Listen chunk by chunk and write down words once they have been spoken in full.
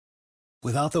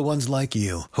Without the ones like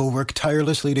you, who work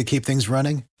tirelessly to keep things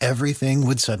running, everything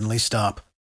would suddenly stop.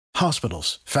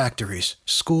 Hospitals, factories,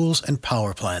 schools, and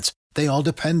power plants, they all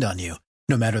depend on you.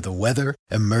 No matter the weather,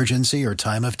 emergency, or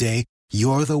time of day,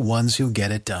 you're the ones who get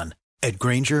it done. At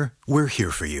Grainger, we're here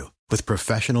for you with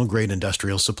professional-grade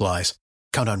industrial supplies.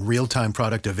 Count on real-time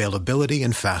product availability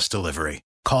and fast delivery.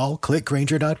 Call, click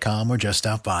Grainger.com, or just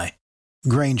stop by.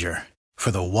 Grainger, for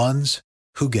the ones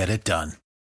who get it done.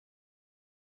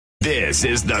 This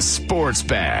is the Sports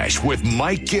Bash with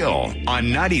Mike Gill on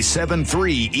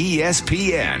 97.3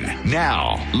 ESPN.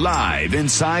 Now, live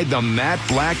inside the Matt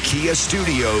Black Kia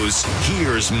Studios,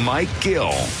 here's Mike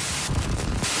Gill.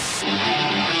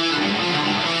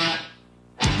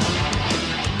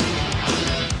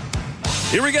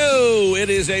 Here we go.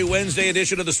 It is a Wednesday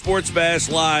edition of the Sports Bash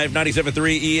live,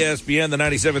 97.3 ESPN, the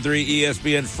 97.3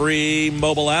 ESPN free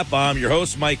mobile app. I'm your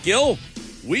host, Mike Gill.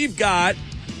 We've got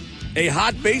a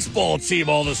hot baseball team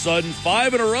all of a sudden,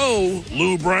 5 in a row.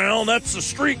 Lou Brown, that's the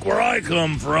streak where I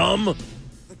come from.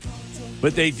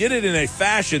 But they did it in a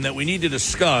fashion that we need to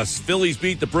discuss. Phillies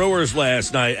beat the Brewers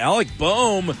last night. Alec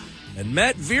Boehm and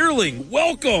Matt Vierling,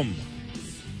 welcome.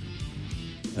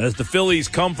 As the Phillies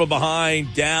come from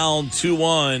behind, down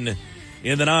 2-1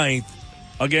 in the ninth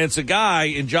against a guy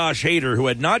in Josh Hader who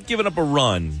had not given up a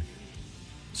run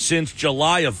since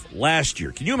July of last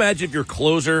year. Can you imagine if your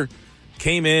closer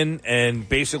came in and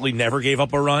basically never gave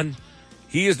up a run?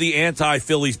 He is the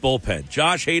anti-Phillies bullpen.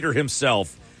 Josh Hader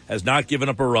himself has not given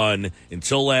up a run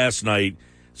until last night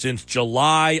since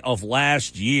July of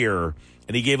last year,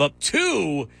 and he gave up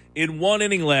 2 in 1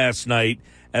 inning last night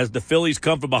as the Phillies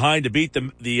come from behind to beat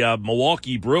the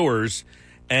Milwaukee Brewers.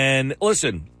 And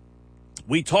listen,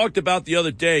 we talked about the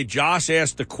other day, Josh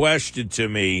asked the question to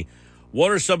me,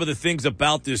 what are some of the things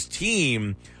about this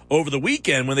team over the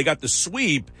weekend when they got the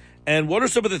sweep? And what are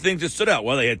some of the things that stood out?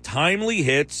 Well, they had timely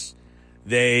hits.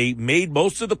 They made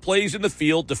most of the plays in the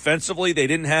field. Defensively, they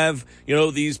didn't have,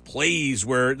 these plays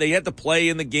where they had to play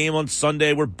in the game on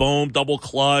Sunday where Boehm double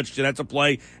clutched and had to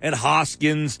play. And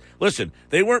Hoskins, listen,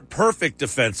 they weren't perfect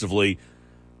defensively.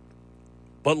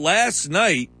 But last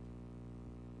night,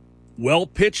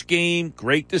 well-pitched game,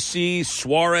 great to see.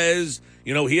 Suarez,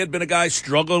 he had been a guy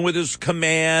struggling with his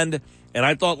command. And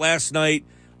I thought last night,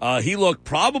 he looked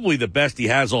probably the best he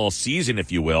has all season,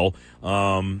 if you will.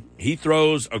 He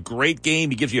throws a great game.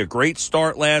 He gives you a great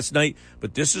start last night.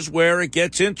 But this is where it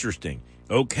gets interesting.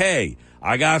 Okay,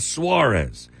 I got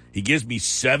Suarez. He gives me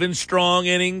 7 strong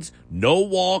innings, no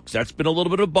walks. That's been a little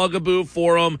bit of a bugaboo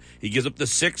for him. He gives up the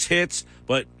 6 hits,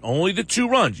 but only the 2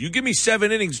 runs. You give me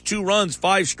 7 innings, 2 runs,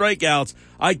 5 strikeouts,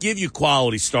 I give you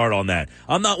quality start on that.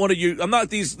 I'm not one of you. I'm not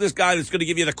this guy that's going to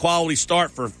give you the quality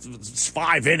start for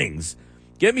 5 innings.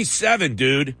 Give me 7,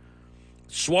 dude.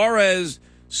 Suarez,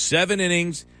 7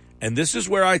 innings, and this is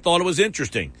where I thought it was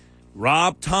interesting.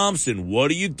 Rob Thompson,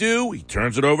 what do? He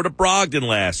turns it over to Brogdon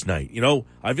last night.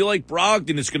 I feel like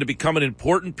Brogdon is going to become an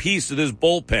important piece of this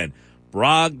bullpen.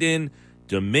 Brogdon,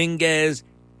 Dominguez,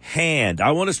 Hand.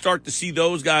 I want to start to see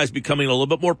those guys becoming a little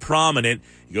bit more prominent.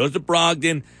 He goes to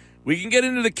Brogdon. We can get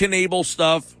into the Knebel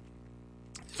stuff.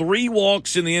 3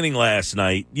 walks in the inning last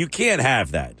night. You can't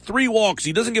have that. 3 walks.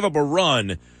 He doesn't give up a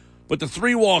run, but the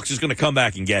 3 walks is going to come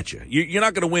back and get you. You're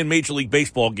not going to win Major League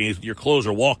Baseball games with your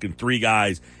closer walking 3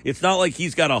 guys. It's not like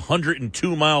he's got a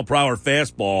 102-mile-per-hour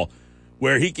fastball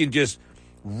where he can just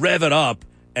rev it up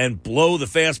and blow the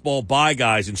fastball by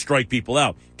guys and strike people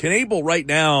out. Knebel right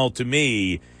now, to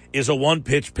me, is a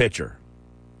one-pitch pitcher.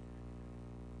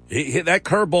 That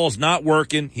curveball's not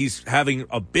working. He's having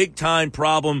a big-time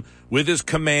problem with his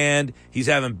command. He's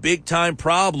having big-time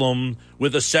problem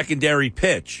with a secondary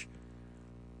pitch.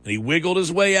 And he wiggled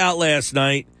his way out last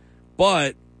night,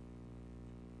 but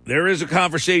there is a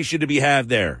conversation to be had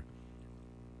there.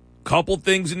 Couple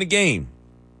things in the game.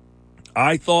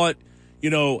 I thought,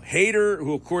 Hader,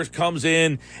 who of course comes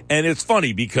in, and it's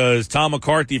funny because Tom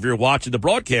McCarthy, if you're watching the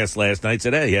broadcast last night,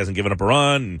 said, hey, he hasn't given up a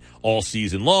run all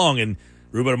season long, and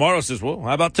Ruben Amaro says, well,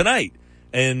 how about tonight?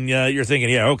 And you're thinking,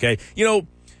 yeah, okay.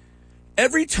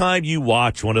 Every time you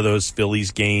watch one of those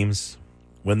Phillies games,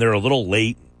 when they're a little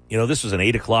late, this was an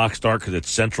 8 o'clock start because it's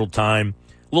Central Time,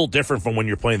 a little different from when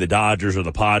you're playing the Dodgers or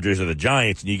the Padres or the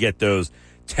Giants, and you get those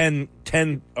 10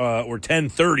 or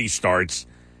 10:30 starts.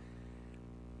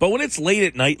 But when it's late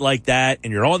at night like that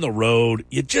and you're on the road,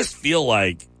 you just feel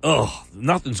like,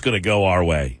 nothing's going to go our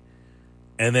way.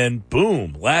 And then,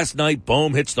 boom, last night,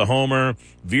 Boehm hits the homer.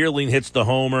 Vierling hits the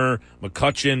homer.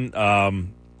 Hader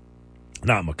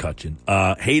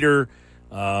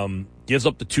gives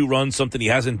up the 2 runs, something he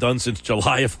hasn't done since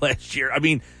July of last year. I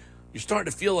mean, you're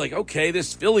starting to feel like, okay,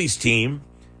 this Phillies team,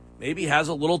 maybe has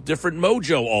a little different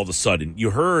mojo all of a sudden. You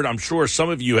heard, I'm sure some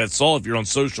of you have saw if you're on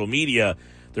social media,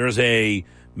 there's a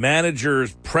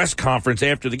manager's press conference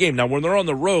after the game. Now, when they're on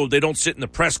the road, they don't sit in the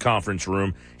press conference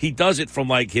room. He does it from,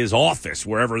 like, his office,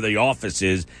 wherever the office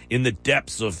is, in the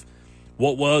depths of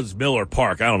what was Miller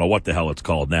Park. I don't know what the hell it's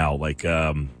called now. Like,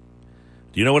 do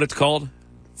you know what it's called?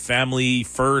 Family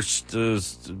First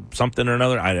something or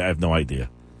another? I have no idea.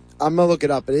 I'm going to look it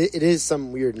up. It is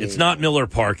some weird name. It's not Miller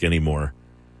Park anymore.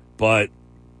 But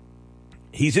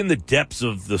he's in the depths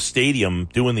of the stadium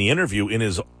doing the interview in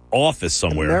his office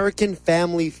somewhere. American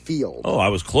Family Field. Oh, I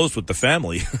was close with the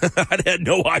family. I had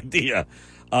no idea.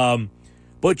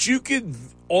 But you could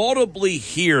audibly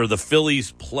hear the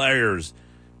Phillies players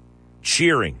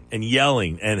cheering and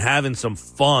yelling and having some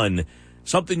fun,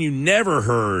 something you never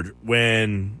heard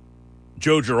when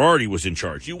Joe Girardi was in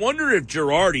charge. You wonder if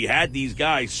Girardi had these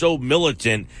guys so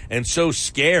militant and so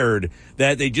scared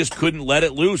that they just couldn't let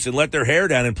it loose and let their hair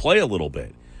down and play a little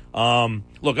bit.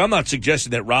 Look, I'm not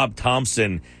suggesting that Rob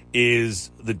Thompson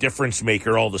is the difference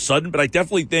maker all of a sudden, but I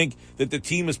definitely think that the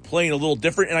team is playing a little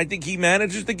different, and I think he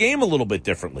manages the game a little bit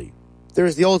differently.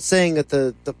 There's the old saying that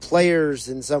the players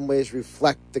in some ways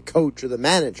reflect the coach or the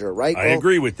manager, right? I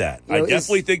agree with that. I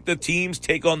definitely think the teams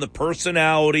take on the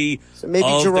personality so maybe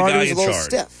of the guy in a little charge.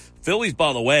 Stiff. Phillies,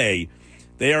 by the way,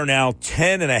 they are now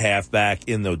 10.5 back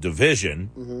in the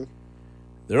division. Mm-hmm.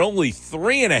 They're only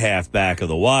 3.5 back of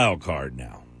the wild card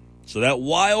now. So that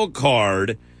wild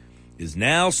card is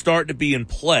now starting to be in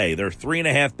play. They're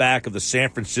 3.5 back of the San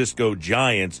Francisco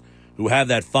Giants, who have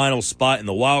that final spot in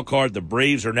the wild card. The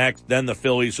Braves are next, then the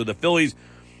Phillies. So the Phillies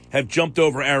have jumped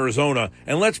over Arizona.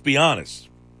 And let's be honest,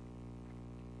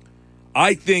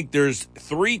 I think there's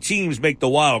 3 teams make the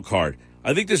wild card.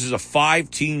 I think this is a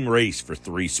 5-team race for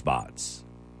 3 spots.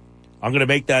 I'm going to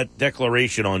make that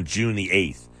declaration on June the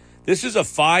 8th. This is a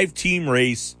 5-team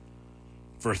race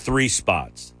for 3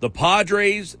 spots. The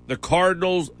Padres, the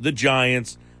Cardinals, the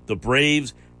Giants, the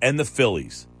Braves, and the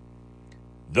Phillies.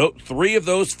 3 of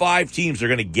those 5 teams are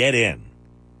going to get in.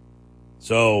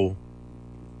 So,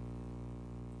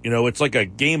 it's like a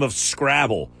game of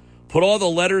Scrabble. Put all the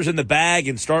letters in the bag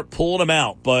and start pulling them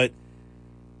out. But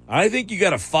I think you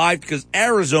got a 5 because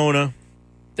Arizona,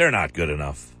 they're not good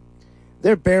enough.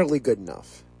 They're barely good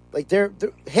enough. Like they're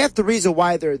half the reason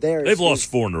why they're there. They've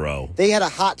lost 4 in a row. They had a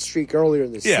hot streak earlier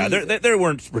in the season. Yeah, they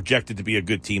weren't projected to be a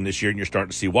good team this year, and you're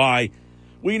starting to see why.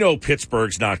 We know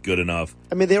Pittsburgh's not good enough.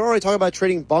 I mean, they were already talking about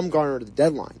trading Bumgarner at the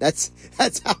deadline. That's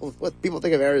what people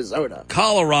think of Arizona.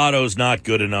 Colorado's not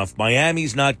good enough.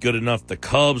 Miami's not good enough. The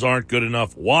Cubs aren't good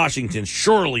enough. Washington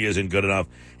surely isn't good enough.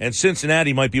 And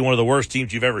Cincinnati might be one of the worst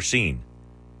teams you've ever seen.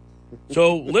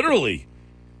 So, literally,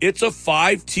 it's a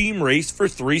 5-team race for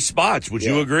 3 spots. Would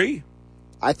you agree?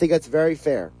 I think that's very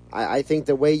fair. I think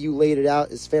the way you laid it out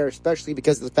is fair, especially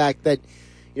because of the fact that,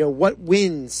 what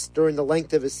wins during the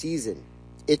length of a season?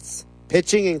 It's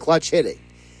pitching and clutch hitting.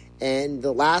 And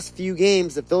the last few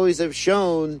games, the Phillies have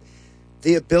shown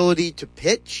the ability to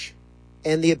pitch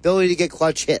and the ability to get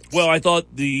clutch hits. Well, I thought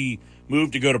the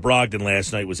move to go to Brogdon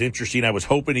last night was interesting. I was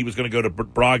hoping he was going to go to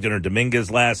Brogdon or Dominguez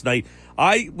last night.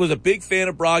 I was a big fan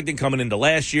of Brogdon coming into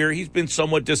last year. He's been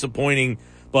somewhat disappointing,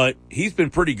 but he's been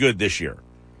pretty good this year.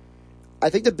 I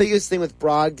think the biggest thing with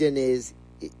Brogdon is,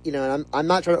 and I'm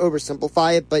not trying to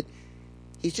oversimplify it, but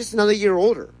he's just another year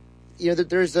older.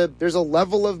 There's a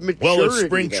level of maturity. Well, at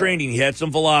spring training, he had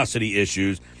some velocity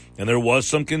issues, and there was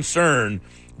some concern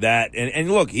that,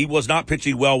 and look, he was not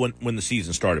pitching well when the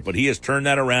season started, but he has turned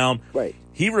that around. Right.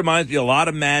 He reminds me a lot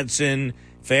of Madsen,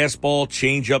 fastball,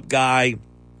 changeup guy,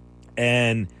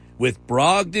 and with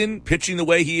Brogdon pitching the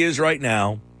way he is right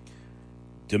now,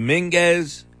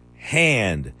 Dominguez,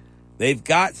 Hand, they've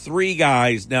got 3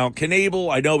 guys. Now,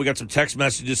 Knebel, I know we got some text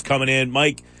messages coming in.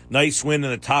 Mike, nice win in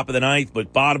the top of the 9th,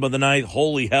 but bottom of the 9th,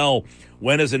 holy hell,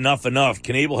 when is enough?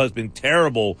 Knebel has been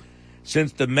terrible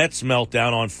since the Mets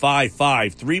meltdown on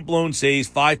 5-5. 3 blown saves,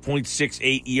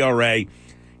 5.68 ERA.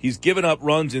 He's given up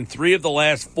runs in 3 of the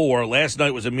last 4. Last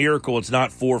night was a miracle. It's not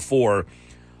 4-4.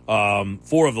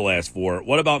 4 of the last 4.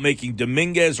 What about making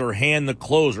Dominguez or Hand the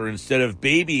closer instead of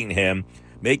babying him?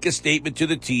 Make a statement to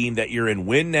the team that you're in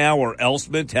win now or else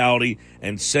mentality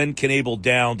and send Knebel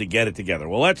down to get it together.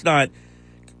 Well, that's not...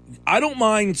 I don't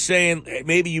mind saying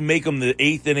maybe you make him the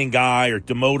 8th inning guy or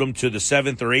demote him to the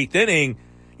 7th or 8th inning.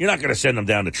 You're not going to send him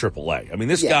down to AAA. I mean,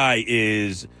 this guy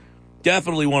is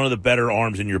definitely one of the better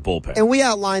arms in your bullpen. And we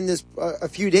outlined this a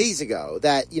few days ago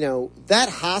that, that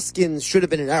Hoskins should have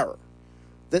been an error.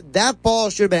 That ball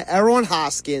should have been an error on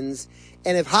Hoskins.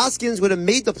 And if Hoskins would have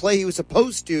made the play he was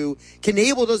supposed to,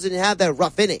 Knebel doesn't have that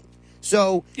rough inning.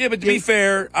 So yeah, but to be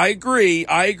fair, I agree.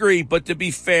 But to be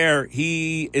fair,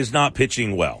 he is not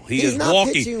pitching well. He is not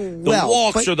walking. Pitching the well,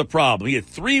 walks are the problem. He had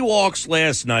 3 walks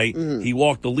last night. Mm-hmm. He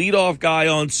walked the leadoff guy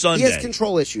on Sunday. He has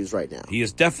control issues right now. He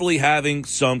is definitely having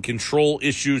some control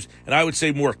issues, and I would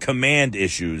say more command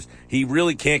issues. He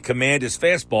really can't command his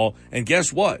fastball, and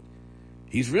guess what?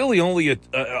 He's really only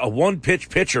a one-pitch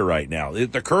pitcher right now. The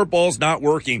curveball's not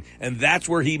working, and that's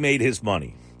where he made his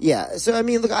money. Yeah, so, I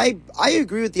mean, look, I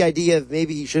agree with the idea of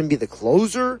maybe he shouldn't be the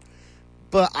closer,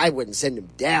 but I wouldn't send him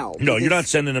down. No, you're not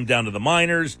sending him down to the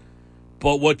minors,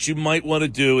 but what you might want to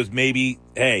do is maybe,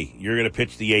 hey, you're going to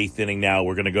pitch the 8th inning now.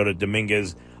 We're going to go to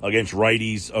Dominguez against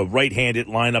righties, a right-handed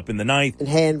lineup in the 9th. And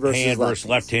hand versus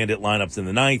left-handed lineups in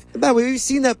the 9th. But we've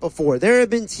seen that before. There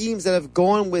have been teams that have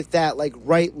gone with that, like,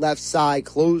 right-left side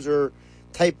closer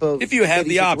type of if you have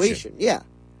the situation. Option. Yeah.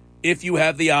 If you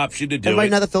have the option to do and right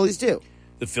it. now the Phillies do.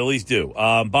 The Phillies do.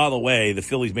 By the way, the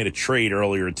Phillies made a trade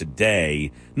earlier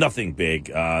today. Nothing big.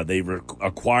 They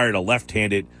acquired a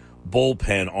left-handed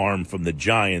bullpen arm from the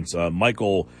Giants,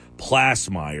 Michael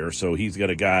Plasmeyer. So he's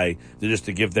got a guy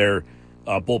to give their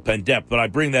bullpen depth. But I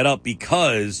bring that up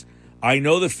because I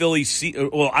know the Phillies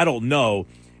I don't know.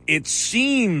 It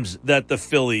seems that the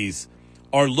Phillies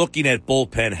are looking at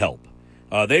bullpen help.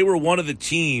 They were one of the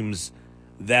teams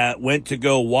that went to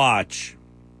go watch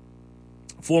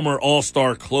former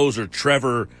All-Star closer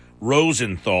Trevor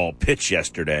Rosenthal pitch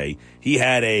yesterday. He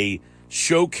had a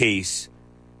showcase.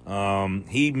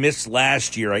 He missed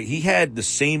last year. He had the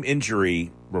same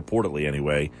injury, reportedly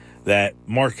anyway, that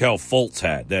Markelle Fultz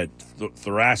had, that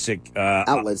thoracic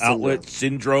outlet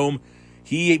syndrome.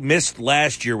 He missed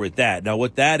last year with that. Now,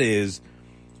 what that is,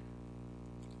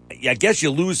 I guess you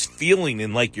lose feeling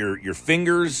in, like, your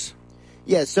fingers.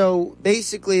 Yeah, so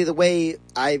basically the way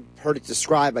I've heard it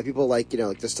described by people like,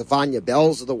 like the Stefania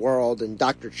Bells of the world and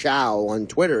Dr. Chow on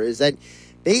Twitter is that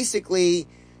basically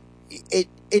it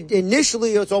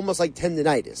initially it's almost like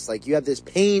tendinitis. Like you have this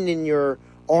pain in your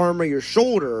arm or your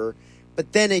shoulder,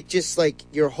 but then it just like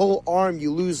your whole arm,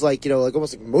 you lose like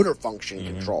almost like motor function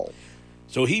control.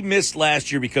 So he missed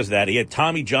last year because of that. He had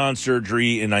Tommy John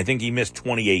surgery, and I think he missed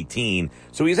 2018.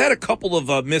 So he's had a couple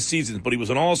of missed seasons, but he was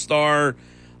an all-star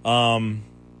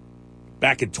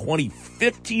back in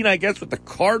 2015, I guess, with the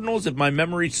Cardinals, if my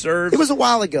memory serves. It was a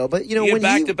while ago, but he had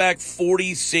back-to-back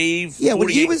 40 save, yeah, 48, when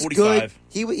he was 45.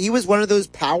 Good, he was one of those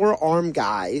power arm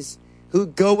guys who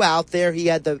go out there. He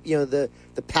had the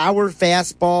power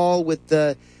fastball with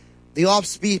the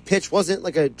off-speed pitch. Wasn't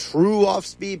like a true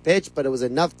off-speed pitch, but it was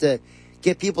enough to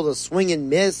get people to swing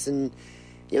and miss. And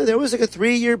there was like a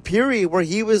 3-year period where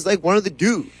he was like one of the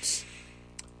dudes.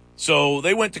 So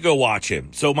they went to go watch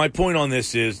him. So my point on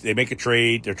this is they make a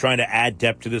trade. They're trying to add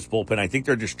depth to this bullpen. I think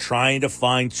they're just trying to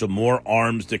find some more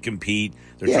arms to compete.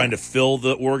 They're trying to fill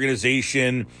the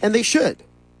organization. And they should.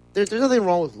 There's nothing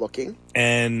wrong with looking.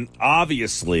 And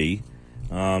obviously,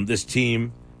 this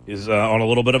team is on a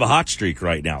little bit of a hot streak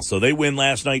right now. So they win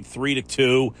last night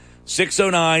 3-2.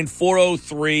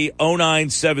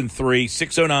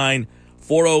 609-403-0973.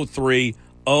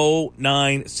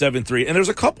 609-403-0973. And there's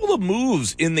a couple of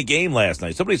moves in the game last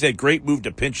night. Somebody said great move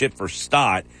to pinch hit for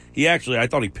Stott. I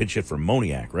thought he pinch hit for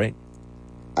Moniak, right?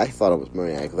 I thought it was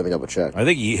Moniak. Let me double check. I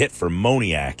think he hit for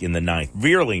Moniak in the 9th.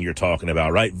 Veerling you're talking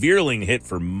about, right? Veerling hit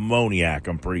for Moniak,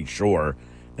 I'm pretty sure.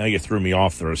 Now you threw me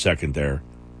off for a second there.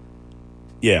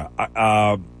 Yeah,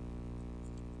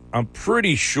 I'm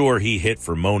pretty sure he hit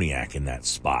for Moniak in that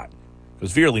spot.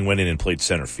 Because Veerling went in and played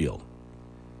center field.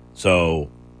 So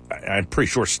I'm pretty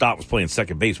sure Stott was playing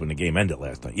second base when the game ended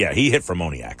last night. Yeah, he hit for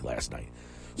Moniak last night.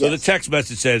 So The text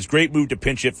message says, great move to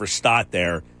pinch hit for Stott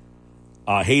there.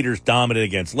 Haters dominant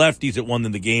against lefties. It won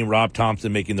them the game. Rob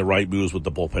Thompson making the right moves with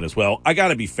the bullpen as well. I got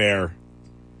to be fair.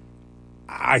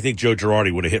 I think Joe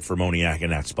Girardi would have hit for Moniak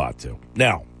in that spot too.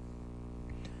 Now,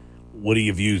 would he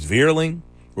have used Veerling,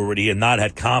 or would he have not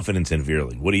had confidence in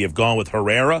Veerling? Would he have gone with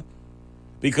Herrera?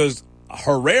 Because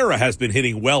Herrera has been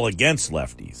hitting well against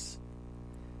lefties.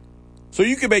 So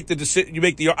you can make the decision.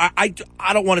 I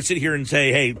don't want to sit here and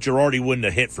say, hey, Girardi wouldn't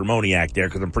have hit for Moniak there,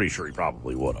 because I'm pretty sure he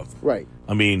probably would have. Right.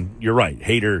 I mean, you're right.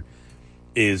 Hader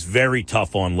is very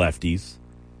tough on lefties.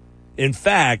 In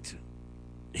fact,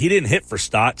 he didn't hit for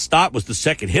Stott. Stott was the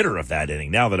second hitter of that inning,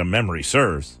 now that a memory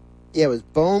serves. Yeah, it was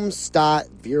Bohm, Stott,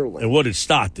 Veerling. And what did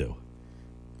Stott do?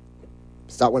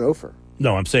 Stott went over.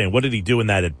 No, I'm saying, what did he do in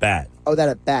that at bat? Oh, that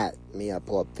at bat. Let me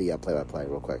pull up the play-by-play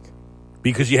real quick.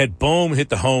 Because you had Bohm hit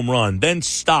the home run, then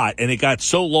Stott, and it got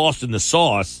so lost in the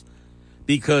sauce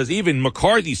because even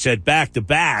McCarthy said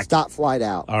back-to-back. Stott flied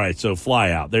out. All right, so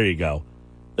fly out. There you go.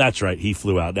 That's right. He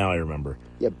flew out. Now I remember.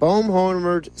 Yeah, Bohm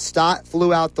homered. Stott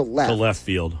flew out the left. To left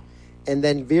field. and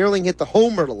then Vierling hit the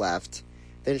homer to left,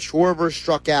 then Schwarber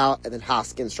struck out, and then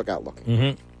Hoskins struck out looking.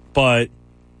 Mm-hmm. But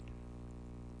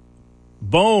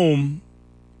Bohm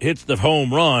hits the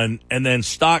home run, and then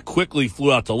Stott quickly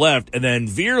flew out to left, and then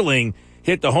Vierling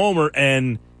hit the homer,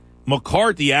 and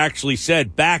McCarthy actually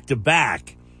said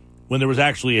back-to-back when there was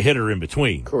actually a hitter in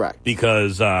between. Correct.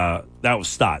 Because that was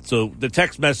Stott. So the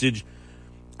text message,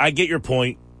 I get your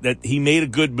point that he made a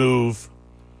good move,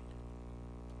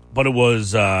 but it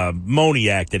was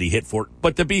Moniak that he hit for.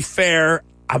 But to be fair,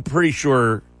 I'm pretty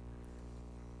sure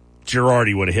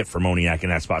Girardi would have hit for Moniak in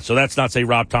that spot. So that's not say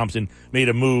Rob Thompson made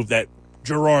a move that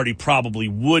Girardi probably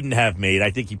wouldn't have made.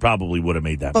 I think he probably would have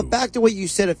made that move. But back to what you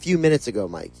said a few minutes ago,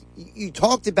 Mike. You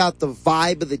talked about the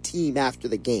vibe of the team after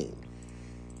the game.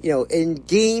 You know, in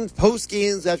games, post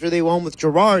games after they won with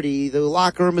Girardi, the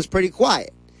locker room was pretty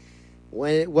quiet.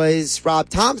 When it was Rob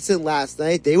Thompson last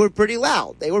night, they were pretty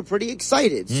loud. They were pretty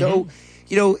excited. Mm-hmm. So,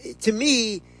 you know, to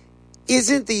me,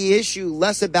 isn't the issue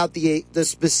less about the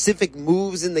specific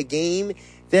moves in the game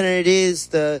than it is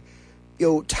the, you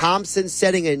know, Thompson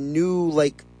setting a new,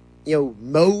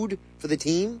 mode for the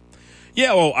team?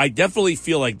 Yeah, well, I definitely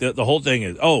feel like the whole thing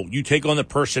is, you take on the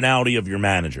personality of your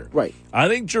manager. Right. I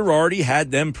think Girardi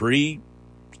had them pretty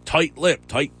tight-lipped,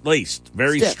 tight-laced,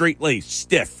 very straight-laced,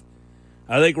 stiff.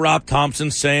 I think Rob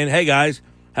Thompson's saying, hey, guys,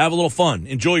 have a little fun.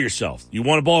 Enjoy yourself. You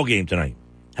won a ball game tonight.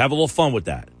 Have a little fun with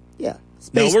that. Yeah.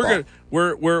 Now,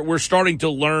 we're starting to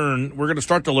learn. We're going to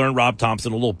start to learn Rob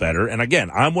Thompson a little better. And,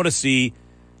 again, I want to see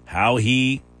how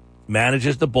he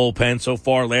manages the bullpen so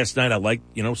far. Last night, I liked,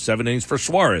 7 innings for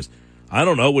Suarez. I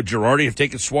don't know. Would Girardi have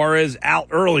taken Suarez out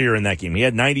earlier in that game? He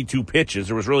had 92 pitches.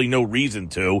 There was really no reason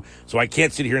to. So I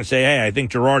can't sit here and say, hey, I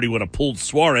think Girardi would have pulled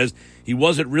Suarez. He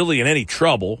wasn't really in any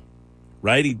trouble,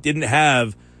 right? He didn't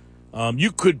have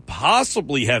you could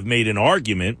possibly have made an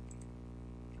argument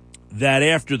that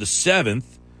after the 7th,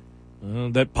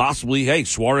 that possibly, hey,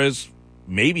 Suarez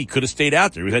maybe could have stayed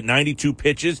out there. He was at 92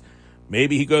 pitches.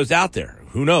 Maybe he goes out there.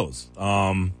 Who knows?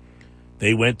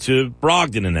 They went to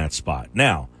Brogdon in that spot.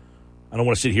 Now, I don't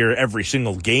want to sit here every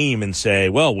single game and say,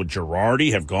 well, would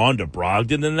Girardi have gone to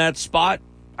Brogdon in that spot?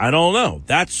 I don't know.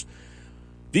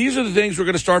 These are the things we're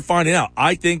going to start finding out.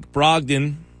 I think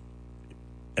Brogdon,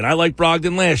 and I liked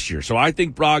Brogdon last year, so I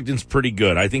think Brogdon's pretty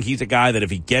good. I think he's a guy that if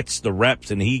he gets the reps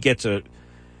and if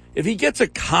he gets a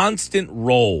constant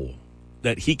role,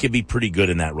 that he could be pretty good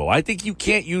in that role. I think you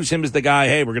can't use him as the guy,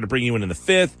 hey, we're going to bring you in the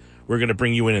 5th, we're going to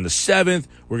bring you in the 7th,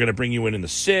 we're going to bring you in the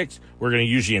 6th, we're going to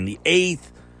use you in the 8th.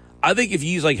 I think if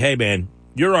he's like, hey, man,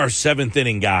 you're our 7th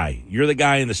inning guy. You're the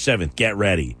guy in the 7th. Get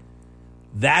ready.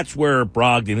 That's where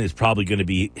Brogdon is probably going to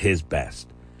be his best.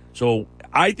 So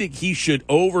I think he should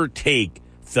overtake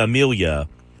Familia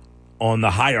on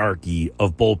the hierarchy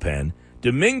of bullpen.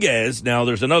 Dominguez, now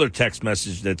there's another text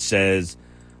message that says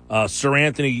Sir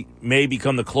Anthony may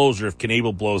become the closer if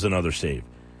Knebel blows another save.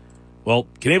 Well,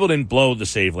 Knebel didn't blow the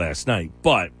save last night,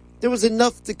 but there was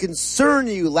enough to concern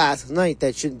you last night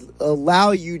that should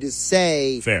allow you to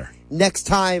say, fair, next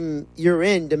time you're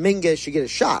in, Dominguez should get a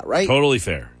shot, right? Totally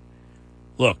fair.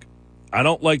 Look, I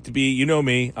don't like to be, you know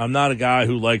me, I'm not a guy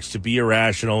who likes to be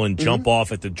irrational and jump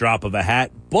off at the drop of a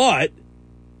hat, but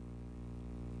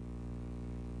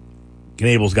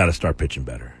Knebel's got to start pitching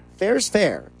better. Fair's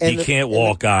fair. And you can't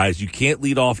walk guys. You can't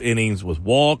lead off innings with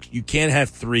walks. You can't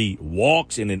have 3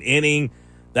 walks in an inning.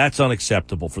 That's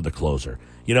unacceptable for the closer.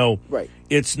 Right.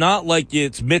 It's not like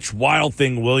it's Mitch Wild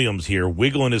Thing Williams here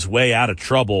wiggling his way out of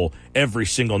trouble every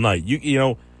single night.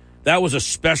 That was a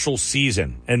special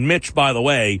season. And Mitch, by the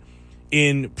way,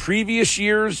 in previous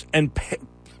years and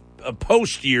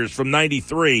post years from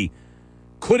 93,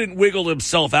 couldn't wiggle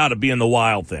himself out of being the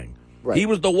Wild Thing. Right. He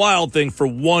was the Wild Thing for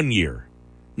 1 year,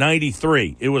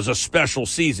 93. It was a special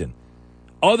season.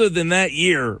 Other than that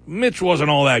year, Mitch wasn't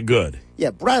all that good.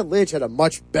 Yeah, Brad Lynch had a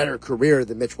much better career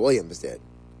than Mitch Williams did.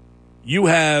 You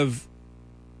have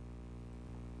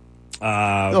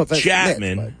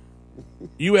Chapman.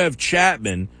 You have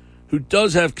Chapman, who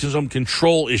does have some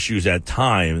control issues at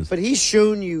times. But he's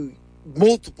shown you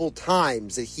multiple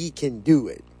times that he can do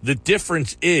it. The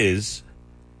difference is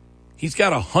he's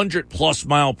got 100+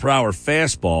 mile per hour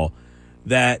fastball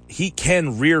that he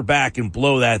can rear back and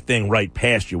blow that thing right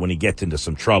past you when he gets into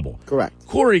some trouble. Correct.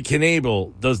 Corey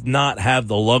Knebel does not have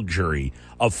the luxury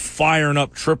of firing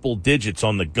up triple digits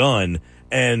on the gun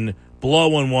and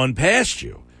blowing one past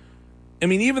you. I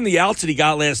mean, even the outs that he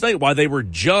got last night, while they were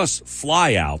just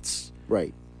flyouts,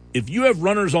 right? If you have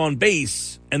runners on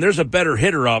base and there's a better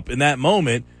hitter up in that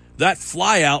moment, that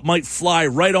flyout might fly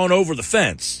right on over the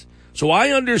fence. So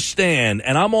I understand,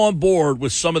 and I'm on board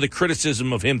with some of the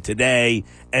criticism of him today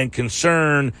and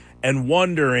concern and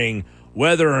wondering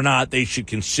whether or not they should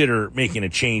consider making a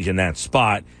change in that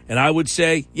spot. And I would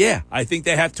say, yeah, I think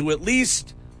they have to at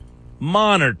least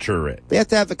monitor it. They have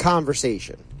to have a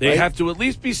conversation. They have to at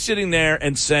least be sitting there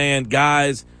and saying,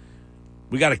 guys,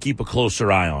 we got to keep a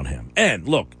closer eye on him. And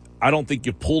look, I don't think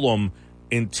you pull him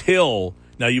until,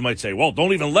 now you might say, well,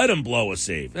 don't even let him blow a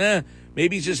save.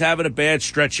 Maybe he's just having a bad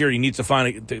stretch here. He needs to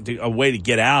find a way to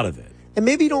get out of it. And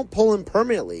maybe you don't pull him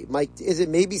permanently. Mike, is it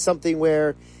maybe something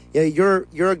where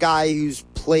you're a guy who's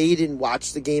played and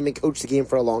watched the game and coached the game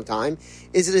for a long time?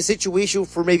 Is it a situation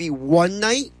for maybe one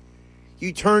night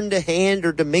you turn to Hand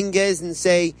or Dominguez and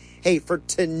say, hey, for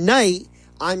tonight,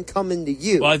 I'm coming to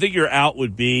you? Well, I think your out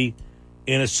would be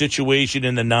in a situation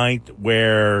in the ninth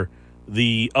where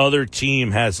the other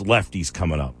team has lefties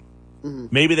coming up. Mm-hmm.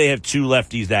 Maybe they have two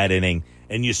lefties that inning,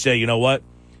 and you say, you know what?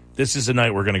 This is the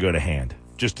night we're going to go to Hand,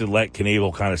 just to let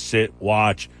Knebel kind of sit,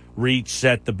 watch, reach,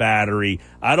 set the battery.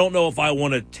 I don't know if I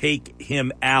want to take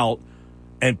him out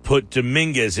and put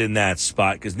Dominguez in that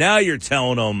spot, because now you're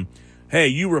telling him, hey,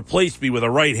 you replaced me with a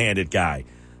right-handed guy.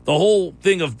 The whole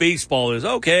thing of baseball is,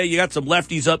 okay, you got some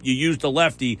lefties up, you used a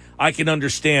lefty. I can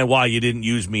understand why you didn't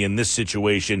use me in this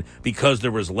situation because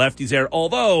there was lefties there.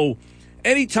 Although,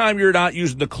 anytime you're not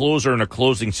using the closer in a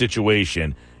closing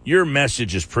situation, your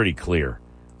message is pretty clear,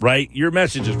 right? Your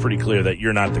message is pretty clear that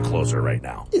you're not the closer right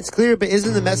now. It's clear, but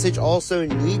isn't the message also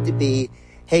need to be,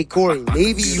 hey, Corey,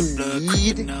 maybe you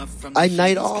need a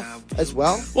night off as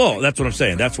well? Well, that's what I'm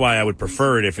saying. That's why I would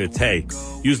prefer it if it's, hey,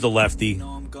 use the lefty.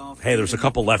 Hey, there's a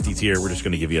couple lefties here. We're just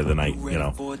going to give you the night,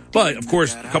 But, of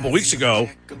course, a couple weeks ago,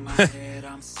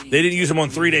 they didn't use him on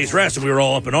 3 days rest, and we were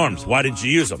all up in arms. Why didn't you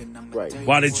use him? Right.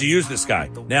 Why didn't you use this guy?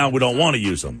 Now we don't want to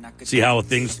use him. See how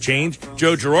things change?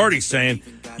 Joe Girardi's saying,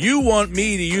 you want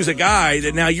me to use a guy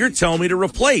that now you're telling me to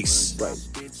replace. Right.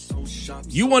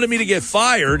 You wanted me to get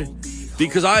fired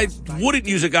because I wouldn't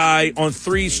use a guy on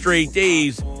 3 straight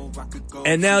days,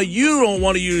 and now you don't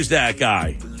want to use that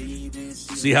guy.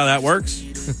 See how that works?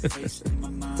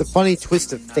 The funny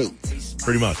twist of fate.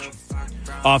 Pretty much.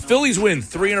 Phillies win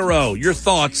 3 in a row. Your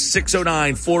thoughts,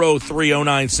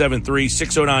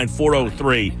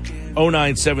 609-403-0973,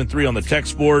 609-403-0973 on the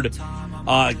text board.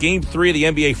 Game 3 of the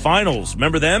NBA Finals.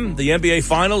 Remember them? The NBA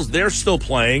Finals, they're still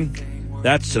playing.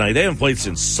 That's tonight. They haven't played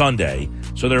since Sunday.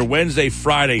 So they're Wednesday,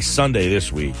 Friday, Sunday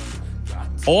this week.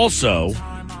 Also,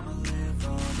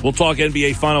 we'll talk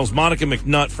NBA Finals. Monica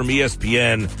McNutt from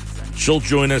ESPN. She'll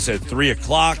join us at 3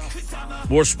 o'clock.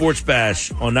 More Sports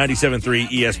Bash on 97.3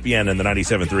 ESPN and the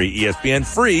 97.3 ESPN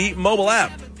free mobile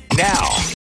app. Now,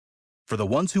 for the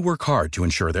ones who work hard to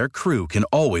ensure their crew can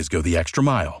always go the extra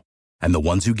mile, and the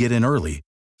ones who get in early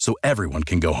so everyone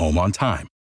can go home on time,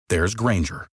 there's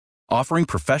Grainger, offering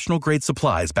professional-grade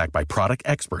supplies backed by product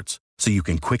experts so you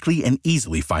can quickly and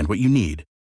easily find what you need.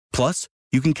 Plus,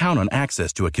 you can count on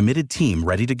access to a committed team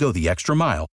ready to go the extra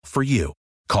mile for you.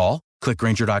 Call, click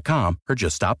Grainger.com, or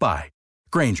just stop by.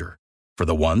 Grainger, for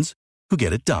the ones who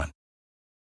get it done.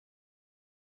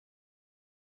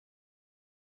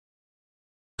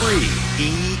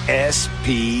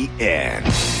 ESPN.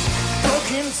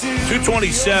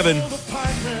 227.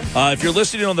 If you're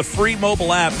listening on the free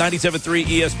mobile app, 97.3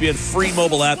 ESPN free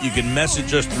mobile app, you can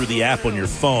message us through the app on your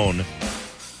phone.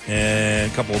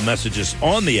 And a couple of messages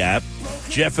on the app.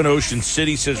 Jeff in Ocean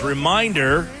City says,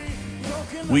 reminder,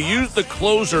 we used the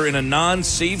closer in a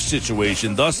non-save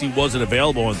situation, thus he wasn't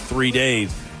available in 3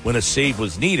 days when a save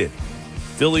was needed.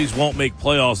 Phillies won't make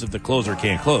playoffs if the closer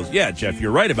can't close. Yeah, Jeff,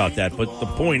 you're right about that, but the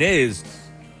point is,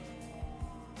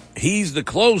 he's the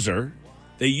closer.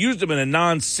 They used him in a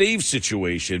non-save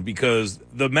situation because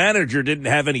the manager didn't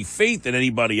have any faith in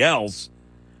anybody else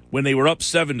when they were up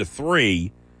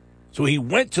 7-3. So he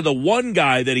went to the one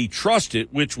guy that he trusted,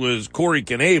 which was Corey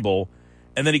Knebel,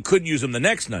 and then he couldn't use him the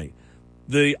next night.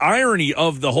 The irony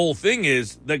of the whole thing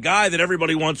is the guy that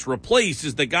everybody wants replaced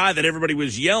is the guy that everybody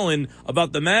was yelling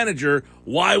about the manager.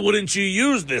 Why wouldn't you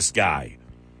use this guy?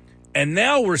 And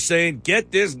now we're saying,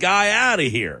 get this guy out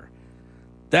of here.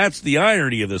 That's the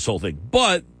irony of this whole thing.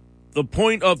 But the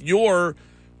point of your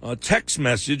text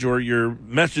message or your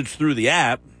message through the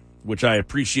app, which I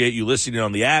appreciate you listening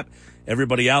on the app,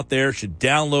 everybody out there should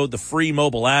download the free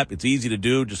mobile app. It's easy to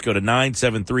do. Just go to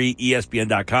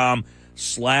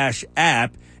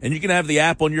 973ESPN.com/app, and you can have the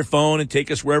app on your phone and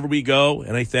take us wherever we go,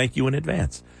 and I thank you in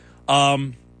advance.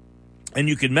 And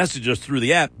you can message us through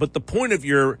the app. But the point of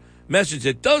your message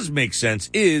that does make sense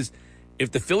is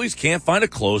if the Phillies can't find a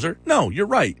closer, no, you're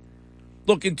right.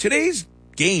 Look, in today's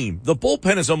game, the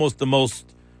bullpen is almost the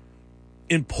most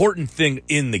important thing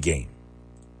in the game.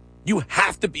 You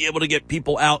have to be able to get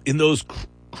people out in those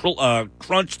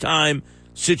crunch time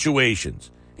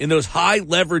situations. in those high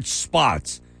leverage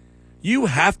spots, you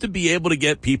have to be able to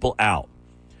get people out.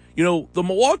 You know, the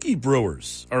Milwaukee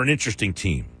Brewers are an interesting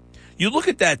team. You look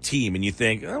at that team and you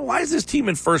think, oh, why is this team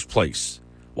in first place?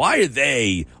 Why are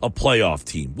they a playoff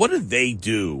team? What do they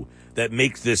do that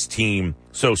makes this team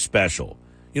so special?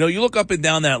 You know, you look up and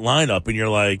down that lineup and you're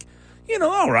like, you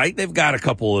know, all right, they've got a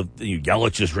couple of,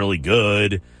 Yelich is really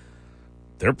good.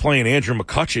 They're playing Andrew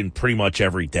McCutchen pretty much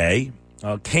every day.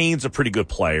 Kane's a pretty good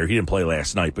player. He didn't play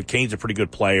last night, but Kane's a pretty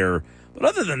good player. But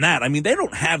other than that, I mean, they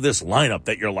don't have this lineup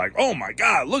that you're like, oh, my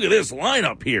God, look at this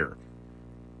lineup here.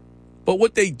 But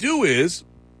what they do is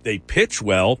they pitch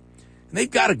well, and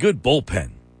they've got a good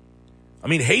bullpen. I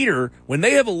mean, Hader, when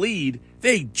they have a lead,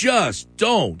 they just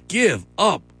don't give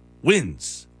up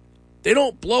wins. They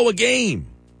don't blow a game.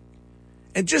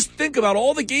 And just think about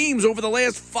all the games over the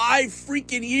last 5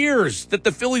 freaking years that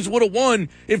the Phillies would have won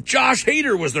if Josh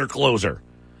Hader was their closer.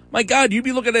 My God, you'd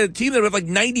be looking at a team that would have like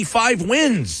 95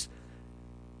 wins.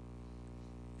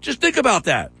 Just think about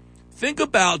that. Think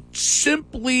about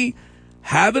simply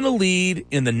having a lead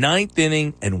in the 9th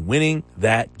inning and winning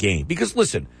that game. Because,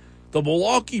 listen, the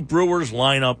Milwaukee Brewers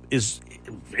lineup is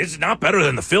not better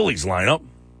than the Phillies lineup.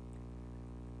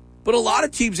 But a lot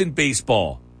of teams in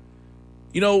baseball,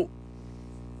 you know,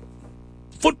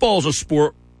 football is a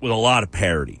sport with a lot of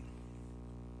parity.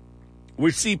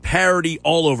 We see parity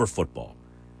all over football,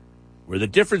 where the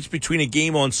difference between a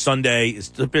game on Sunday is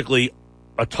typically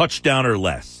a touchdown or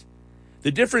less.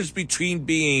 The difference between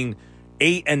being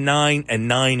 8-9 and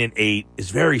 9-8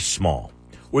 is very small.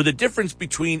 Where the difference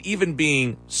between even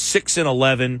being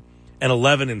 6-11 and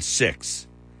 11-6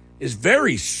 is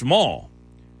very small.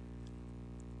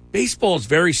 Baseball is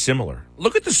very similar.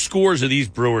 Look at the scores of these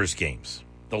Brewers games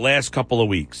the last couple of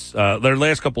weeks, their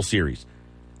last couple series.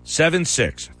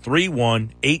 7-6, 3-1,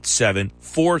 8-7,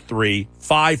 4-3,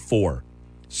 5-4,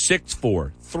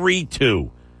 6-4, 3-2.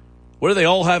 What do they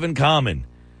all have in common?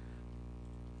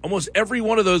 Almost every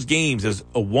one of those games is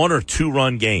a 1 or 2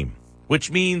 run game,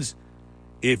 which means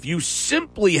if you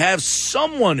simply have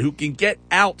someone who can get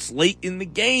outs late in the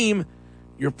game,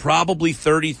 you're probably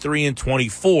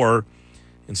 33-24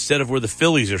 instead of where the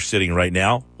Phillies are sitting right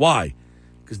now. Why?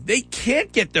 Because they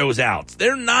can't get those outs.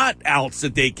 They're not outs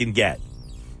that they can get.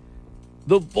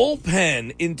 The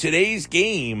bullpen in today's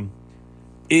game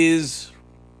is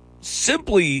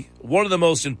simply one of the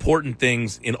most important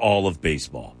things in all of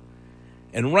baseball.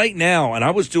 And right now, and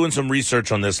I was doing some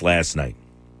research on this last night,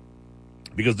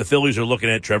 because the Phillies are looking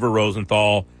at Trevor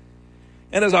Rosenthal.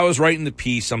 And as I was writing the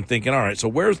piece, I'm thinking, all right, so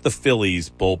where's the Phillies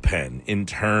bullpen in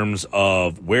terms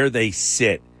of where they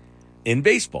sit in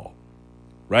baseball,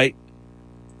 right?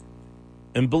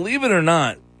 And believe it or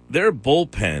not, their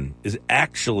bullpen is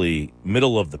actually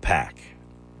middle of the pack.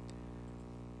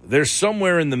 They're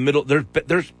somewhere in the middle. There's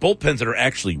bullpens that are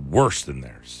actually worse than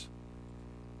theirs,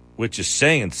 which is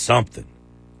saying something.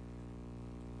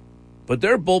 But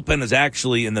their bullpen is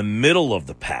actually in the middle of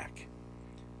the pack.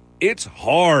 It's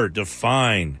hard to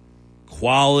find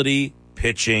quality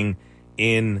pitching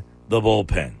in the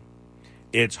bullpen.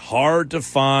 It's hard to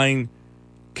find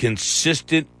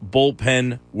consistent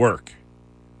bullpen work.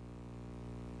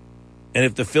 And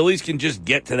if the Phillies can just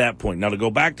get to that point. Now, to go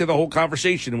back to the whole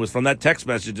conversation, it was from that text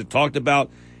message that talked about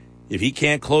if he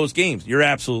can't close games. You're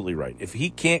absolutely right. If he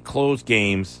can't close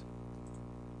games,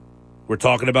 we're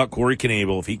talking about Corey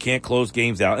Knebel. If he can't close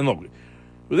games out. And look,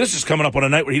 this is coming up on a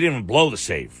night where he didn't even blow the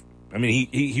save. I mean,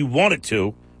 he wanted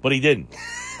to, but he didn't.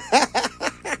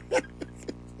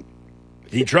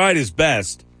 He tried his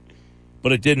best,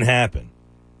 but it didn't happen.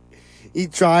 He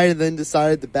tried and then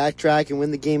decided to backtrack and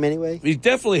win the game anyway? He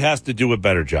definitely has to do a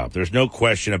better job. There's no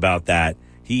question about that.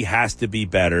 He has to be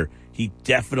better. He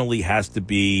definitely has to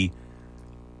be.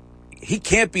 He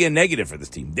can't be a negative for this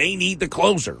team. They need the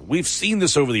closer. We've seen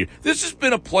this over the years. This has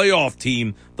been a playoff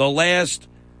team the last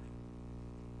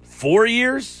 4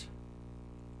 years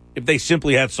if they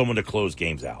simply had someone to close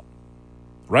games out.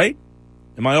 Right?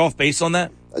 Am I off base on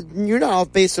that? You're not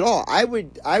off base at all. I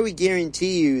would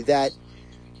guarantee you that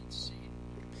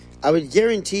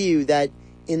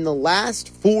in the last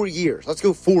 4 years, let's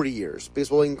go 40 years, because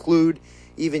we'll include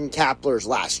even Kapler's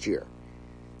last year.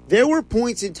 There were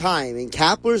points in time in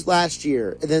Kapler's last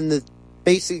year, and then the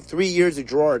basic 3 years of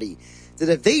Girardi, that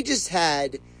if they just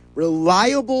had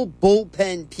reliable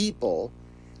bullpen people,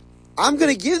 I'm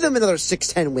going to give them another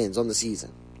 6-10 wins on the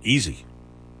season. Easy.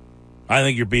 I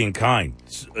think you're being kind.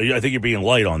 I think you're being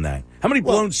light on that. How many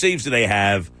blown saves do they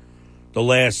have the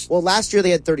last? Well, last year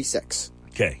they had 36.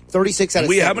 Okay. 36 out of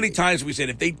 70. How many times have we said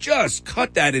if they just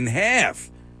cut that in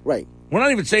half? Right. We're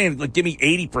not even saying, like, give me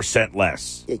 80%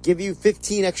 less. Yeah, give you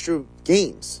 15 extra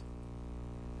games.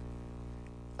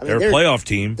 I mean, they're a playoff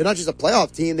team. They're not just a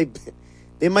playoff team.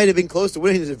 They might have been close to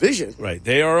winning the division. Right.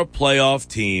 They are a playoff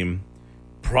team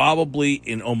probably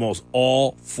in almost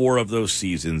all 4 of those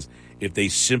seasons if they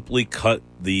simply cut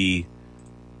the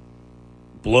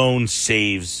blown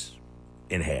saves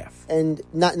in half. And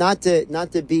not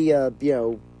to be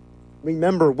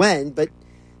remember when, but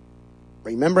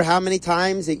remember how many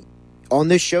times on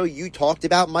this show you talked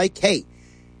about, Mike, hey,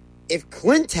 if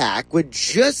Clintack would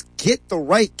just get the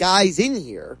right guys in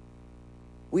here,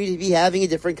 we'd be having a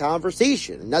different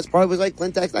conversation. And that's probably like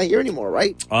Clintack's not here anymore,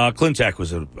 right? Clintack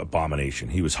was an abomination.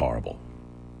 He was horrible.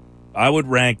 I would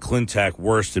rank Clintack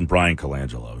worse than Brian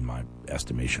Colangelo in my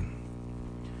estimation.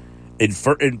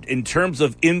 In terms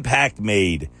of impact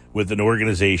made with an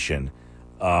organization,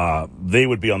 they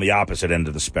would be on the opposite end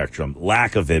of the spectrum.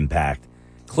 Lack of impact.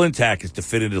 Clintack is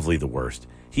definitively the worst.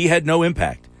 He had no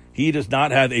impact. He does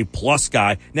not have a plus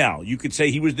guy. Now, you could say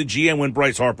he was the GM when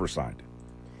Bryce Harper signed.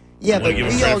 Yeah, but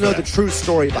we all know the true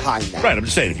story behind that. Right, I'm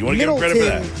just saying, if you want to give him credit for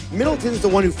that. Middleton's the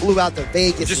one who flew out to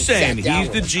Vegas. Just saying, he's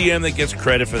the GM that gets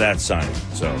credit for that signing.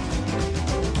 So,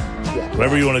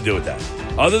 whatever you want to do with that.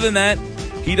 Other than that,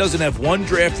 he doesn't have one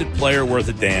drafted player worth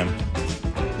a damn.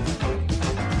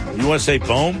 You want to say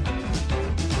Bohm?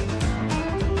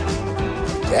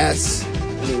 Yes. I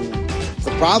mean,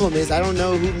 the problem is I don't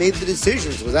know who made the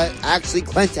decisions. Was that actually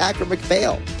Clintack or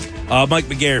McPhail? Mike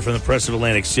McGarry from the Press of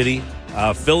Atlantic City.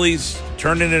 Phillies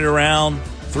turning it around,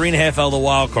 3.5 out of the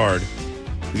wild card.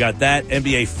 We got that.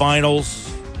 NBA Finals.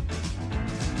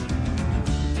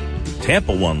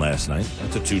 Tampa won last night.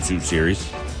 That's a 2-2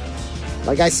 series.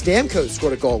 My guy Stamkos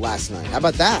scored a goal last night. How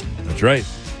about that? That's right.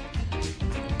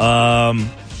 I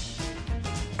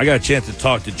got a chance to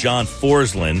talk to John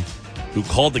Forslund, who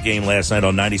called the game last night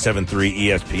on 97.3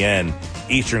 ESPN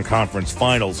Eastern Conference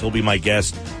Finals. He'll be my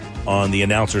guest on the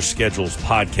Announcer Schedules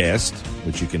podcast,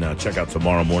 which you can check out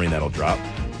tomorrow morning. That'll drop.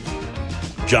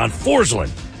 John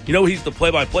Forslund. You know, he's the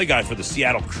play-by-play guy for the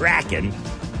Seattle Kraken.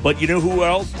 But you know who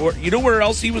else? Or you know where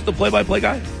else he was the play-by-play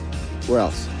guy? Where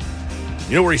else?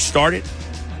 You know where he started?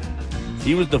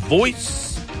 He was the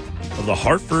voice of the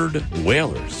Hartford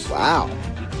Whalers. Wow.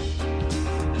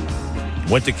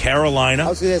 Went to Carolina. I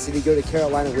was going to ask, did he go to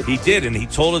Carolina with He did, and he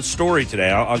told a story today.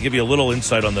 I'll give you a little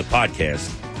insight on the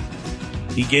podcast.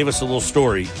 He gave us a little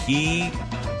story.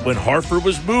 When Hartford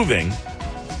was moving,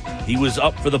 he was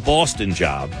up for the Boston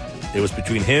job. It was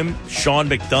between him, Sean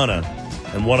McDonough,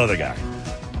 and one other guy.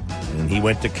 And he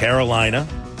went to Carolina,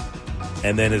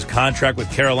 and then his contract with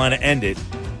Carolina ended.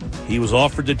 He was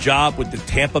offered the job with the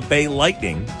Tampa Bay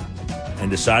Lightning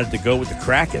and decided to go with the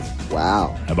Kraken.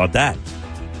 Wow. How about that?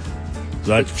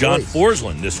 So that's John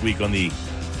Forslund this week on the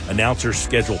Announcer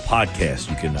Schedule podcast.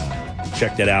 You can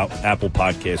check that out. Apple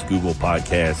Podcasts, Google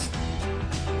Podcasts,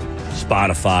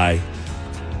 Spotify,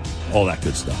 all that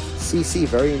good stuff. CC,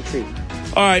 very intrigued.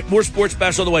 All right, more sports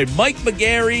bash on the way. Mike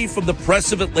McGarry from the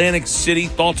Press of Atlantic City.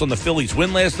 Thoughts on the Phillies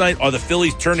win last night? Are the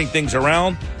Phillies turning things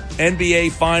around?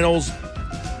 NBA Finals.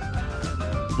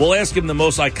 We'll ask him the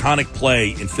most iconic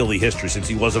play in Philly history since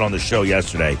he wasn't on the show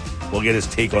yesterday. We'll get his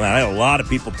take on that. I had a lot of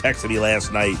people texting me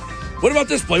last night. What about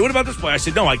this play? What about this play? I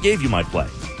said, no, I gave you my play.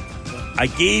 I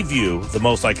gave you the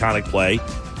most iconic play.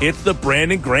 It's the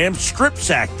Brandon Graham strip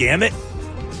sack, damn it.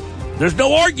 There's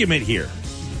no argument here.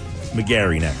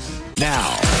 McGarry next.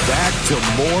 Now, back to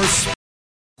more.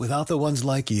 Without the ones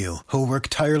like you, who work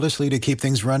tirelessly to keep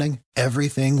things running,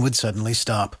 everything would suddenly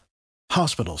stop.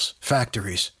 Hospitals,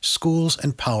 factories, schools,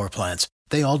 and power plants,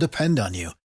 they all depend on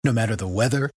you. No matter the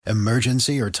weather,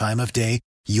 emergency, or time of day,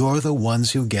 you're the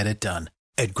ones who get it done.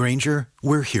 At Grainger,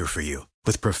 we're here for you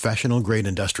with professional-grade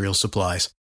industrial supplies.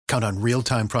 Count on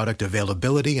real-time product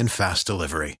availability and fast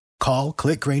delivery. Call,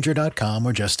 click Grainger.com,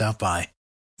 or just stop by.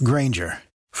 Grainger,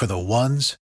 for the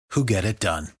ones who get it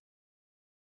done.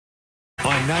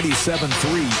 On 97.3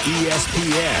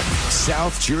 ESPN,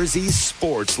 South Jersey's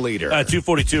sports leader.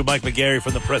 242, Mike McGarry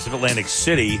from the Press of Atlantic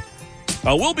City.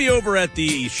 We'll be over at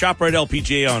the ShopRite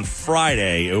LPGA on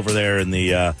Friday, over there in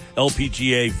the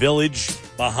LPGA Village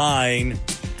behind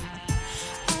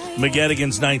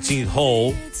McGettigan's 19th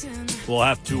hole. We'll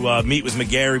have to meet with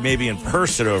McGarry maybe in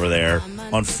person over there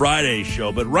on Friday's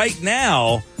show. But right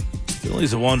now,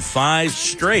 Phillies have won 5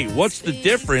 straight. What's the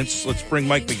difference? Let's bring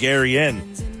Mike McGarry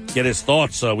in, get his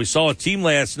thoughts. We saw a team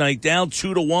last night down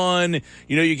 2-1.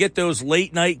 You know, you get those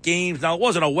late night games. Now, it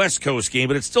wasn't a West Coast game,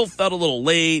 but it still felt a little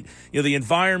late. You know, the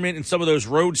environment in some of those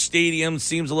road stadiums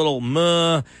seems a little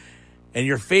meh. And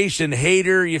you're facing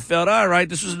Hader. You felt, all right,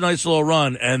 this was a nice little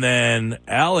run. And then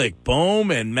Alec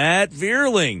Bohm and Matt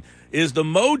Vierling. Is the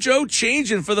mojo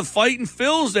changing for the Fightin'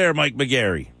 Phils there, Mike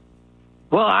McGarry?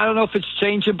 Well, I don't know if it's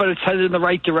changing, but it's headed in the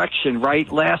right direction, right?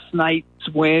 Last night's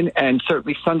win and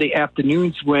certainly Sunday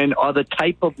afternoon's win are the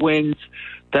type of wins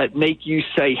that make you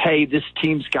say, hey, this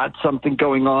team's got something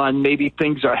going on. Maybe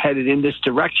things are headed in this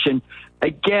direction.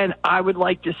 Again, I would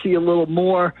like to see a little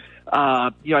more.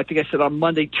 I think I said on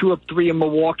Monday, 2 of 3 in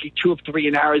Milwaukee, 2 of 3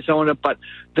 in Arizona, but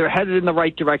they're headed in the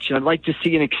right direction. I'd like to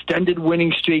see an extended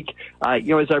winning streak. As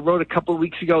I wrote a couple of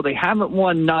weeks ago, they haven't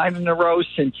won 9 in a row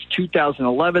since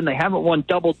 2011. They haven't won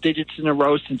double digits in a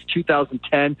row since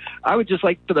 2010. I would just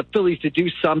like for the Phillies to do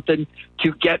something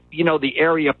to get, the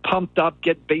area pumped up,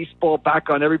 get baseball back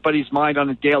on everybody's mind on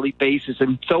a daily basis.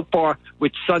 And so far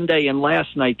with Sunday and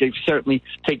last night, they've certainly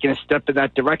taken a step in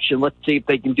that direction. Let's see if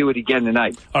they can do it again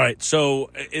tonight. All right. So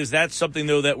is that something,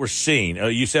 though, that we're seeing?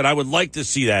 You said I would like to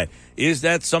see that. Is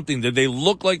that something that they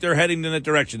look like they're heading in that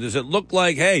direction? Does it look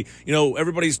like, hey,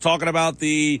 everybody's talking about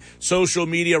the social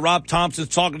media, Rob Thompson's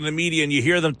talking to the media, and you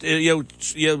hear them,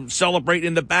 celebrating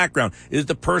in the background? Is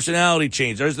the personality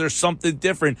change? Is there something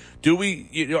different?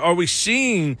 Are we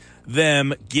seeing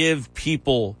them give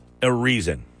people a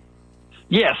reason?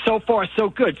 Yeah, so far so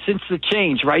good since the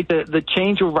change, right? The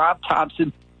change with Rob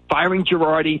Thompson firing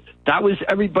Girardi, that was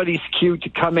everybody's cue to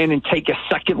come in and take a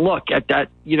second look at that,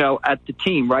 at the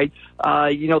team, right?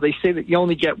 They say that you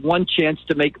only get one chance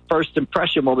to make first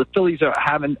impression. Well, the Phillies are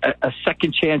having a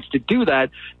second chance to do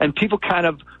that, and people kind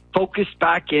of focused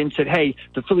back in, said, hey,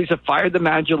 the Phillies have fired the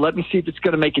manager. Let me see if it's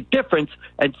going to make a difference.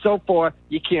 And so far,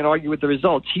 you can't argue with the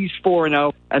results. He's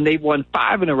 4-0, and they've won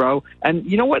 5 in a row. And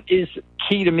you know what is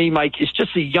key to me, Mike, is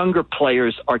just the younger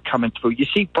players are coming through. You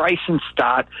see Bryson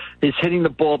Stott is hitting the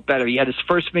ball better. He had his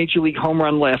first Major League home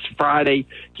run last Friday.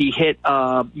 He hit,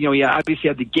 he obviously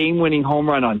had the game-winning home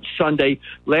run on Sunday.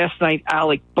 Last night,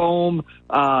 Alec Boehm,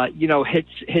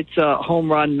 hits a home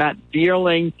run. Matt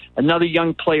Vierling, another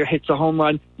young player, hits a home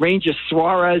run. Ranger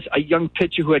Suarez, a young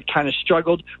pitcher who had kind of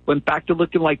struggled, went back to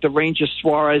looking like the Ranger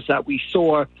Suarez that we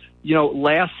saw,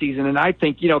 last season. And I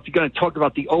think, if you're going to talk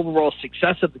about the overall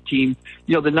success of the team,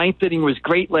 the ninth inning was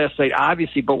great last night,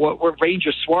 obviously, but what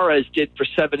Ranger Suarez did for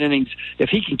 7 innings, if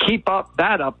he can keep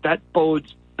that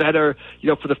bodes better,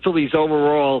 for the Phillies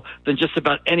overall than just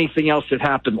about anything else that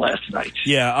happened last night.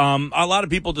 Yeah, a lot of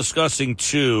people discussing,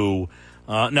 too.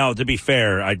 Now, to be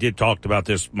fair, I did talk about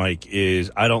this, Mike,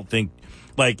 is I don't think,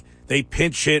 they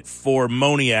pinch hit for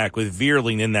Moniak with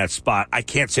Vierling in that spot. I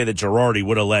can't say that Girardi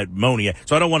would have let Moniak.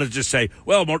 So I don't want to just say,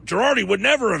 well, Girardi would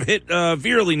never have hit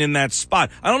Vierling in that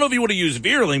spot. I don't know if he would have used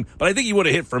Vierling, but I think he would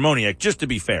have hit for Moniak, just to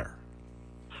be fair.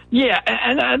 Yeah,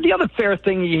 and the other fair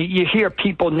thing, you hear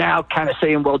people now kind of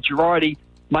saying, well, Girardi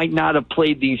might not have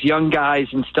played these young guys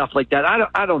and stuff like that.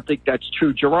 I don't think that's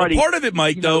true. Girardi. Well, part of it,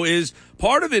 Mike, is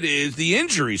the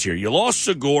injuries here. You lost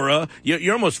Segura.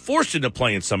 You're almost forced into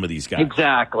playing some of these guys.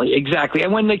 Exactly.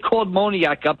 And when they called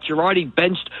Moniak up, Girardi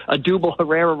benched Adubel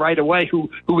Herrera right away, who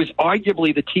was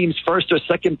arguably the team's first or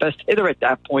second best hitter at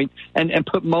that point, and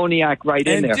put Moniak right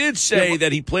in there. And did say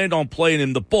that he planned on playing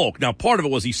in the bulk. Now, part of it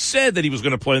was he said that he was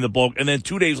going to play in the bulk, and then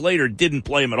 2 days later didn't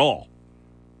play him at all.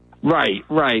 Right.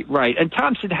 And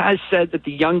Thompson has said that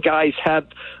the young guys have,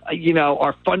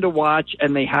 are fun to watch,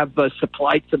 and they have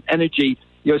supplied some energy,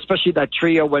 especially that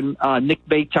trio when Nick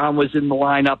Baton was in the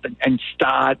lineup and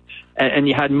Stott, and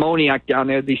you had Moniak down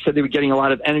there. They said they were getting a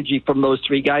lot of energy from those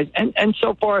 3 guys. And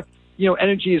so far,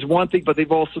 energy is one thing, but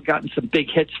they've also gotten some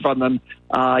big hits from them,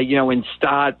 in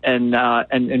Stott and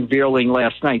Vierling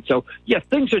last night. So, yeah,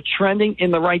 things are trending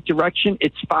in the right direction.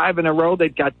 It's 5 in a row.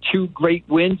 They've got 2 great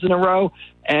wins in a row.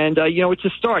 And, it's a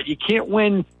start. You can't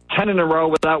win 10 in a row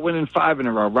without winning 5 in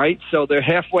a row, right? So they're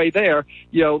halfway there.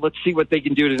 Let's see what they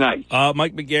can do tonight.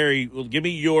 Mike McGarry, give me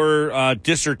your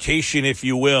dissertation, if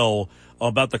you will,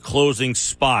 about the closing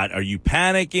spot. Are you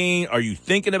panicking? Are you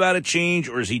thinking about a change?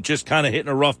 Or is he just kind of hitting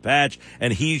a rough patch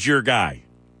and he's your guy?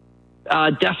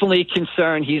 Definitely a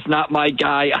concern. He's not my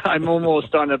guy. I'm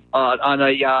almost on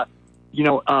a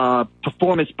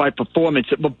performance by performance.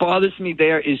 What bothers me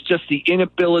there is just the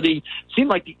inability, seemed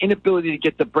like the inability to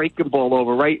get the breaking ball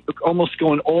over, right? Almost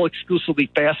going all exclusively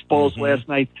fastballs last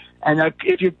night. And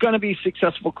if you're going to be a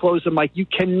successful closer, Mike, you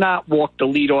cannot walk the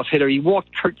leadoff hitter. He walked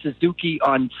Kurt Suzuki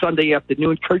on Sunday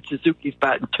afternoon. Kurt Suzuki's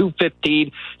batting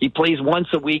 .215. He plays once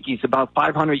a week. He's about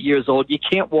 500 years old. You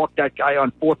can't walk that guy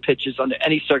on 4 pitches under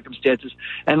any circumstances.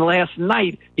 And last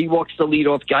night, he walks the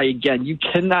leadoff guy again. You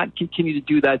cannot continue to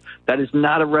do that. That is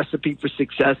not a recipe for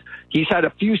success. He's had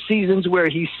a few seasons where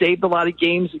he saved a lot of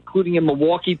games, including in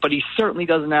Milwaukee, but he certainly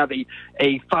doesn't have a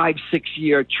 5-6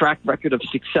 year track record of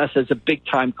success as a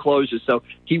big-time closer. closer. So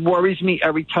he worries me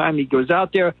every time he goes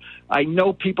out there. I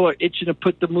know people are itching to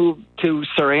put the move to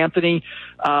Sir Anthony.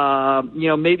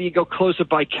 Maybe you go closer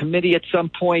by committee at some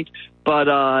point. But,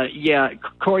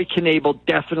 Corey Knebel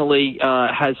definitely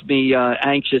has me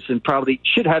anxious and probably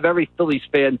should have every Phillies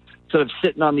fan sort of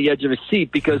sitting on the edge of his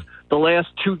seat because the last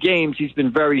 2 games he's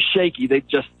been very shaky. They've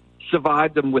just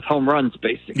survived them with home runs,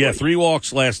 basically. Yeah, 3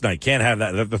 walks last night. Can't have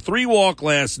that. The 3-walk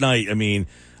last night, I mean,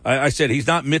 I said he's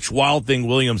not Mitch Wild Thing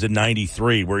Williams in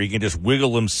 93 where he can just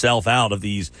wiggle himself out of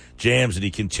these jams and he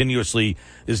continuously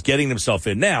is getting himself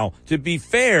in. Now, to be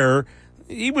fair,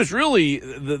 he was really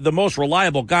the most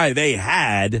reliable guy they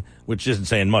had, which isn't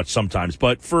saying much sometimes,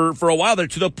 but for a while there,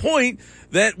 to the point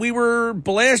that we were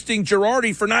blasting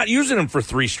Girardi for not using him for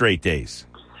 3 straight days.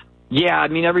 Yeah, I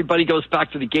mean, everybody goes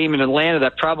back to the game in Atlanta.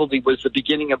 That probably was the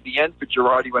beginning of the end for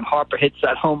Girardi when Harper hits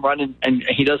that home run and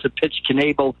he doesn't pitch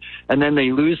Knebel, and then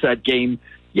they lose that game.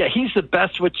 Yeah, he's the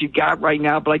best what you got right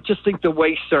now, but I just think the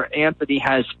way Sir Anthony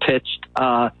has pitched,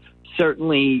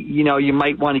 certainly, you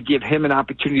might want to give him an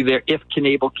opportunity there if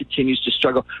Knebel continues to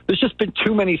struggle. There's just been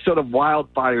too many sort of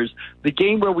wildfires. The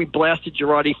game where we blasted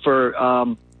Girardi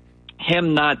for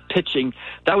him not pitching,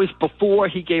 that was before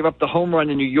he gave up the home run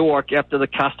in New York after the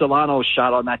Castellano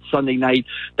shot on that Sunday night.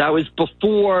 That was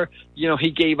before,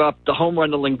 he gave up the home run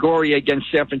to Longoria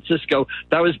against San Francisco.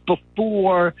 That was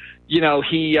before,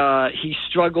 he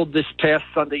struggled this past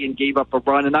Sunday and gave up a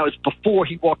run, and that was before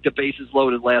he walked the bases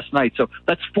loaded last night. So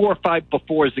that's 4 or 5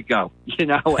 befores ago,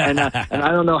 and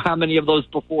I don't know how many of those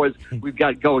befores we've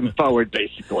got going forward,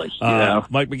 basically.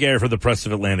 Mike McGarry for the Press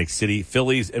of Atlantic City.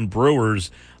 Phillies and Brewers,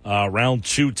 round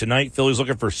 2 tonight. Phillies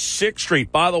looking for 6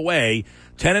 straight. By the way,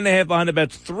 10.5 behind the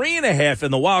bets, 3.5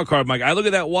 in the wild card, Mike. I look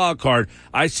at that wild card.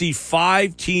 I see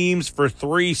 5 teams for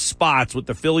 3 spots with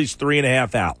the Phillies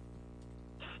 3.5 out.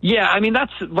 Yeah, I mean,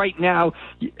 that's right now,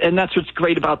 and that's what's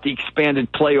great about the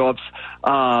expanded playoffs.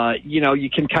 You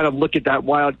can kind of look at that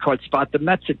wild card spot. The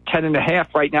Mets at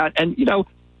 10.5 right now. And,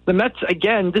 the Mets,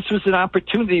 again, this was an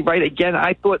opportunity, right? Again,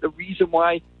 I thought the reason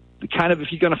why kind of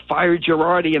if you're going to fire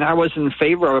Girardi, and I wasn't in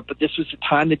favor of it, but this was the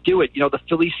time to do it. The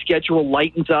Phillies schedule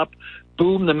lightens up.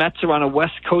 Boom, the Mets are on a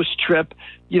West Coast trip.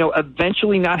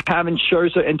 Eventually not having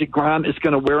Scherzer and DeGrom is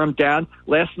going to wear them down.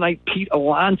 Last night, Pete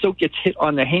Alonso gets hit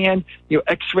on the hand.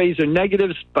 X-rays are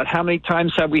negatives, but how many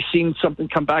times have we seen something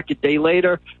come back a day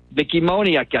later? Vicky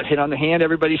Moniak got hit on the hand.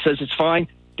 Everybody says it's fine.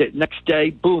 The next day,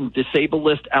 boom, disabled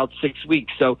list, out 6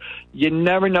 weeks. So you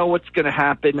never know what's going to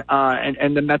happen.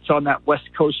 And the Mets on that West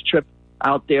Coast trip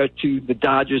out there to the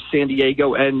Dodgers, San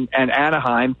Diego, and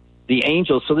Anaheim, the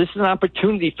Angels. So this is an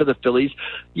opportunity for the Phillies.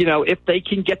 If they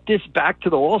can get this back to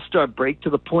the All-Star break to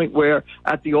the point where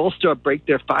at the All-Star break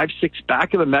they're 5-6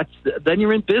 back of the Mets, then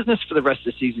you're in business for the rest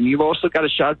of the season. You've also got a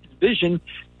shot at the division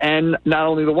and not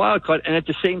only the wild card, and at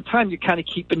the same time you're kind of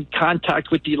keeping contact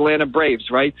with the Atlanta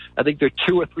Braves, right? I think they're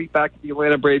 2 or 3 back of the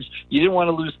Atlanta Braves. You didn't want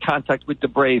to lose contact with the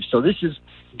Braves. So this is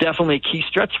definitely a key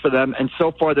stretch for them, and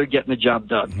so far they're getting the job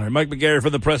done. All right, Mike McGarry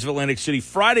from the Press of Atlantic City.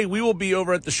 Friday, we will be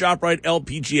over at the ShopRite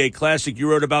LPGA Classic. You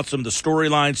wrote about some of the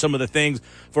storylines, some of the things.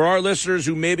 For our listeners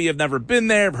who maybe have never been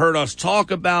there, have heard us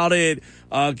talk about it,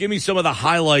 give me some of the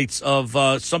highlights of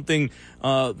something.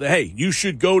 Hey, you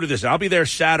should go to this. I'll be there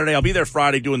Saturday. I'll be there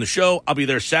Friday doing the show. I'll be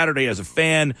there Saturday as a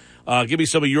fan. Give me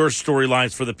some of your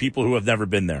storylines for the people who have never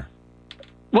been there.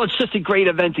 Well, it's just a great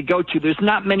event to go to. There's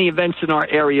not many events in our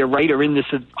area, right, or in this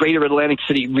greater Atlantic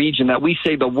City region that we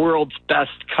say the world's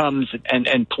best comes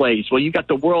and plays. Well, you got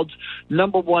the world's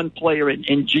 #1 player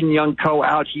in Jin Young Ko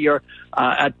out here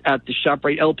at the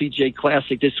ShopRite LPGA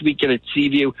Classic this weekend at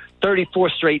Seaview. 34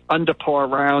 straight under par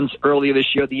rounds earlier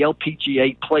this year, the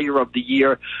LPGA Player of the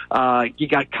Year. You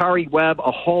got Kari Webb,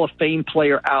 a Hall of Fame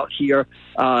player out here,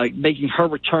 making her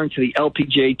return to the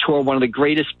LPGA Tour, one of the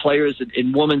greatest players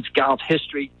in women's golf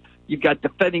history. You've got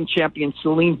defending champion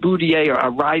Celine Boudier, a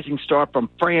rising star from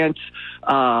France,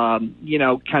 kind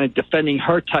of defending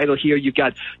her title here. You've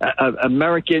got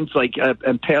Americans like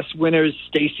and past winners,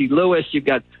 Stacey Lewis. You've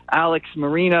got Alex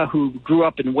Marina, who grew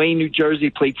up in Wayne, New Jersey,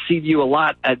 played Seaview a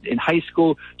lot in high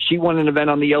school. She won an event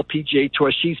on the LPGA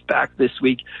Tour. She's back this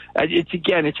week.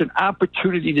 It's an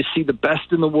opportunity to see the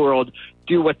best in the world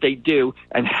do what they do.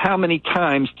 And how many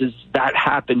times does that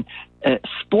happen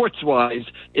sports-wise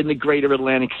in the greater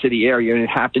Atlantic City area? And it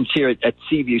happens here at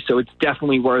Seaview. So it's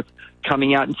definitely worth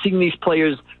coming out and seeing these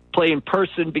players play in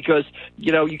person because,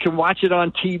 you can watch it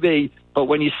on TV, but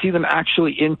when you see them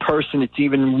actually in person, it's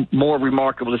even more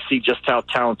remarkable to see just how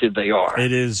talented they are.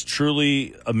 It is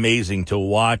truly amazing to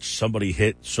watch somebody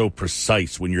hit so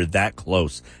precise when you're that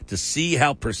close. To see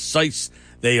how precise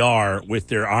they are with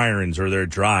their irons or their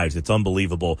drives, it's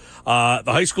unbelievable. The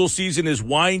high school season is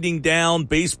winding down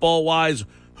baseball-wise.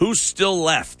 Who's still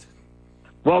left?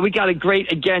 Well, we got a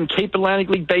great, again, Cape Atlantic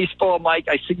League Baseball, Mike.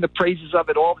 I sing the praises of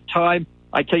it all the time.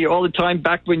 I tell you all the time,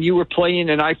 back when you were playing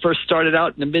and I first started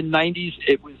out in the mid-'90s,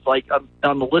 it was like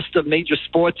on the list of major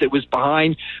sports, it was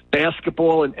behind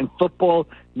basketball and football.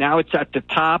 Now it's at the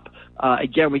top.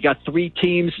 Again, we got 3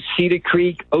 teams, Cedar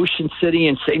Creek, Ocean City,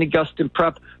 and St. Augustine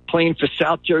Prep, playing for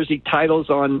South Jersey titles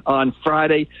on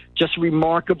Friday. Just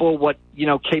remarkable what,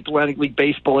 Cape Atlantic League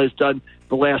Baseball has done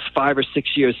the last 5 or 6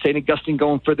 years. St. Augustine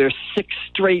going for their 6th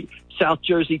straight South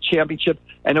Jersey championship,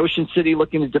 and Ocean City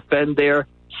looking to defend their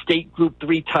state Group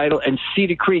 3 title, and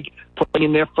Cedar Creek playing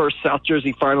in their first South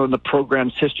Jersey final in the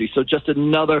program's history. So just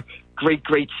another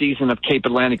great season of Cape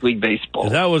Atlantic League Baseball.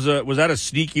 Was that a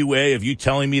sneaky way of you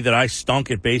telling me that I stunk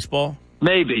at baseball?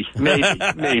 Maybe.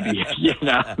 Maybe,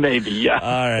 yeah.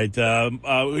 All right.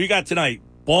 Who you got tonight?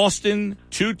 Boston,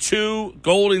 2-2,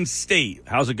 Golden State.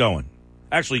 How's it going?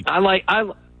 Actually,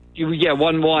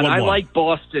 1-1. I like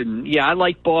Boston. Yeah, I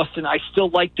like Boston. I still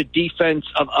like the defense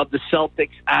of the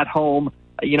Celtics at home.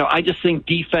 I just think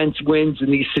defense wins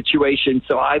in these situations.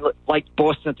 So I like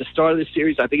Boston at the start of the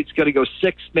series. I think it's going to go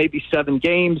 6, maybe 7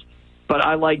 games. But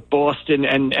I like Boston,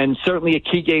 and certainly a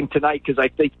key game tonight because I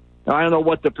think, I don't know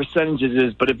what the percentages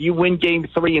is, but if you win Game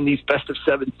 3 in these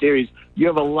best-of-7 series, you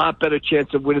have a lot better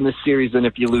chance of winning the series than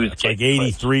if you lose. It's like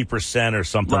 83% or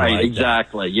something like that. Right,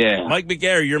 exactly, yeah. Mike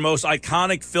McGarry, your most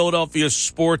iconic Philadelphia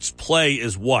sports play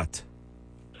is what?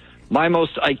 My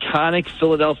most iconic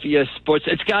Philadelphia sports,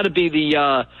 it's got to be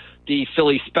the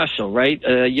Phillies special, right?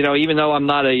 Even though I'm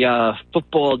not a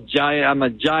football giant, I'm a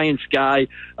Giants guy.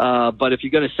 But if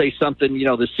you're going to say something,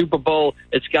 the Super Bowl,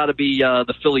 it's got to be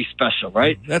the Phillies special,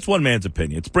 right? That's one man's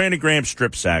opinion. It's Brandon Graham's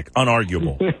strip sack,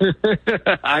 unarguable.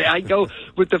 I go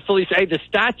with the Phillies. Hey, the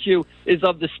statue is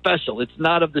of the special. It's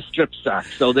not of the strip sack.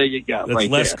 So there you go. That's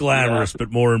right less there. glamorous,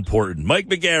 but more important. Mike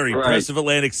McGarry, right. Press of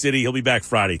Atlantic City. He'll be back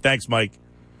Friday. Thanks, Mike.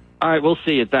 All right, we'll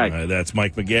see you. Thanks. That's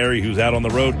Mike McGarry, who's out on the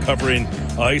road covering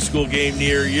a high school game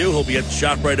near you. He'll be at the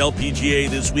ShopRite LPGA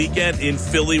this weekend in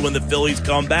Philly when the Phillies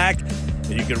come back.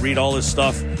 And you can read all his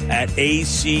stuff at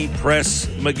AC Press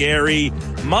McGarry.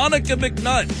 Monica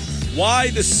McNutt,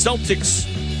 why the Celtics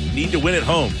need to win at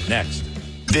home. Next.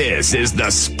 This is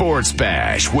the Sports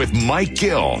Bash with Mike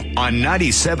Gill on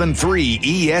 97.3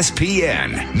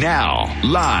 ESPN. Now,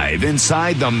 live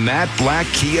inside the Matt Black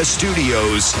Kia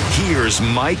Studios, here's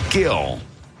Mike Gill.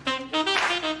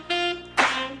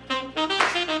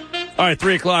 All right,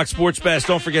 3 o'clock Sports Bash.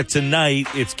 Don't forget tonight,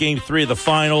 it's Game 3 of the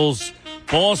finals.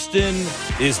 Boston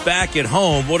is back at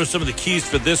home. What are some of the keys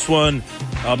for this one?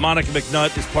 Monica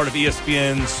McNutt is part of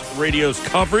ESPN's radio's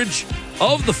coverage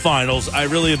of the finals. I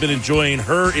really have been enjoying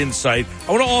her insight.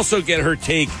 I want to also get her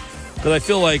take because I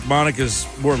feel like Monica's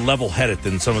more level-headed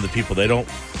than some of the people.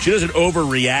 She doesn't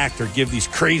overreact or give these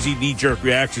crazy knee-jerk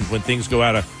reactions when things go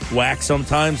out of whack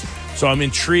sometimes. So I'm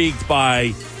intrigued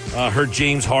by her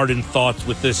James Harden thoughts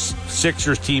with this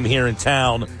Sixers team here in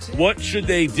town. What should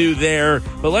they do there?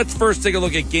 But let's first take a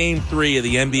look at Game 3 of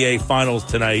the NBA Finals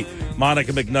tonight.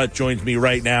 Monica McNutt joins me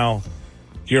right now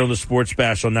here on the Sports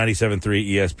Bash on 97.3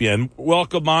 ESPN.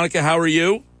 Welcome, Monica. How are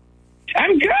you?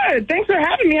 I'm good. Thanks for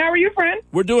having me. How are you, friend?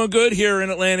 We're doing good here in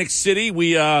Atlantic City.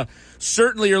 We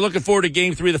certainly are looking forward to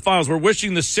Game 3 of the finals. We're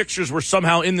wishing the Sixers were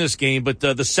somehow in this game, but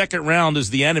the second round is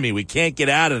the enemy. We can't get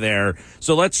out of there.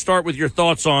 So let's start with your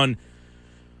thoughts on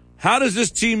how does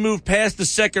this team move past the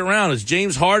second round? Is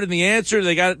James Harden the answer?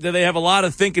 Do they have a lot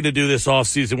of thinking to do this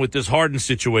offseason with this Harden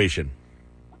situation?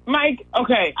 Mike,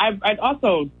 okay, I'd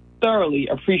also thoroughly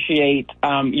appreciate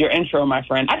your intro, my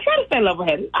friend. I try to stay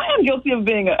level-headed. I am guilty of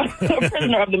being a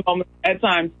prisoner of the moment at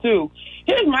times, too.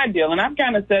 Here's my deal, and I've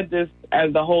kind of said this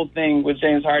as the whole thing with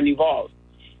James Harden evolves.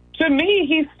 To me,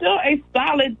 he's still a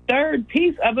solid third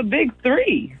piece of a big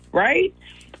three, right?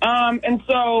 And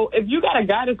so if you got a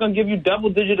guy that's going to give you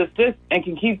double-digit assists and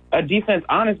can keep a defense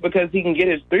honest because he can get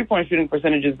his three-point shooting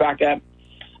percentages back up,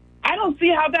 I don't see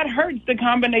how that hurts the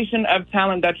combination of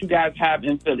talent that you guys have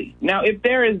in Philly. Now, if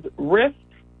there is rift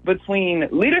between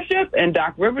leadership and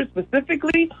Doc Rivers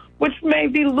specifically, which may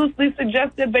be loosely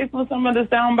suggested based on some of the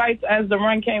sound bites as the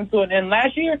run came to an end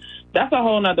last year, that's a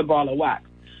whole nother ball of wax.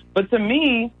 But to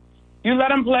me, you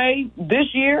let him play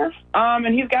this year,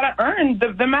 and he's got to earn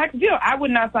the max deal. I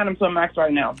would not sign him to a max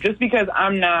right now just because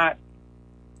I'm not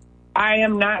I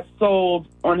am not sold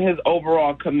on his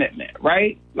overall commitment,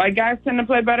 right? Like, guys tend to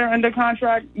play better under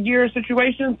contract year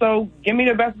situations, so give me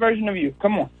the best version of you.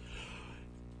 Come on.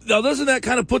 Now, doesn't that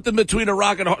kind of put them between a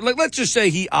rock and a hard? Like, let's just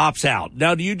say he opts out.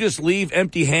 Now, do you just leave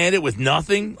empty-handed with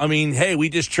nothing? I mean, hey, we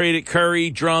just traded Curry,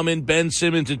 Drummond, Ben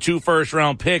Simmons, and 2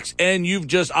 first-round picks, and you've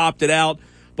just opted out,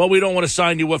 but we don't want to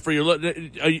sign you up for your.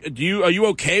 Are you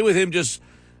okay with him just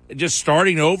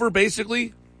starting over,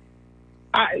 basically?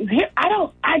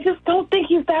 I just don't think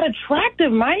he's that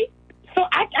attractive, Mike. So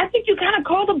I think you kind of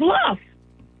called a bluff.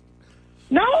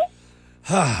 No?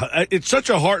 It's such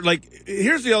a hard, like,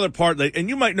 here's the other part, like, and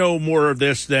you might know more of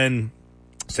this than,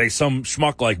 say, some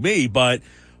schmuck like me, but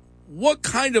what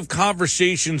kind of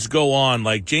conversations go on?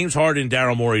 Like, James Harden and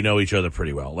Daryl Morey know each other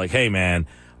pretty well. Like, hey, man,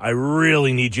 I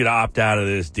really need you to opt out of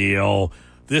this deal.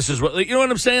 This is what, like, you know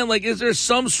what I'm saying? Like, is there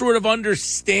some sort of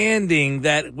understanding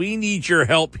that we need your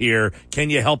help here? Can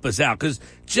you help us out? Because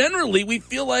generally we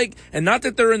feel like, and not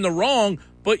that they're in the wrong,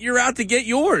 but you're out to get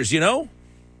yours, you know?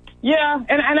 Yeah,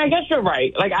 and I guess you're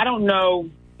right. Like, I don't know,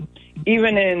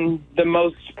 even in the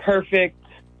most perfect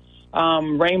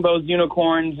rainbows,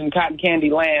 unicorns, and cotton candy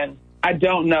land, I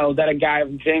don't know that a guy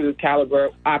of James'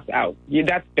 caliber opts out. Yeah,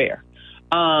 that's fair.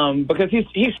 Because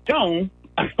he's shown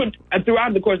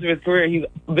throughout the course of his career, he's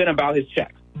been about his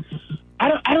checks.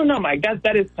 I don't know, Mike.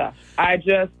 That is tough.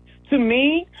 To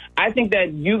me, I think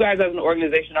that you guys as an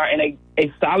organization are in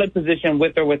a solid position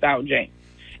with or without James.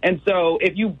 And so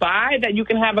if you buy that you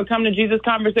can have a come to Jesus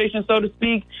conversation, so to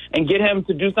speak, and get him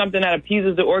to do something that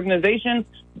appeases the organization,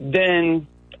 then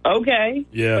okay.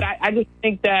 Yeah. But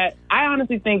I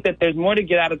honestly think that there's more to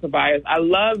get out of Tobias. I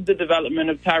love the development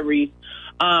of Tyrese.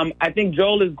 I think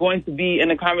Joel is going to be in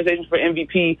the conversation for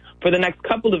MVP for the next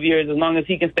couple of years as long as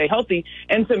he can stay healthy.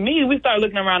 And to me, we start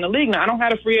looking around the league now. I don't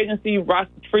have a free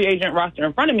agent roster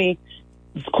in front of me.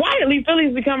 Quietly,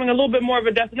 Philly's becoming a little bit more of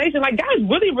a destination. Like, guys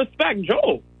really respect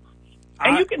Joel.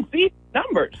 And you can see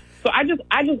numbers. So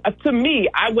to me,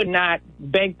 I would not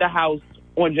bank the house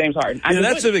on James Harden.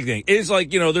 That's the big thing. It's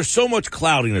like, there's so much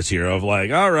cloudiness here of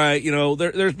like, all right,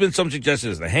 there's been some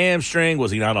suggestions the hamstring, was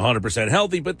he not 100%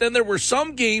 healthy? But then there were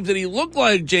some games that he looked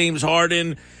like James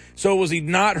Harden. So was he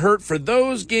not hurt for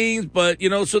those games? But,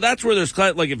 so that's where there's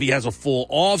like if he has a full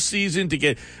off season to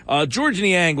get, George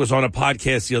Niang was on a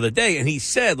podcast the other day and he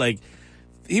said like,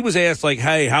 he was asked, like,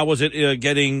 hey, how was it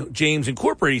getting James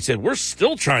incorporated? He said, we're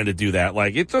still trying to do that.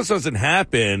 Like, it just doesn't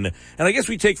happen. And I guess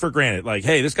we take for granted, like,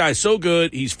 hey, this guy's so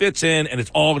good, he fits in, and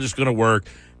it's all just going to work.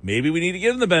 Maybe we need to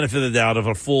give him the benefit of the doubt of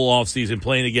a full offseason,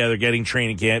 playing together, getting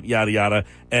training camp, yada, yada,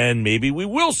 and maybe we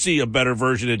will see a better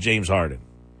version of James Harden.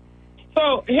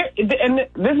 So, and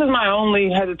this is my only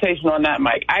hesitation on that,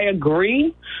 Mike. I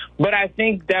agree, but I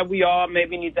think that we all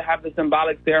maybe need to have the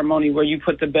symbolic ceremony where you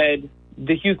put to bed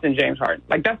the Houston James Harden.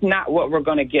 Like, that's not what we're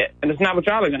going to get. And it's not what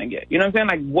y'all are going to get. You know what I'm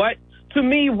saying? Like,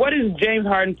 what is James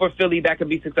Harden for Philly that could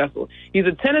be successful? He's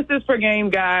a 10 assists per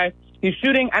game guy. He's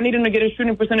shooting. I need him to get his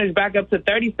shooting percentage back up to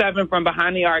 37 from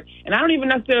behind the arc. And I don't even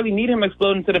necessarily need him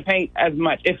exploding to the paint as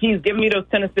much if he's giving me those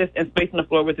 10 assists and spacing the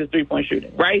floor with his three-point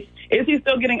shooting, right? Is he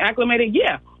still getting acclimated?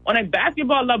 Yeah. On a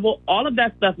basketball level, all of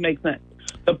that stuff makes sense.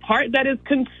 The part that is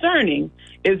concerning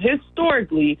is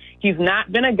historically he's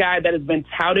not been a guy that has been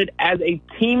touted as a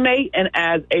teammate and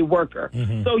as a worker.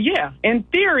 Mm-hmm. So, yeah, in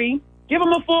theory, give him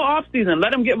a full offseason.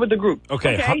 Let him get with the group.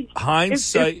 Okay?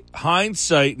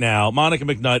 Hindsight now. Monica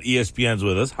McNutt, ESPN's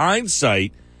with us.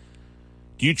 Hindsight,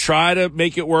 do you try to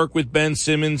make it work with Ben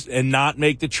Simmons and not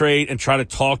make the trade and try to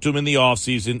talk to him in the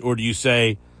offseason, or do you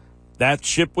say that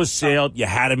ship was sailed, you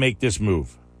had to make this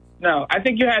move? No, I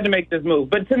think you had to make this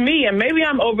move. But to me, and maybe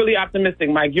I'm overly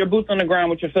optimistic, Mike, you're boots on the ground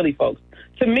with your Philly folks.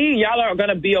 To me, y'all are going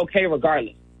to be okay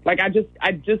regardless. Like, I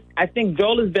think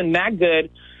Joel has been that good.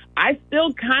 I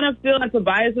still kind of feel like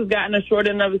Tobias has gotten a short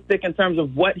end of his stick in terms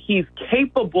of what he's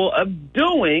capable of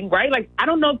doing, right? Like, I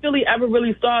don't know if Philly ever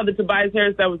really saw the Tobias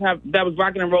Harris that was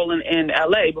rocking and rolling in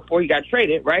L.A. before he got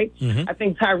traded, right? Mm-hmm. I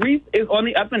think Tyrese is on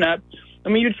the up and up. I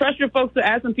mean, you trust your folks to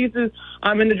add some pieces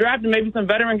in the draft and maybe some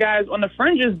veteran guys on the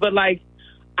fringes, but, like,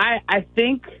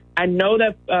 I know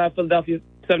that Philadelphia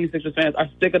 76ers fans are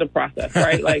sick of the process,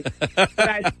 right? Like, but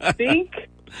I think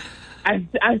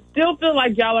I still feel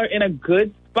like y'all are in a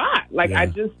good spot. Like, yeah.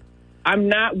 I'm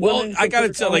not willing. Well, I got to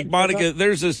tell, like, Monica,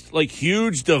 there's this, like,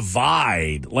 huge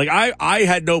divide. Like, I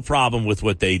had no problem with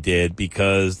what they did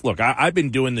because, look, I've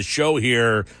been doing the show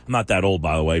here. I'm not that old,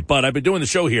 by the way, but I've been doing the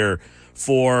show here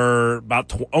for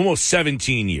about almost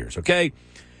 17 years, okay?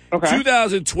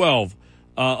 2012,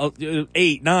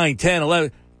 8, 9, 10,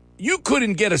 11. You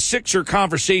couldn't get a Sixer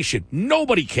conversation.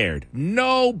 Nobody cared.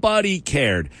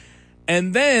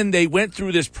 And then they went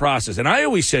through this process. And I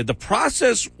always said the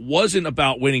process wasn't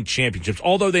about winning championships,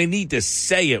 although they need to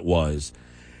say it was.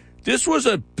 This was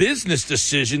a business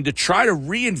decision to try to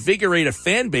reinvigorate a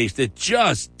fan base that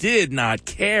just did not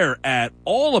care at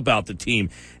all about the team.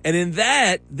 And in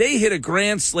that, they hit a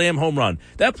grand slam home run.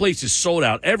 That place is sold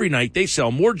out every night. They sell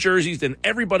more jerseys than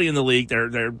everybody in the league.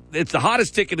 It's the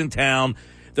hottest ticket in town.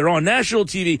 They're on national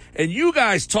TV, and you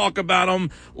guys talk about them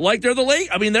like they're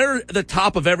they're the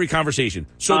top of every conversation.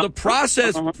 So the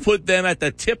process put them at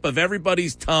the tip of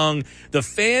everybody's tongue. The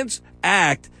fans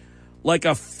act like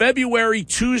a February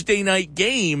Tuesday night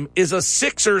game is a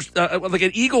Sixers, like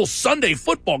an Eagles Sunday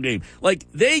football game. Like,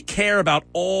 they care about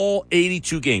all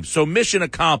 82 games. So mission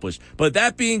accomplished. But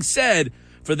that being said,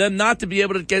 for them not to be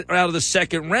able to get out of the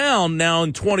second round now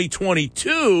in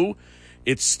 2022,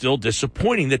 it's still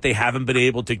disappointing that they haven't been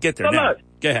able to get there. So now, look,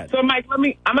 go ahead. So, Mike, I'm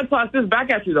going to toss this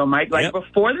back at you, though, Mike. Like,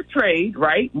 before the trade,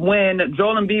 right, when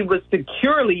Joel Embiid was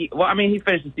securely, he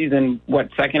finished the season,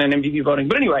 second in MVP voting.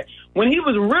 But anyway, when he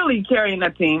was really carrying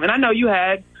that team, and I know you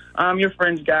had your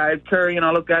friends, guys, Curry and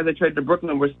all those guys that traded to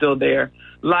Brooklyn were still there.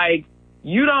 Like,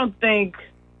 you don't think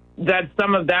that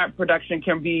some of that production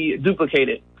can be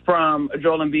duplicated from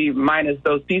Joel Embiid minus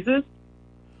those pieces?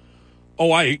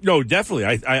 No, definitely.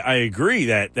 I agree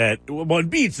that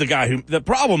Embiid's the guy who, the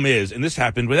problem is, and this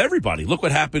happened with everybody. Look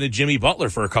what happened to Jimmy Butler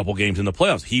for a couple games in the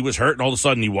playoffs. He was hurt, and all of a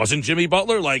sudden he wasn't Jimmy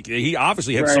Butler. Like, he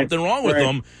obviously had something wrong with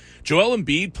him. Joel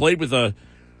Embiid played with a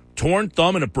torn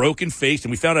thumb and a broken face, and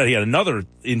we found out he had another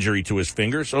injury to his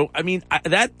finger. So,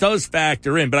 that does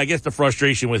factor in, but I guess the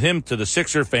frustration with him to the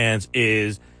Sixer fans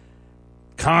is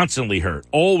constantly hurt,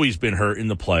 always been hurt in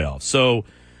the playoffs. So,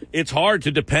 it's hard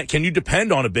to depend. Can you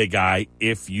depend on a big guy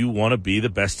if you want to be the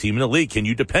best team in the league? Can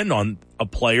you depend on a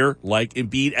player like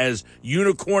Embiid, as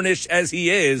unicornish as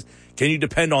he is? Can you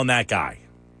depend on that guy?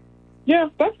 Yeah,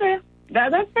 that's fair.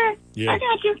 That's fair. Yeah. I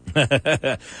got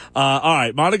you. All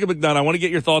right, Monica McNutt, I want to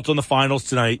get your thoughts on the finals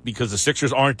tonight because the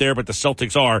Sixers aren't there, but the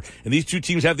Celtics are. And these two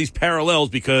teams have these parallels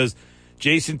because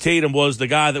Jason Tatum was the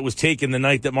guy that was taken the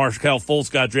night that Markelle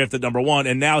Fultz got drafted number 1,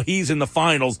 and now he's in the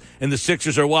finals, and the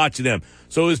Sixers are watching them.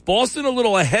 So is Boston a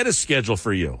little ahead of schedule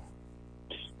for you?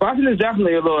 Boston is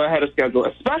definitely a little ahead of schedule,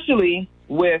 especially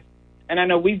with, and I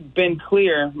know we've been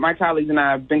clear, my colleagues and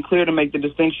I have been clear to make the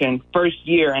distinction first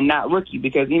year and not rookie,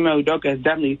 because Ime Udoka has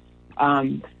definitely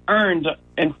earned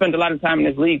and spent a lot of time in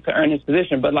this league to earn his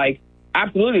position. But,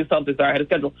 absolutely the Celtics are ahead of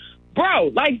schedule.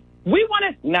 Bro, we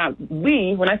want to, now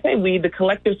when I say we, the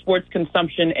collective sports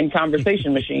consumption and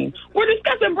conversation machine, we're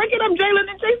discussing breaking up Jalen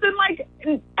and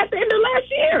Jason at the end of last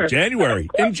year.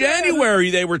 In January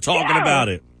they were talking about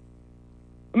it.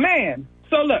 Man,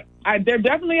 so look, they're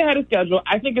definitely ahead of schedule.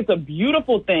 I think it's a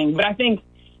beautiful thing, but I think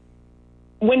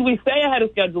when we say ahead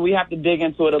of schedule, we have to dig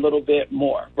into it a little bit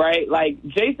more, right? Like,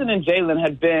 Jason and Jalen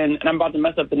have been, and I'm about to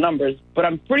mess up the numbers, but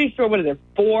I'm pretty sure,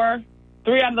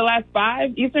 3 out of the last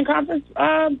 5 Eastern Conference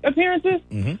appearances.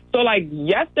 Mm-hmm. So,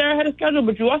 yes, they're ahead of schedule,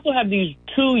 but you also have these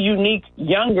 2 unique,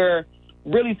 younger,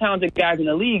 really talented guys in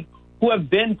the league who have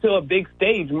been to a big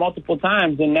stage multiple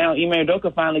times, and now Ime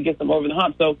Udoka finally gets them over the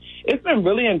hump. So it's been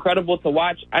really incredible to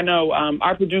watch. I know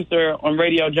our producer on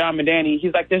radio, John Madani,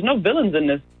 he's like, there's no villains in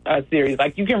this series.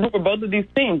 You can root for both of these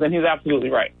teams, and he's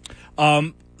absolutely right.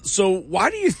 So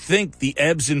why do you think the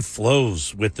ebbs and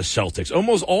flows with the Celtics?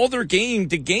 Almost all their game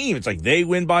to game, it's like they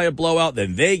win by a blowout,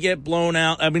 then they get blown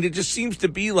out. It just seems to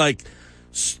be like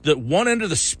the one end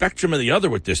of the spectrum or the other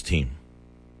with this team.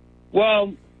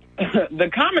 Well,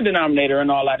 the common denominator in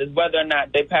all that is whether or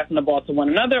not they're passing the ball to one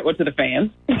another or to the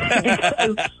fans.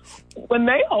 Because when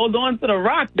they hold on to the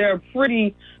rock, they're a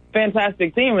pretty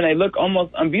fantastic team, and they look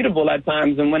almost unbeatable at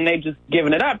times. And when they just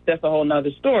giving it up, that's a whole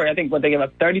nother story. I think they gave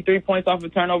up 33 points off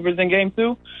of turnovers in Game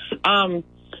 2.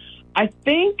 I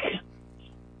think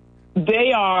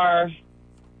they are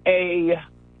a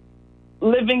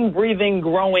living, breathing,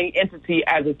 growing entity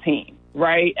as a team,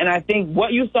 right? And I think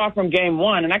what you saw from Game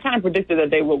 1, and I kind of predicted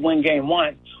that they would win Game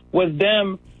 1, was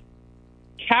them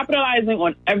capitalizing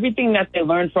on everything that they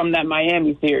learned from that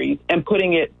Miami series and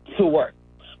putting it to work.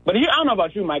 But I don't know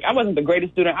about you, Mike. I wasn't the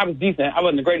greatest student. I was decent. I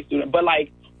wasn't the greatest student. But,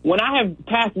 when I have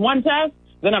passed one test,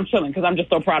 then I'm chilling because I'm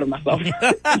just so proud of myself. So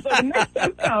the next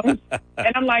test comes,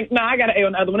 and I'm like, I got an A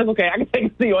on the other one. It's okay. I can take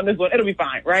a C on this one. It'll be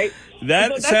fine, right?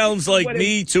 That sounds like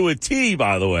me to a T,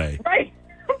 by the way. Right.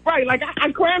 Right.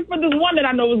 I crammed for this one that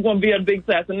I know was going to be a big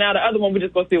test, and now the other one, we're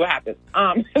just going to see what happens.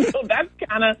 So that's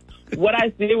kind of what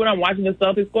I see when I'm watching the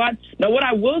Celtics squad. Now, what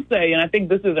I will say, and I think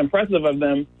this is impressive of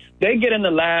them, they get in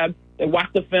the lab, they watch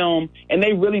the film, and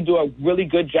they really do a really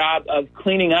good job of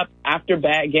cleaning up after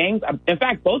bad games. In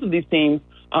fact, both of these teams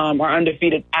are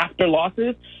undefeated after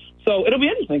losses. So it'll be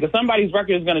interesting because somebody's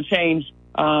record is going to change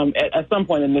at some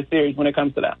point in this series when it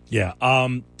comes to that. Yeah.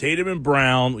 Tatum and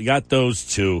Brown, we got those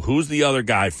two. Who's the other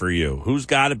guy for you? Who's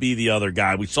got to be the other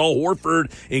guy? We saw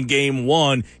Horford in game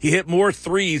one. He hit more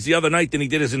threes the other night than he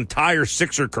did his entire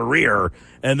Sixer career,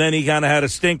 and then he kind of had a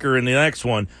stinker in the next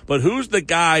one. But who's the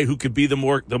guy who could be the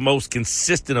most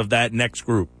consistent of that next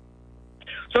group?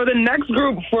 So the next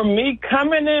group for me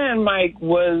coming in, Mike,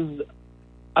 was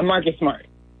Marcus Smart.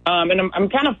 And I'm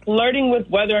kind of flirting with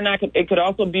whether or not it could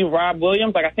also be Rob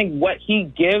Williams. Like, I think what he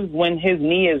gives when his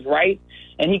knee is right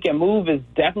and he can move is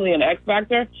definitely an X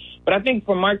factor. But I think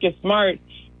for Marcus Smart,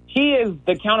 he is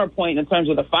the counterpoint in terms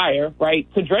of the fire,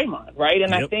 right, to Draymond, right?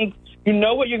 And I think you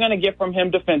know what you're going to get from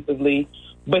him defensively,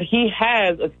 but he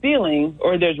has a ceiling,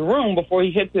 or there's room before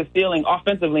he hits his ceiling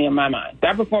offensively in my mind.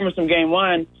 That performance from game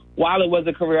one, while it was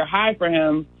a career high for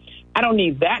him, I don't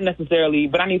need that necessarily,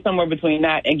 but I need somewhere between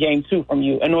that and game two from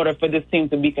you in order for this team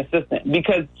to be consistent.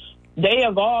 Because they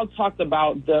have all talked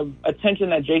about the attention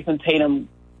that Jason Tatum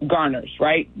garners,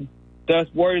 right? The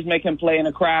Warriors make him play in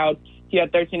a crowd. He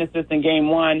had 13 assists in game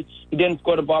one. He didn't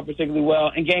score the ball particularly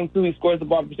well. In game two, he scores the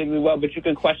ball particularly well, but you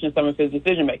can question some of his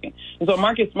decision-making. And so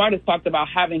Marcus Smart has talked about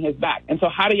having his back. And so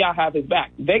how do y'all have his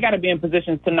back? They got to be in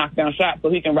positions to knock down shots so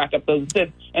he can rack up those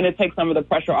assists, and it takes some of the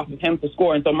pressure off of him to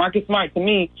score. And so Marcus Smart, to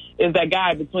me, is that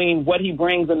guy between what he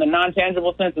brings in the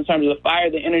non-tangible sense in terms of the fire,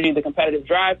 the energy, the competitive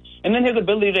drive, and then his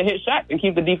ability to hit shots and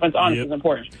keep the defense honest is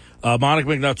important. Monica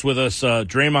McNutt's with us.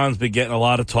 Draymond's been getting a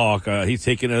lot of talk. He's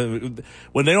taking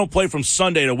when they don't play from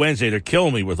Sunday to Wednesday, they're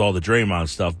killing me with all the Draymond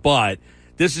stuff. But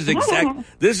this is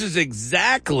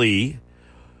exactly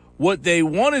what they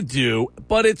want to do.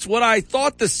 But it's what I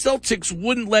thought the Celtics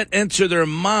wouldn't let enter their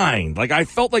mind. Like, I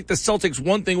felt like the Celtics,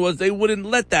 one thing was they wouldn't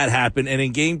let that happen. And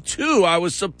in game two, I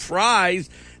was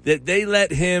surprised that they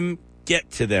let him get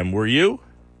to them. Were you?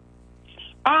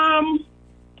 I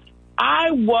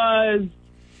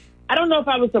don't know if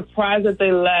I was surprised that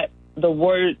they let the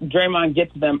word Draymond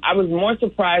get to them. I was more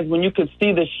surprised when you could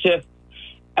see the shift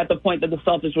at the point that the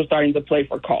Celtics were starting to play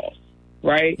for calls,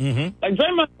 right? Mm-hmm. Like,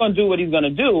 Draymond's going to do what he's going to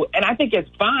do, and I think it's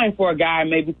fine for a guy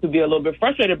maybe to be a little bit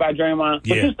frustrated by Draymond,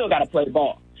 but you still got to play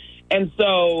ball. And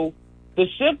so the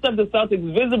shift of the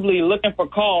Celtics visibly looking for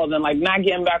calls and, like, not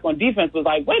getting back on defense was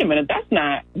like, wait a minute, that's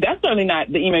certainly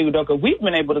not the Ime Udoka we've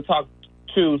been able to talk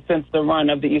to since the run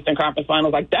of the Eastern Conference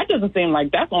Finals. Like, that doesn't seem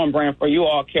like that's on brand for you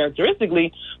all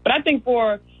characteristically. But I think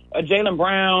for a Jaylen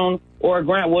Brown or a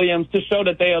Grant Williams to show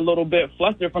that they're a little bit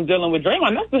flustered from dealing with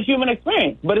Draymond, that's a human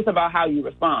experience, but it's about how you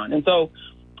respond. And so,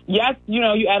 yes, you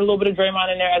add a little bit of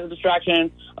Draymond in there as a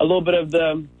distraction, a little bit of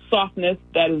the softness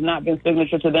that has not been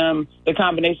signature to them. The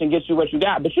combination gets you what you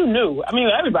got. But you knew,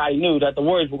 everybody knew that the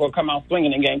Warriors were going to come out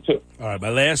swinging in game two. All right, my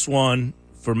last one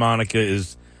for Monica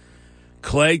is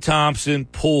Klay Thompson,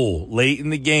 Poole, late in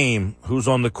the game. Who's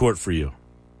on the court for you?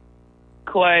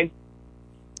 Klay.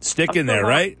 Stick in there,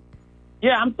 right?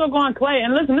 Yeah, I'm still going Klay.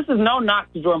 And listen, this is no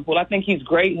knock to Jordan Poole. I think he's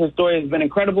great. His story has been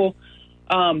incredible.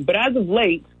 But as of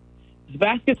late, his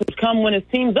baskets have come when his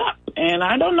team's up. And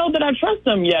I don't know that I trust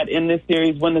him yet in this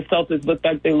series when the Celtics look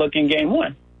like they look in game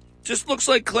one. Just looks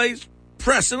like Klay's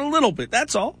pressing a little bit.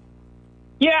 That's all.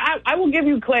 Yeah, I will give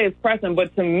you Klay is pressing.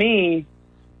 But to me,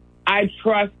 I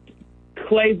trust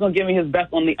Klay's going to give me his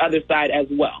best on the other side as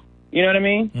well. You know what I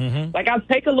mean? Mm-hmm. Like, I'll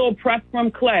take a little press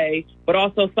from Klay, but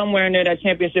also somewhere in there that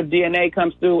championship DNA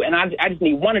comes through, and I just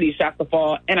need one of these shots to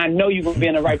fall, and I know you're going to be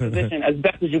in the right position as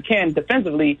best as you can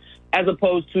defensively, as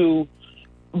opposed to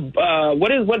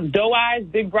what doe eyes,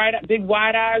 big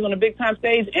wide eyes on a big time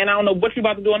stage, and I don't know what you're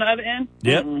about to do on the other end.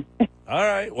 Yep. All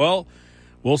right. Well,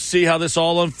 we'll see how this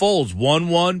all unfolds.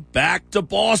 1-1 back to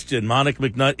Boston. Monica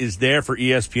McNutt is there for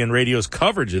ESPN Radio's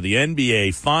coverage of the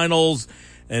NBA Finals.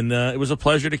 And it was a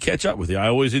pleasure to catch up with you. I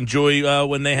always enjoy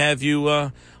when they have you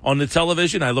on the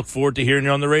television. I look forward to hearing you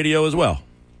on the radio as well.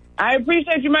 I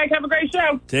appreciate you, Mike. Have a great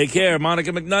show. Take care.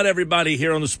 Monica McNutt, everybody,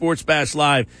 here on the Sports Bash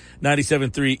Live,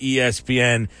 97.3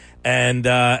 ESPN. And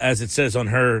as it says on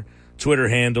her Twitter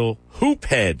handle,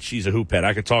 Hoophead. She's a hoophead.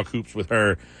 I could talk hoops with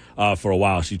her for a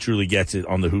while. She truly gets it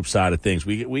on the hoop side of things.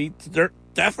 They're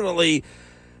definitely,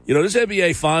 this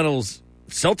NBA Finals,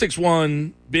 Celtics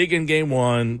won big in game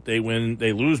one. They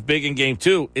lose big in game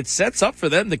two. It sets up for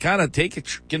them to kind of take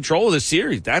control of the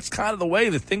series. That's kind of the way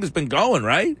the thing has been going,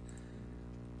 right?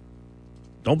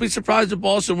 Don't be surprised if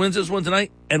Boston wins this one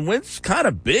tonight and wins kind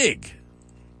of big.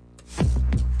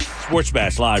 Sports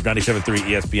Bash Live,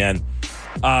 97.3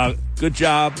 ESPN. Good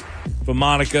job for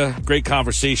Monica. Great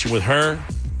conversation with her.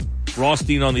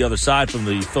 Rothstein on the other side from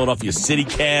the Philadelphia City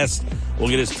Cast. We'll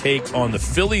get his take on the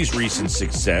Phillies' recent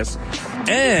success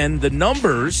and the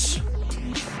numbers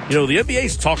You know, the NBA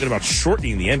is talking about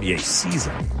shortening the NBA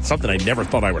season. Something I never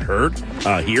thought I would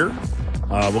hear.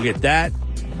 We'll get that.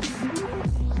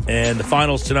 And the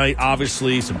finals tonight,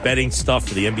 obviously, some betting stuff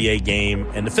for the NBA game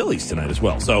and the Phillies tonight as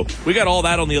well. So we got all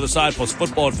that on the other side, plus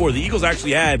football at 4. The Eagles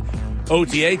actually had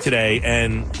OTA today,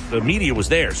 and the media was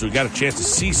there, so we got a chance to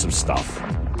see some stuff.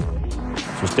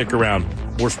 So stick around.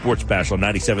 More Sports Bash on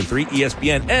 97.3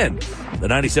 ESPN and the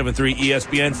 97.3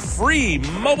 ESPN free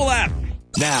mobile app.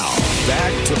 Now,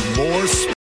 back to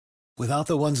more. Without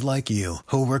the ones like you,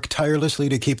 who work tirelessly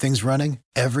to keep things running,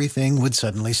 everything would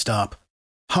suddenly stop.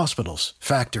 Hospitals,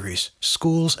 factories,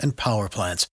 schools, and power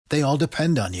plants, they all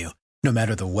depend on you. No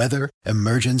matter the weather,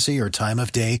 emergency, or time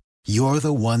of day, you're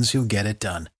the ones who get it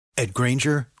done. At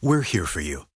Grainger, we're here for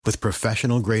you with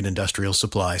professional-grade industrial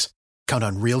supplies. Count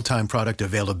on real-time product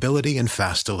availability and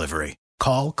fast delivery.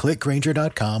 Call, click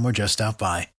Grainger.com, or just stop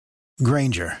by.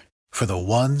 Grainger, for the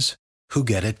ones who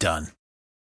get it done.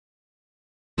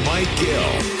 Mike Gill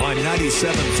on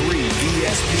 97.3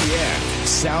 ESPN,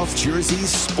 South Jersey's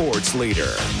sports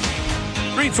leader.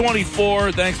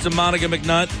 3:24, thanks to Monica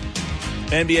McNutt.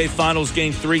 NBA Finals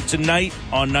Game 3 tonight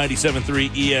on 97.3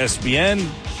 ESPN.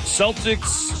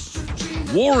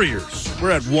 Celtics, Warriors.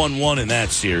 We're at 1-1 in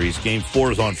that series. Game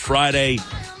 4 is on Friday.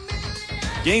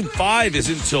 Game 5 is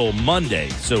until Monday,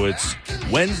 so it's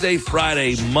Wednesday,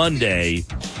 Friday, Monday,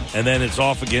 and then it's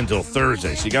off again until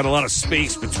Thursday. So you got a lot of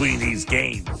space between these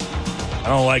games. I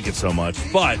don't like it so much,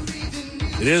 but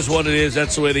it is what it is.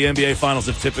 That's the way the NBA Finals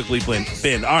have typically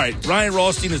been. All right, Ryan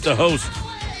Rothstein is the host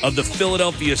of the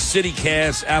Philadelphia City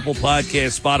Cast, Apple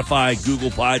Podcasts, Spotify, Google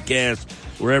Podcasts,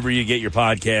 wherever you get your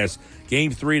podcasts.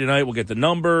 Game 3 tonight, we'll get the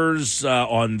numbers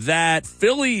on that.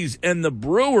 Phillies and the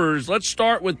Brewers. Let's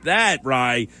start with that,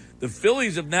 Rye. The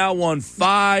Phillies have now won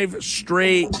 5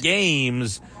 straight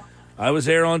games. I was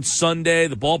there on Sunday.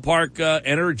 The ballpark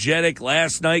energetic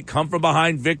last night. Come from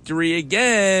behind victory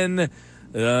again.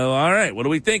 All right, what do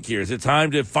we think here? Is it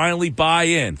time to finally buy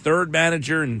in? Third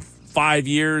manager in 5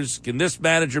 years. Can this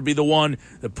manager be the one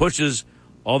that pushes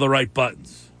all the right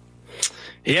buttons?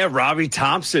 Yeah, Robbie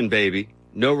Thompson, baby.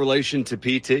 No relation to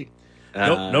PT.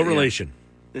 No relation.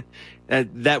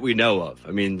 That we know of.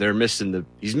 I mean,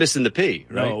 he's missing the P,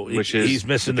 right? No, he's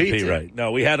missing the P, right?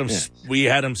 No, we had him. Yeah. We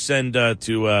had him send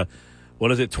to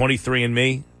what is it?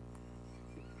 23andMe.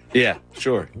 Yeah,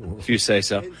 sure. If you say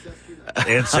so.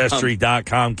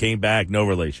 Ancestry.com came back. No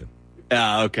relation.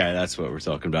 Okay, that's what we're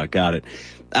talking about. Got it.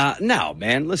 No,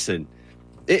 man. Listen,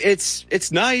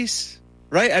 it's nice,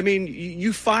 right? I mean,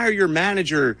 you fire your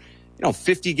manager,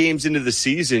 50 games into the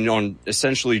season on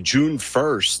essentially June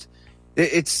 1st.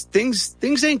 It's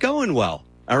things ain't going well.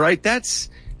 All right. That's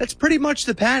pretty much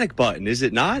the panic button, is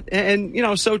it not?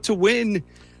 And so to win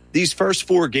these first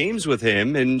 4 games with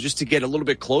him and just to get a little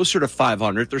bit closer to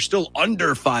 500, they're still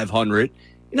under 500.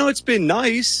 It's been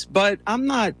nice, but I'm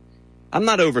not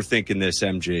overthinking this,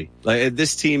 MG. Like,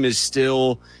 this team is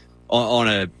still on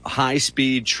a high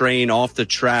speed train off the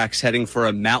tracks heading for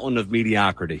a mountain of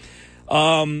mediocrity.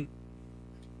 All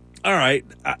right,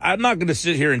 I'm not going to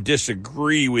sit here and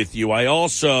disagree with you.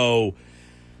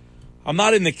 I'm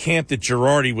not in the camp that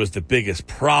Girardi was the biggest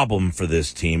problem for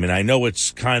this team, and I know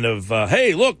it's kind of,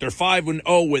 hey, look, they're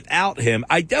 5-0 without him.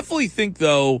 I definitely think,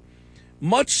 though,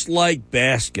 much like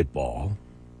basketball,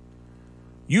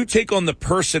 you take on the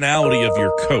personality of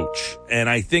your coach, and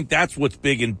I think that's what's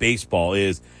big in baseball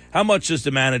is how much does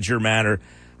the manager matter?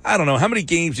 I don't know. How many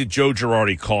games did Joe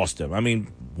Girardi cost him? I mean,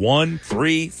 1,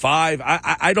 3, 5.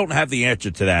 I don't have the answer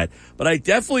to that. But I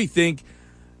definitely think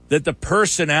that the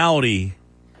personality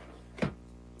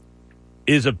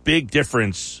is a big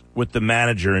difference with the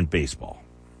manager in baseball.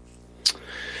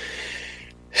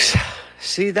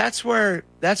 See, that's where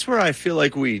I feel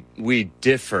like we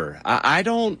differ. I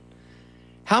don't.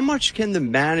 How much can the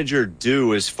manager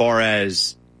do as far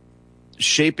as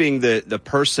shaping the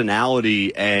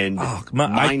personality and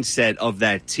mindset of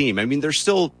that team? I mean, there's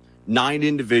still 9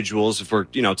 individuals. If we're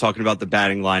talking about the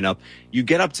batting lineup, you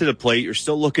get up to the plate, you're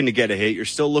still looking to get a hit, you're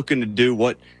still looking to do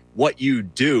what you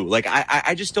do. Like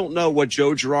I just don't know what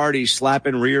Joe Girardi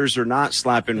slapping rears or not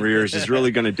slapping rears is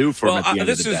really going to do for him at the end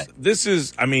of the day. This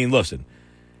is. I mean, listen.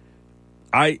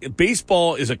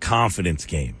 Baseball is a confidence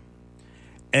game.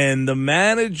 And the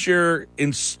manager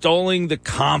installing the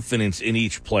confidence in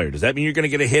each player. Does that mean you're going to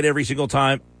get a hit every single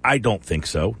time? I don't think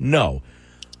so. No.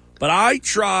 But I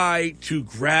try to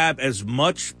grab as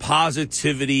much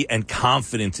positivity and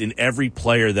confidence in every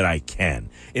player that I can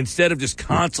instead of just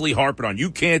constantly harping on,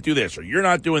 you can't do this or you're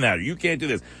not doing that or you can't do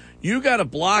this. You got to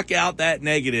block out that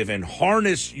negative and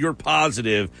harness your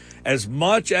positive as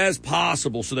much as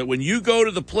possible so that when you go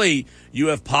to the plate, you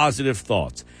have positive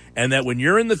thoughts. and that when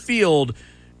you're in the field,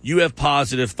 you have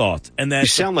positive thoughts. And that you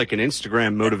sound like an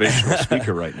Instagram motivational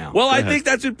speaker right now. Well, I think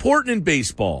that's important in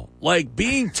baseball. Like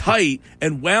being tight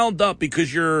and wound up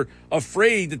because you're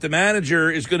afraid that the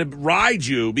manager is going to ride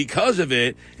you because of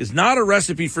it is not a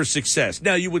recipe for success.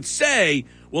 Now, you would say,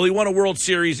 well, he won a World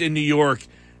Series in New York,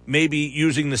 maybe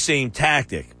using the same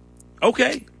tactic.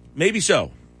 Okay, maybe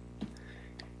so.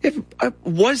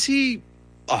 Was he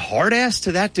a hard ass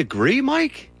to that degree,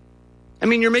 Mike? I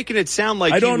mean, you're making it sound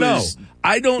like I don't know.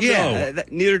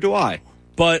 Neither do I.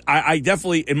 But I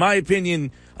definitely, in my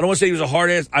opinion, I don't want to say he was a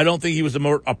hard ass. I don't think he was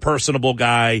a personable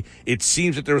guy. It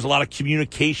seems that there was a lot of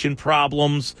communication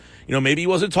problems. You know, maybe he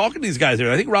wasn't talking to these guys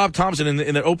there. I think Rob Thompson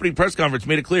in the opening press conference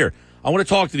made it clear. I want to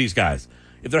talk to these guys.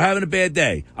 If they're having a bad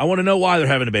day, I want to know why they're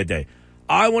having a bad day.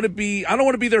 I don't want to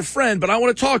be their friend, but I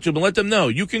want to talk to them and let them know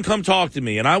you can come talk to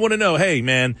me. And I want to know, hey,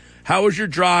 man, how was your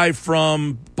drive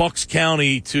from Bucks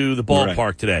County to the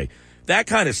ballpark today? That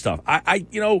kind of stuff.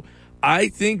 I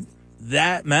think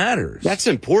that matters. That's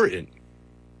important.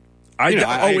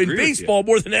 In baseball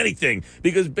more than anything,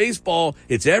 because baseball,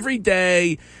 it's every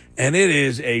day, and it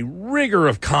is a rigor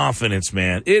of confidence,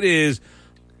 man. It is,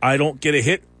 I don't get a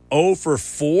hit 0 for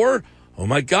 4. Oh,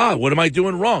 my God, what am I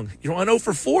doing wrong? On 0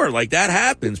 for 4, like that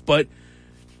happens. But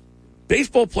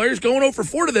baseball players going 0 for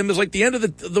 4 to them is like the end of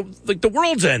the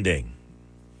world's ending.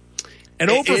 And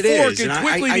 0 for 4 can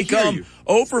quickly become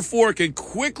 0 for 4 can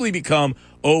quickly become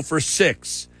 0 for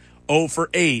 6, 0 for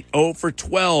 8, 0 for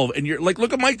 12. And you're like,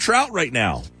 look at Mike Trout right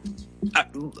now.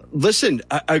 Listen,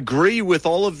 I agree with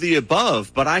all of the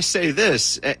above, but I say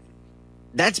this.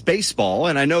 That's baseball,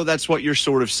 and I know that's what you're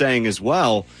sort of saying as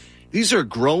well. These are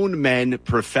grown men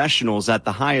professionals at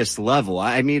the highest level.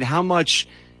 I mean, how much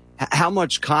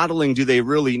coddling do they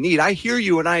really need? I hear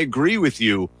you and I agree with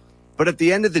you, but at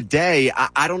the end of the day,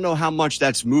 I don't know how much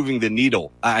that's moving the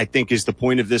needle, I think is the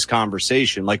point of this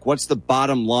conversation. Like, what's the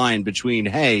bottom line between,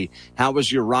 hey, how was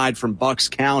your ride from Bucks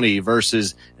County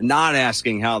versus not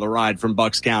asking how the ride from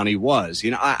Bucks County was?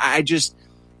 I just,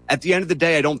 at the end of the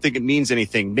day, I don't think it means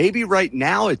anything. Maybe right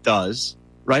now it does,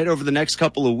 right, over the next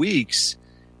couple of weeks.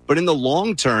 But in the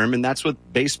long term, and that's what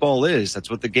baseball is, that's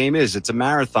what the game is, it's a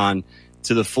marathon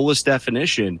to the fullest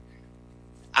definition.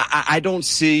 I don't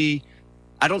see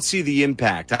the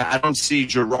impact. I don't see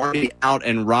Girardi out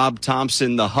and Rob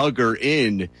Thompson, the hugger,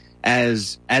 in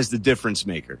as the difference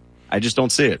maker. I just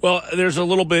don't see it. Well, there's a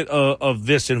little bit of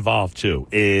this involved, too,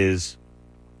 is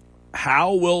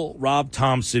how will Rob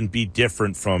Thompson be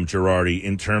different from Girardi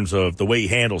in terms of the way he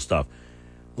handles stuff?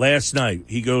 Last night,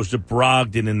 he goes to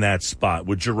Brogdon in that spot.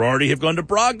 Would Girardi have gone to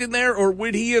Brogdon there, or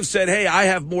would he have said, hey, I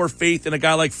have more faith in a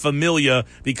guy like Familia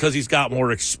because he's got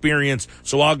more experience,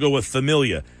 so I'll go with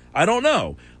Familia? I don't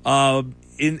know.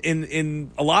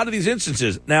 In a lot of these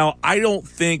instances, now, I don't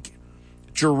think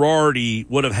Girardi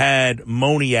would have had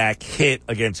Moniak hit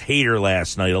against Hader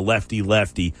last night, a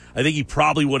lefty-lefty. I think he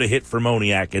probably would have hit for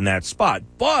Moniak in that spot.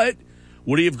 But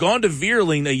would he have gone to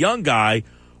Vierling, a young guy,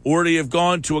 or would he have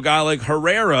gone to a guy like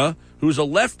Herrera, who's a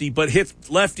lefty, but hits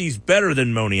lefties better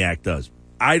than Moniak does?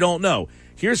 I don't know.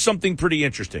 Here's something pretty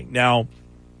interesting. Now,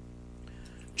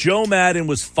 Joe Maddon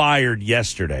was fired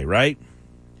yesterday, right?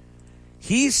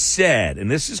 He said,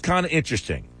 and this is kind of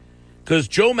interesting, because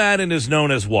Joe Maddon is known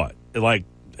as what? Like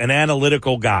an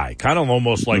analytical guy, kind of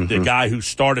almost like the guy who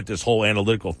started this whole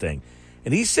analytical thing.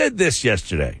 And he said this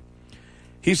yesterday.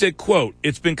 He said, quote,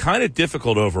 "It's been kind of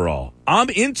difficult overall.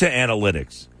 I'm into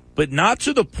analytics, but not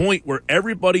to the point where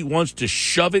everybody wants to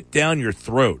shove it down your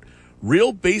throat.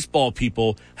 Real baseball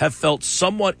people have felt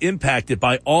somewhat impacted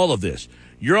by all of this.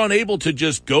 You're unable to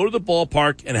just go to the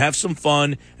ballpark and have some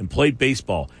fun and play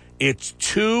baseball. It's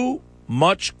too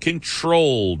much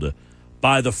controlled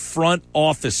by the front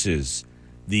offices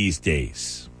these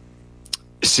days."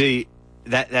 See,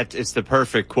 that it's the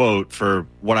perfect quote for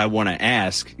what I want to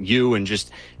ask you, and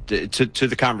just to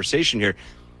the conversation here.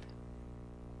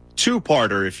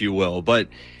 Two-parter, if you will, but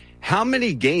how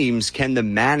many games can the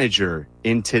manager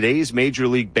in today's Major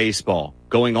League Baseball,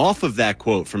 going off of that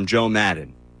quote from Joe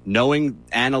Maddon, knowing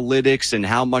analytics and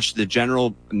how much the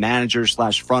general manager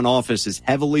 / front office is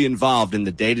heavily involved in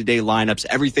the day-to-day lineups,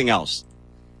 everything else,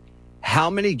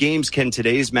 how many games can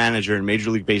today's manager in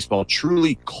Major League Baseball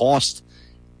truly cost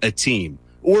a team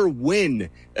or win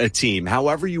a team,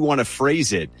 however you want to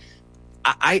phrase it?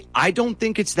 I don't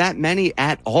think it's that many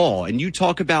at all. And you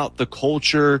talk about the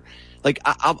culture. Like,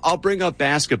 I'll bring up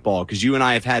basketball because you and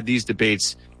I have had these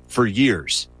debates for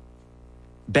years.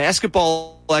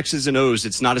 Basketball X's and O's,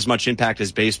 it's not as much impact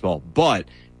as baseball, but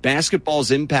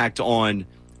basketball's impact on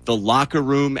the locker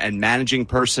room and managing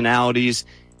personalities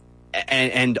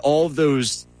and all of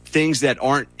those things that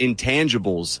aren't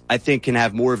intangibles, I think can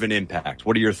have more of an impact.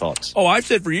 What are your thoughts? Oh, I've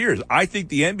said for years, I think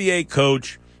the NBA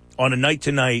coach on a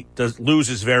night-to-night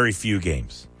loses very few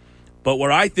games. But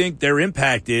what I think their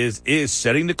impact is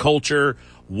setting the culture,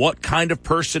 what kind of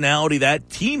personality that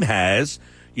team has.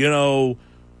 You know,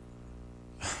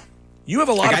 you have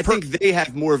a lot of... I think they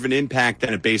have more of an impact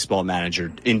than a baseball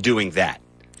manager in doing that.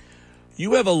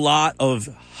 You have a lot of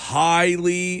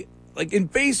highly... Like in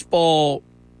baseball,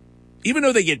 even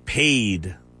though they get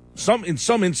paid, in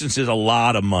some instances, a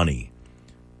lot of money,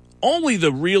 only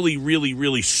the really, really,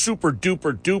 really super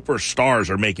duper duper stars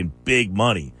are making big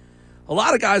money. A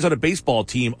lot of guys on a baseball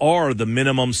team are the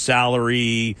minimum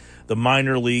salary, the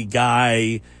minor league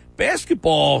guy.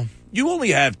 Basketball, you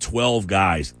only have 12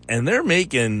 guys, and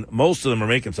most of them are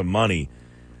making some money.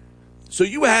 So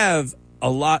you have a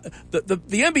lot. The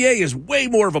NBA is way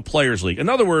more of a players' league. In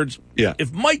other words,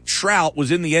 if Mike Trout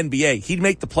was in the NBA, he'd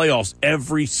make the playoffs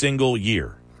every single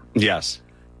year. Yes.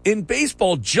 In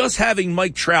baseball, just having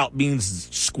Mike Trout means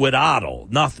squidado,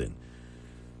 nothing.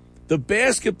 The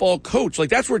basketball coach, like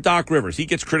that's where Doc Rivers, he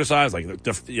gets criticized, like,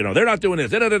 they're not doing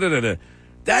this.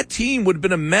 That team would have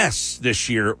been a mess this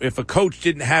year if a coach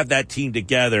didn't have that team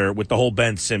together with the whole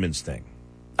Ben Simmons thing.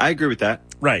 I agree with that.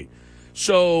 Right.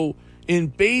 So in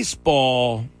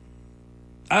baseball,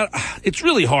 it's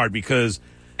really hard because...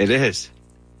 It is.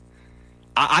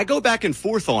 I go back and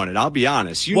forth on it, I'll be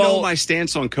honest. You know my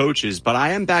stance on coaches, but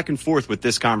I am back and forth with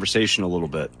this conversation a little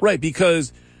bit. Right,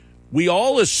 because we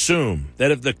all assume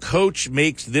that if the coach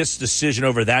makes this decision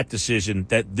over that decision,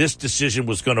 that this decision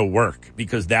was going to work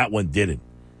because that one didn't.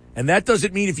 And that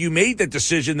doesn't mean if you made that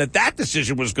decision that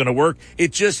decision was going to work.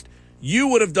 It just, you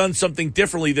would have done something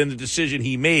differently than the decision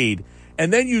he made.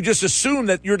 And then you just assume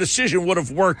that your decision would have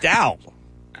worked out.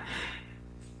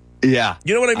 Yeah.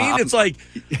 You know what I mean? It's like,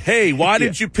 hey, why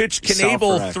didn't you pitch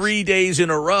Knebel 3 days in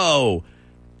a row?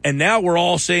 And now we're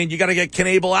all saying you got to get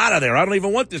Knebel out of there. I don't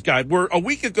even want this guy. A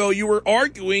week ago, you were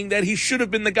arguing that he should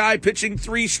have been the guy pitching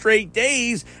 3 straight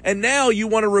days, and now you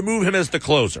want to remove him as the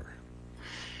closer.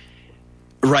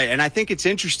 Right, and I think it's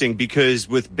interesting because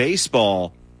with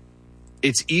baseball,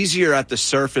 it's easier at the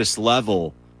surface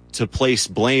level to place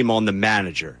blame on the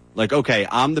manager. Like, okay,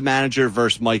 I'm the manager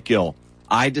versus Mike Gill.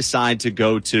 I decide to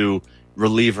go to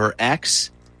reliever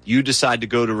X. You decide to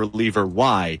go to reliever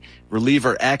Y.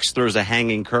 Reliever X throws a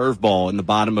hanging curveball in the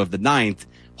bottom of the 9th.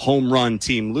 Home run,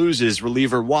 team loses.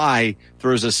 Reliever Y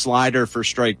throws a slider for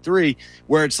strike 3,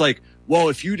 where it's like, well,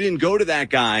 if you didn't go to that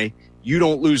guy, you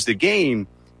don't lose the game.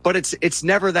 But it's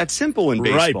never that simple in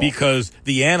baseball. Right, because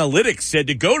the analytics said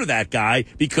to go to that guy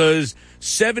because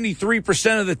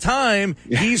 73% of the time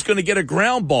he's going to get a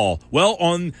ground ball. Well,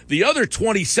 on the other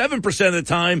 27% of the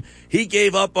time, he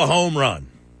gave up a home run.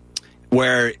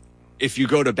 Where if you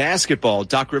go to basketball,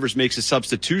 Doc Rivers makes a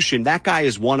substitution. That guy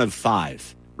is 1 of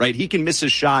 5, right? He can miss a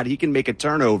shot. He can make a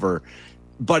turnover,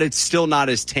 but it's still not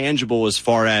as tangible as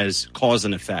far as cause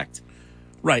and effect.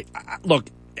 Right. Look,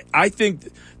 I think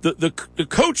the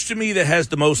coach to me that has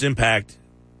the most impact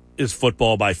is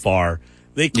football by far.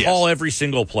 They call every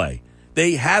single play.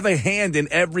 They have a hand in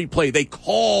every play. They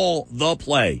call the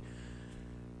play.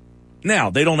 Now,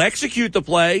 they don't execute the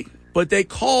play, but they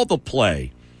call the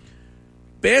play.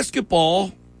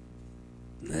 Basketball,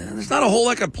 there's not a whole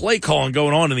lot of play calling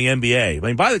going on in the NBA. I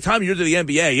mean, by the time you're to the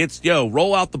NBA, it's,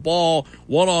 roll out the ball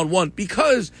one-on-one.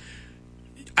 Because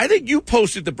I think you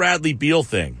posted the Bradley Beal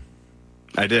thing.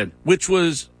 I did. Which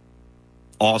was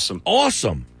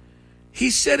awesome. He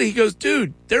said, he goes,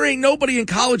 dude, there ain't nobody in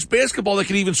college basketball that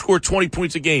can even score 20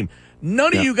 points a game.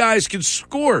 None of you guys can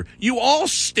score. You all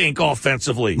stink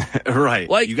offensively. Right.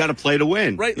 Like, you got to play to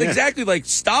win. Right. Yeah. Exactly. Like,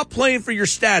 stop playing for your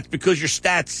stats because your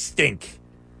stats stink.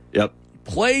 Yep.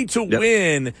 Play to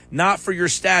win, not for your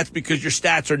stats because your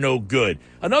stats are no good.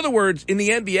 In other words, in the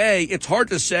NBA, it's hard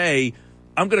to say,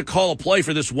 I'm going to call a play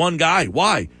for this one guy.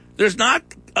 Why? There's not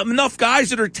enough guys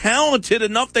that are talented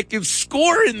enough that can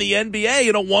score in the NBA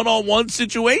in a one-on-one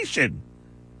situation.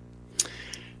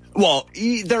 Well,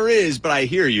 there is, but I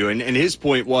hear you. And his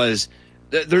point was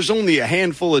there's only a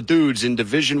handful of dudes in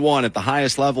Division I at the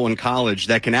highest level in college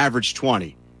that can average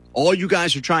 20. All you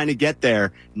guys are trying to get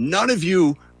there. None of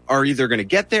you are either going to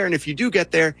get there, and if you do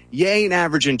get there, you ain't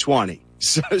averaging 20.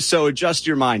 So adjust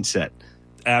your mindset.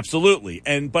 Absolutely.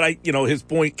 But his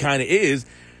point kind of is,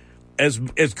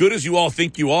 as good as you all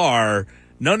think you are,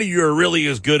 none of you are really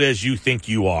as good as you think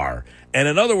you are. And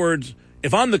in other words,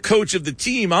 if I'm the coach of the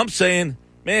team, I'm saying,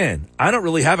 man, I don't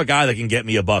really have a guy that can get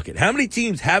me a bucket. How many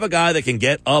teams have a guy that can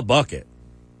get a bucket?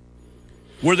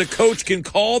 Where the coach can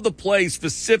call the play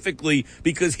specifically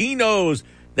because he knows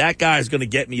that guy's going to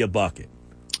get me a bucket.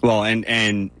 Well,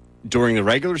 and during the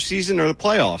regular season or the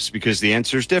playoffs? Because the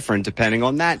answer is different depending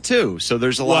on that, too. So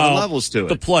there's a lot of levels to it.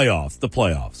 The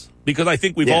playoffs. Because I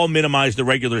think we've all minimized the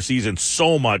regular season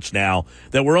so much now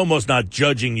that we're almost not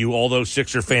judging you, although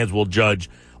Sixer fans will judge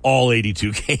all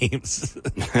 82 games.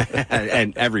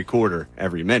 And every quarter,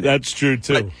 every minute. That's true,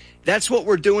 too. But that's what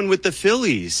we're doing with the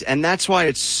Phillies, and that's why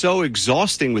it's so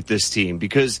exhausting with this team,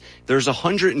 because there's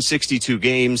 162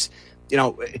 games. You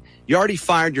know, you already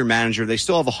fired your manager. They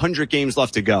still have 100 games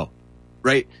left to go,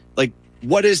 right? Like,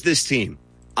 what is this team?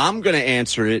 I'm going to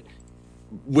answer it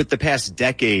with the past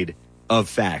decade of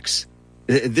facts.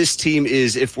 This team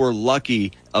is, if we're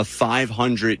lucky, a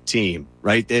 500 team,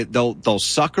 right? They'll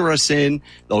sucker us in.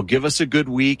 They'll give us a good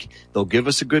week. They'll give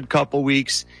us a good couple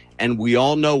weeks, and we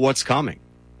all know what's coming.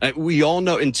 We all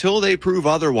know until they prove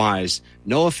otherwise.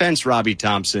 No offense, Robbie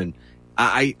Thompson.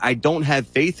 I don't have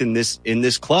faith in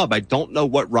this club. I don't know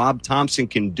what Rob Thompson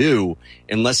can do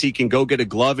unless he can go get a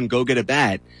glove and go get a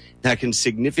bat that can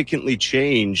significantly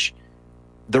change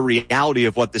the reality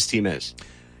of what this team is.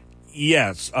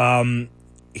 Yes.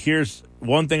 Here's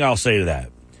one thing I'll say to that.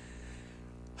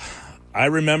 I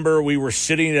remember we were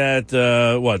sitting at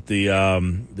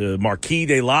the Marquis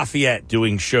de Lafayette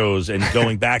doing shows and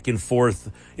going back and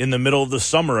forth in the middle of the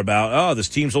summer about, this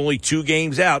team's only 2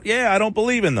 games out. Yeah, I don't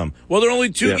believe in them. Well, they're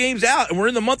only 2 games out, and we're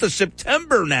in the month of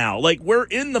September now. Like, we're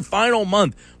in the final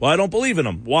month. Well, I don't believe in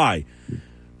them. Why?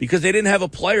 Because they didn't have a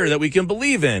player that we can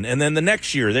believe in. And then the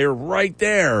next year, they were right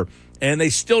there, and they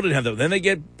still didn't have them. Then they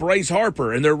get Bryce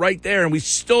Harper, and they're right there, and we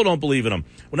still don't believe in them.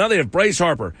 Well, now they have Bryce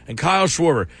Harper and Kyle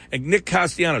Schwarber and Nick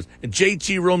Castellanos and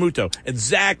JT Realmuto and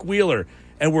Zach Wheeler,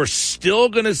 and we're still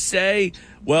going to say,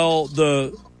 well,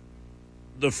 the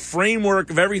framework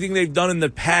of everything they've done in the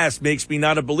past makes me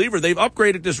not a believer. They've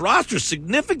upgraded this roster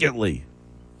significantly.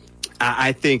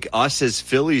 I think us as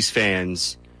Phillies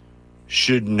fans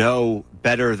should know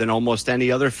better than almost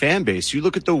any other fan base. You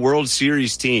look at the World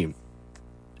Series team.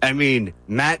 I mean,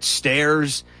 Matt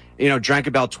Stairs, drank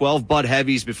about 12 Bud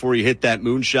Heavies before he hit that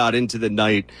moonshot into the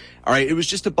night. All right, it was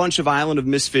just a bunch of Island of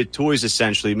Misfit Toys,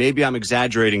 essentially. Maybe I'm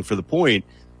exaggerating for the point.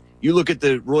 You look at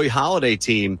the Roy Halladay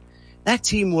team. That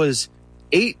team was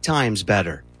 8 times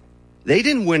better. They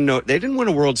didn't win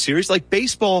a World Series. Like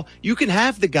baseball, you can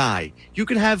have the guy. You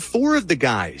can have 4 of the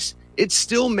guys. It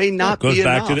still may not be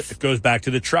enough. It goes back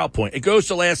to the Trout point. It goes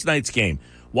to last night's game.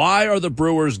 Why are the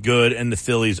Brewers good and the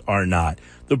Phillies are not?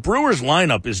 The Brewers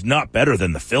lineup is not better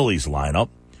than the Phillies lineup,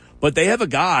 but they have a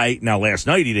guy. Now, last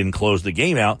night he didn't close the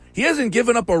game out. He hasn't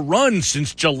given up a run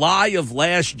since July of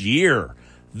last year.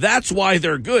 That's why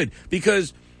they're good,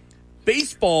 because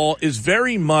baseball is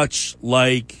very much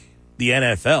like the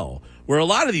NFL, where a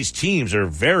lot of these teams are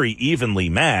very evenly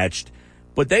matched,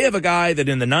 but they have a guy that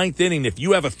in the 9th inning, if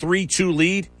you have a 3-2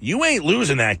 lead, you ain't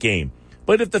losing that game.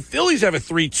 But if the Phillies have a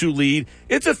 3-2 lead,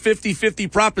 it's a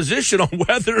 50-50 proposition on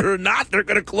whether or not they're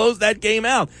going to close that game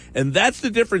out. And that's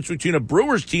the difference between a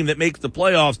Brewers team that makes the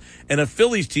playoffs and a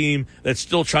Phillies team that's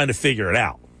still trying to figure it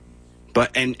out.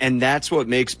 But and that's what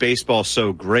makes baseball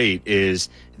so great is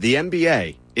the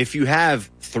NBA. If you have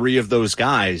 3 of those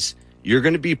guys, you're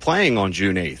going to be playing on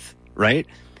June 8th, right?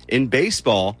 In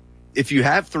baseball, if you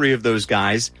have 3 of those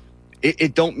guys,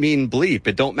 it don't mean bleep.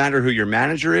 It don't matter who your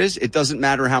manager is. It doesn't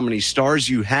matter how many stars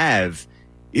you have.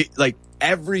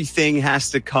 Everything has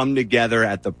to come together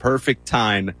at the perfect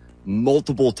time,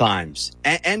 multiple times,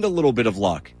 and a little bit of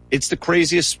luck. It's the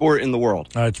craziest sport in the world.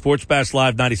 All right, Sports Bash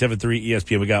Live, 97.3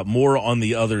 ESPN. We got more on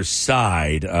the other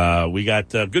side. We got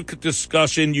good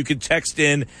discussion. You can text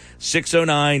in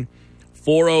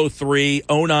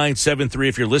 609-403-0973.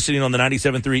 If you're listening on the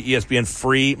 97.3 ESPN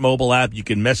free mobile app, you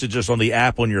can message us on the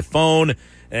app on your phone.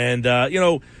 And,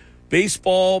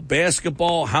 baseball,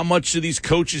 basketball, how much do these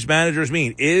coaches, managers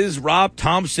mean? Is Rob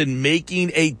Thompson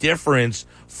making a difference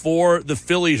for the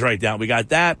Phillies right now? We got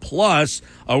that. Plus,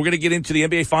 we're going to get into the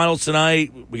NBA Finals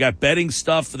tonight. We got betting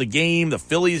stuff for the game, the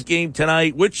Phillies game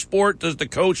tonight. Which sport does the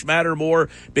coach matter more?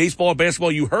 Baseball,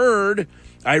 basketball? You heard,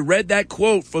 I read that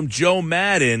quote from Joe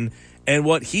Madden and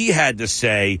what he had to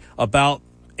say about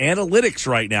analytics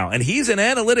right now. And he's an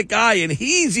analytic guy, and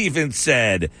he's even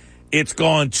said it's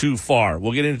gone too far.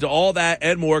 We'll get into all that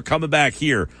and more coming back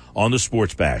here on the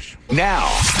Sports Bash. Now,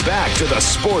 back to the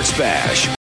Sports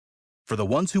Bash. For the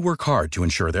ones who work hard to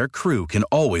ensure their crew can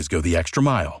always go the extra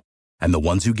mile, and the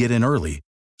ones who get in early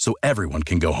so everyone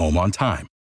can go home on time,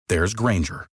 there's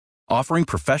Grainger, offering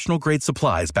professional-grade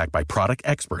supplies backed by product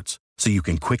experts so you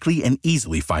can quickly and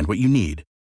easily find what you need.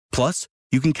 Plus,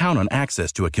 you can count on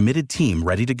access to a committed team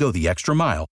ready to go the extra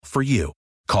mile for you.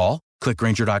 Call, click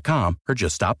Grainger.com, or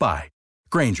just stop by.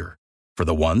 Grainger, for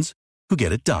the ones who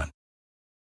get it done.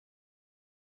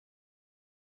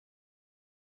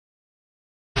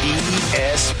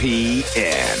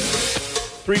 ESPN.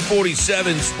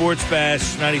 347 Sports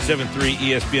Bash, 97.3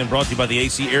 ESPN, brought to you by the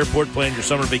AC Airport. Plan your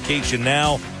summer vacation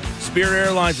now. Spirit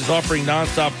Airlines is offering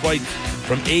nonstop flights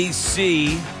from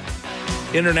AC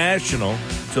International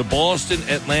to Boston,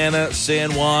 Atlanta,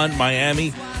 San Juan,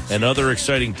 Miami, and other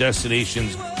exciting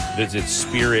destinations. Visit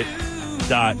spirit.com.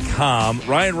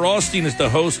 Ryan Rothstein is the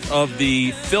host of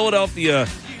the Philadelphia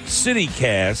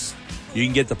CityCast. You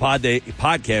can get the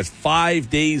podcast 5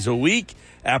 days a week.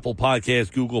 Apple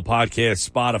Podcasts, Google Podcasts,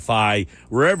 Spotify,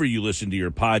 wherever you listen to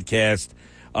your podcast.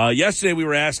 Yesterday we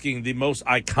were asking the most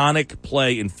iconic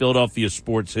play in Philadelphia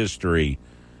sports history.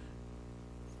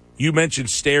 You mentioned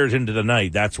Stairs into the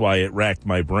Night. That's why it racked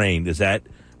my brain.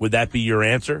 Would that be your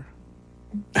answer?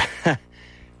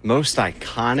 Most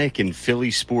iconic in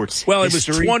Philly sports Well,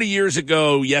 history? It was 20 years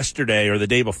ago yesterday or the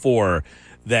day before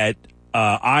that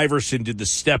Iverson did the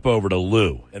step over to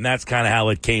Lou, and that's kind of how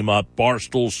it came up.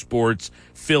 Barstool Sports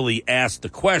Philly asked the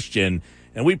question,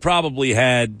 and we probably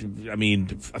had,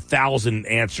 1,000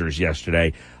 answers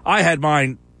yesterday. I had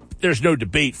mine. There's no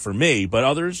debate for me, but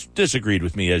others disagreed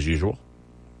with me as usual.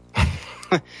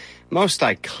 Most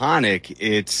iconic,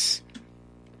 it's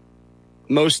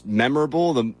most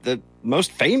memorable, the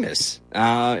most famous.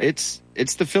 It's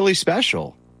the Philly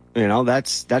special. You know,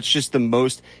 that's just the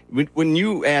most. When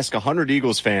you ask 100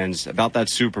 Eagles fans about that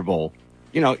Super Bowl,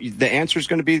 the answer is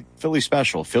going to be Philly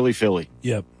special, Philly.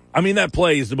 Yep. That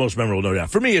play is the most memorable, no doubt.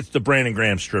 For me, it's the Brandon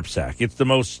Graham strip sack. It's the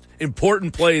most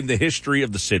important play in the history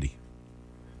of the city.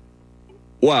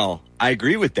 Well, I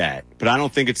agree with that, but I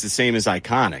don't think it's the same as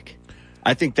iconic.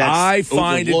 I think that's I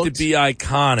find overlooked. it to be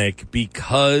iconic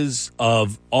because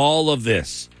of all of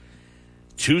this.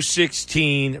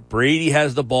 2:16, Brady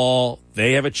has the ball.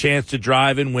 They have a chance to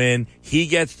drive and win. He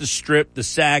gets the strip, the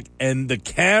sack, and the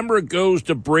camera goes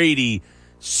to Brady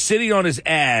sitting on his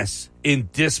ass in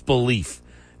disbelief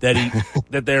that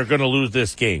that they're going to lose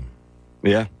this game.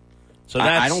 Yeah. So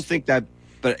that's, I don't think that,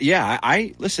 but yeah,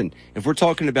 I listen, if we're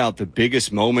talking about the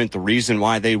biggest moment, the reason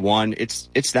why they won, it's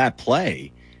that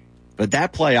play. But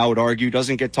that play, I would argue,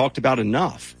 doesn't get talked about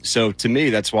enough. So to me,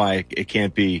 that's why it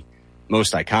can't be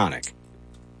most iconic.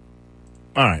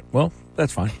 All right. Well,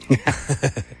 that's fine.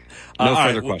 No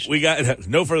further questions. We got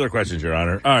no further questions, Your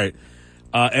Honor. All right.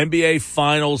 NBA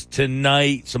Finals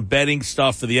tonight. Some betting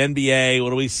stuff for the NBA.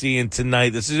 What are we seeing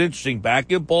tonight? This is interesting.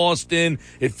 Back in Boston,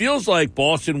 it feels like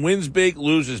Boston wins big,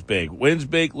 loses big. Wins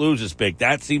big, loses big.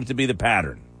 That seems to be the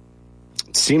pattern.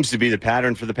 It seems to be the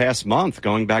pattern for the past month,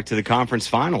 going back to the conference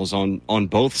finals on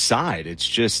both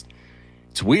sides.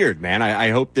 It's weird, man. I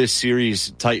hope this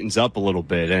series tightens up a little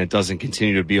bit and it doesn't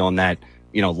continue to be on that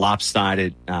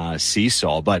lopsided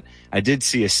seesaw. But I did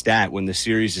see a stat when the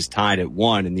series is tied at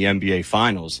 1 in the NBA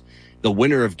Finals, the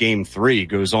winner of Game 3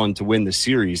 goes on to win the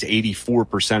series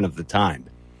 84% of the time.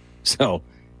 So,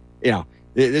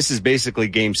 this is basically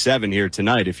Game 7 here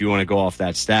tonight if you want to go off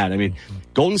that stat.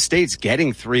 Golden State's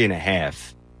getting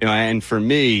 3.5. And for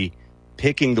me,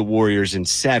 picking the Warriors in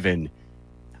 7,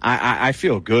 I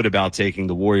feel good about taking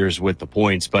the Warriors with the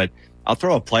points, but I'll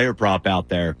throw a player prop out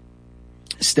there.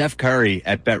 Steph Curry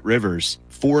at Bet Rivers,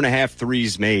 4.5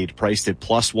 threes made, priced at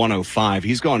plus 105.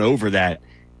 He's gone over that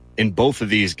in both of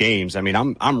these games.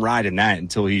 I'm riding that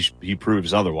until he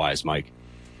proves otherwise, Mike.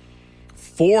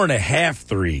 4.5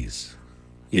 threes.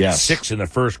 Yeah, 6 in the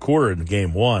first quarter in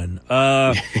Game 1.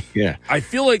 Yeah. I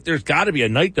feel like there's got to be a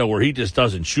night, though, where he just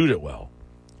doesn't shoot it well.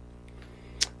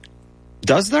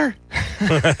 Does there?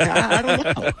 I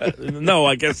don't know. No,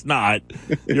 I guess not.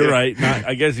 You're right.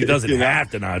 I guess he doesn't have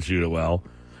to not shoot it well.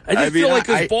 I just feel like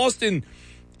because Boston,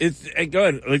 go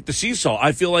ahead, like the seesaw,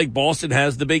 I feel like Boston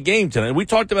has the big game tonight. We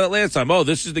talked about it last time. Oh,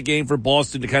 this is the game for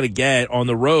Boston to kind of get on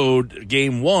the road,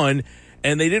 Game 1,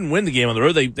 and they didn't win the game on the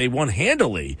road. They won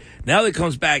handily. Now it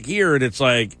comes back here, and it's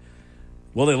like,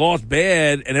 well, they lost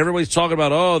bad, and everybody's talking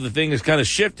about, the thing has kind of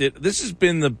shifted. This has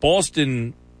been the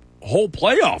Boston whole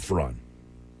playoff run.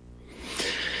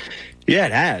 Yeah,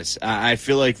 it has. I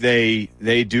feel like they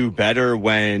do better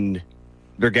when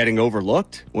they're getting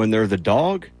overlooked, when they're the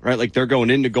dog, right? Like they're going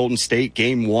into Golden State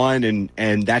Game 1,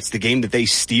 and that's the game that they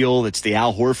steal. It's the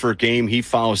Al Horford game. He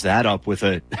follows that up with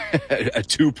a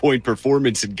 2-point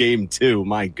performance in Game 2.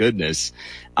 My goodness.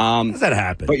 How does that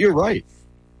happen? But you're right.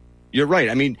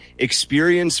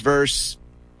 Experience versus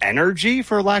energy,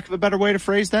 for lack of a better way to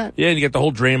phrase that. Yeah, and you get the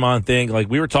whole Draymond thing. Like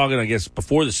we were talking, I guess,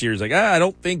 before the series, like, I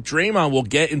don't think Draymond will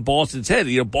get in Boston's head.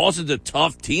 Boston's a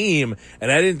tough team,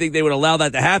 and I didn't think they would allow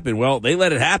that to happen. Well, they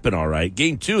let it happen, all right.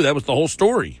 Game 2, that was the whole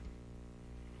story.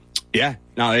 Yeah,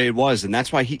 no, it was, and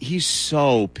that's why he's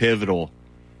so pivotal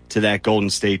to that Golden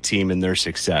State team and their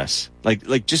success.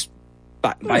 Like just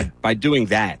by doing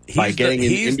that, by getting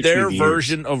he's in between their the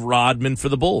version of Rodman for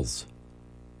the Bulls.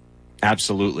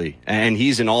 Absolutely, and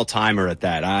he's an all-timer at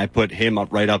that. I put him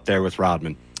right up there with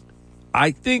Rodman.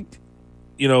 I think,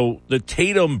 the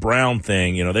Tatum-Brown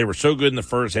thing, they were so good in the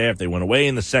first half. They went away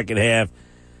in the second half.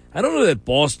 I don't know that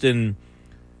Boston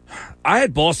 – I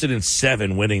had Boston in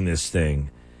 7 winning this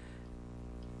thing.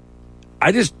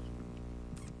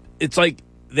 It's like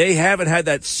they haven't had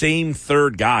that same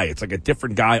third guy. It's like a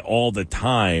different guy all the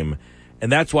time.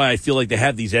 And that's why I feel like they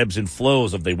have these ebbs and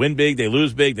flows of they win big, they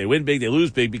lose big, they win big, they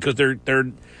lose big, because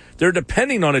they're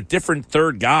depending on a different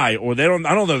third guy, or I don't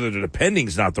know that depending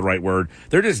is not the right word.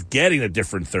 They're just getting a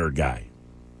different third guy.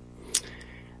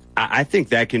 I think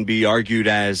that can be argued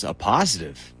as a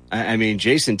positive. I mean,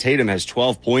 Jason Tatum has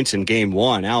 12 points in game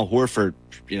 1. Al Horford,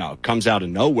 comes out of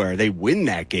nowhere. They win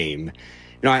that game.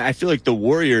 I feel like the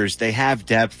Warriors, they have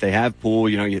depth. They have Poole,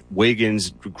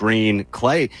 Wiggins, Green,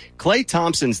 Clay. Clay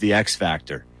Thompson's the X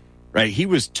factor, right? He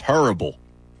was terrible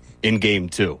in game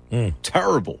 2.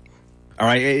 Terrible. All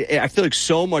right. I feel like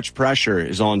so much pressure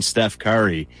is on Steph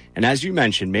Curry. And as you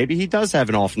mentioned, maybe he does have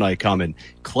an off night coming.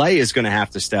 Clay is going to have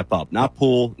to step up. Not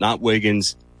Poole, not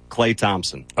Wiggins, Clay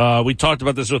Thompson. We talked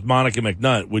about this with Monica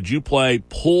McNutt. Would you play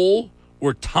Poole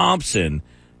or Thompson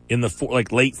in the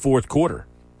late fourth quarter?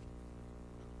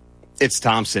 It's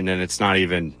Thompson, and it's not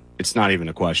even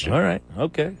a question. All right.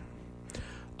 Okay.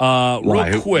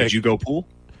 Real quick. Did you go Poole?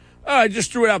 I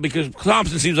just threw it out because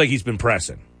Thompson seems like he's been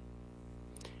pressing.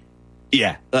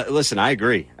 Yeah, listen, I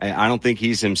agree. I don't think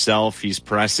he's himself. He's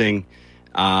pressing,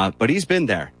 but he's been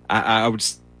there. I would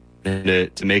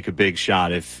to make a big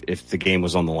shot if the game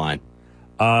was on the line.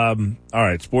 All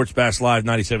right, Sports Bash Live,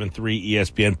 97.3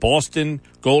 ESPN. Boston,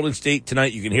 Golden State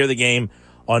tonight. You can hear the game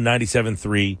on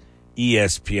 97.3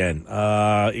 ESPN.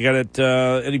 You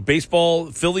got any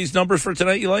baseball Phillies numbers for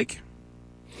tonight you like?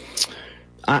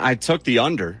 I took the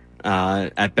under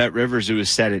at Bet Rivers. It was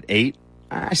set at 8.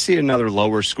 I see another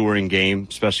lower scoring game,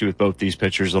 especially with both these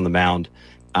pitchers on the mound.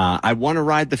 I want to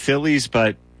ride the Phillies,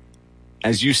 but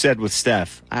as you said with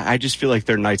Steph, I just feel like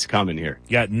their night's coming here.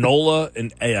 You got Nola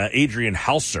and Adrian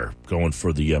Hauser going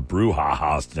for the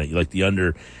brouhahas tonight. You like the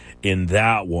under in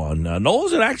that one.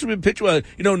 Nola's actually been pitched well.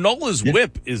 Nola's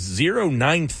whip is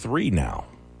 0.93 now.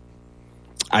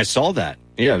 I saw that.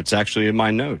 Yeah, it's actually in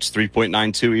my notes.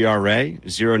 3.92 ERA,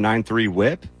 0.93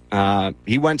 whip.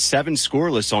 He went 7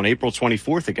 scoreless on April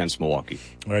 24th against Milwaukee.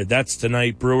 All right, that's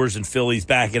tonight. Brewers and Phillies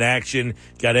back in action.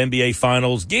 Got NBA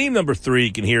Finals. Game number 3.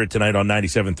 You can hear it tonight on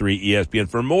 97.3 ESPN.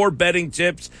 For more betting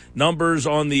tips, numbers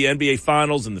on the NBA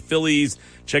Finals and the Phillies,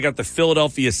 check out the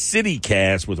Philadelphia City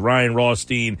Cast with Ryan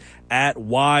Rothstein at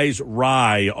Wise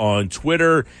Rye on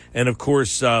Twitter. And, of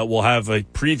course, we'll have a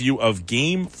preview of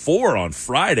Game 4 on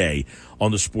Friday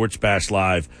on the Sports Bash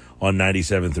Live on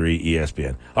 97.3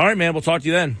 ESPN. All right, man. We'll talk to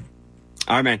you then.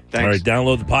 All right, man. Thanks. All right,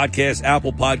 download the podcast,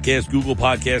 Apple Podcasts, Google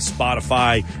Podcasts,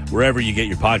 Spotify, wherever you get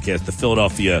your podcast, the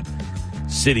Philadelphia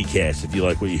CityCast, if you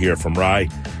like what you hear from Rye.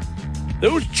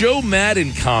 Those Joe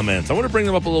Madden comments, I want to bring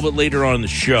them up a little bit later on in the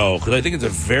show because I think it's a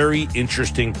very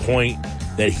interesting point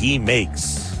that he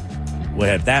makes. We'll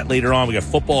have that later on. We got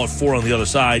football at 4 on the other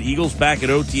side. Eagles back at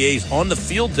OTAs on the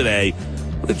field today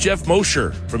with Jeff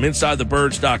Mosher from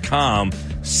InsideTheBirds.com.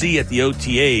 See at the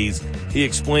OTAs. He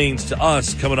explains to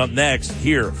us coming up next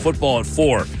here, football at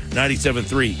 4,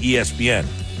 97.3 ESPN.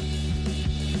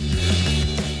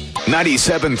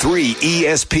 97.3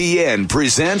 ESPN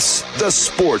presents the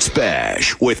Sports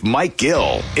Bash with Mike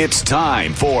Gill. It's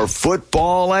time for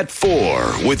Football at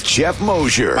 4 with Jeff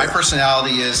Mosher. My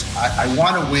personality is I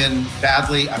want to win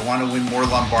badly. I want to win more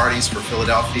Lombardis for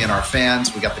Philadelphia and our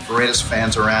fans. We got the greatest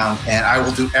fans around, and I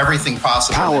will do everything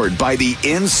possible. Powered by the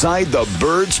Inside the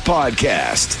Birds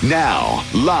podcast. Now,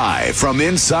 live from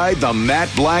inside the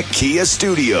Matt Black Kia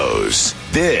Studios.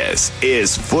 This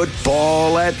is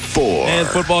Football at 4. And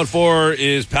Football at 4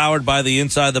 is powered by the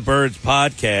Inside the Birds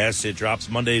podcast. It drops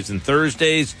Mondays and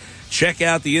Thursdays. Check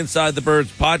out the Inside the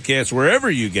Birds podcast wherever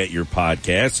you get your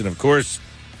podcasts. And, of course,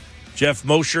 Jeff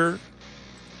Mosher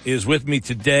is with me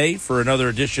today for another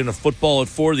edition of Football at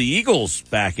 4. The Eagles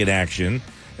back in action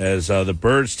as the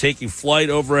Birds taking flight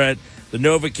over at the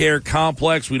NovaCare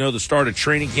Complex. We know the start of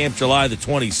training camp July the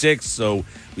 26th, so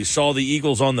we saw the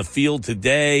Eagles on the field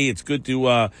today. It's good to,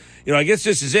 I guess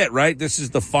this is it, right? This is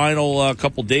the final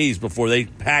couple days before they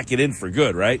pack it in for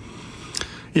good, right?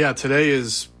 Yeah, today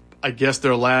is, I guess,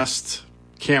 their last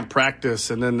camp practice,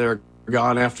 and then they're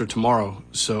gone after tomorrow.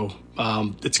 So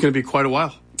it's going to be quite a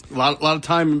while. A lot of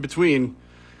time in between.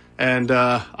 And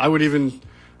I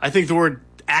think the word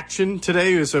action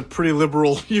today is a pretty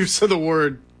liberal use of the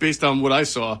word based on what I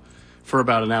saw. for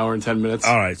about an hour and 10 minutes.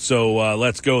 All right, so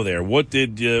let's go there. What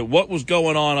was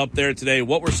going on up there today?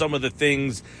 What were some of the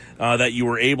things that you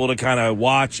were able to kind of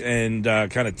watch and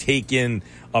kind of take in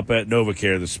up at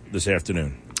NovaCare this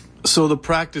afternoon? So the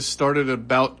practice started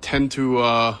about 10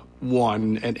 to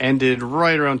 1 and ended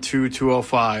right around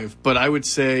 2:05. But I would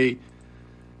say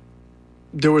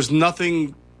there was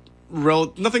nothing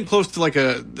close to like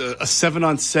a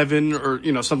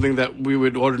 7-on-7 or something that we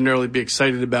would ordinarily be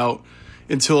excited about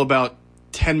until about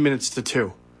 10 minutes to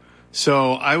 2.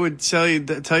 So I would tell you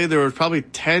there were probably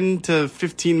 10 to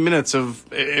 15 minutes and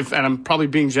I'm probably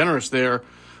being generous there,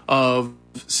 of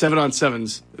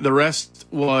 7-on-7s. The rest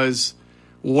was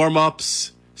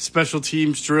warm-ups, special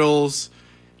teams drills,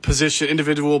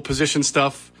 individual position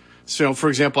stuff. So, for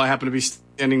example, I happen to be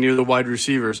standing near the wide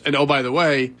receivers. And, oh, by the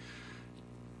way,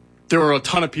 there were a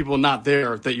ton of people not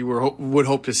there that you would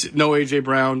hope to see. No A.J.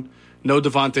 Brown, no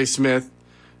Devontae Smith.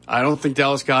 I don't think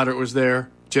Dallas Goedert was there.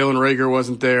 Jalen Reagor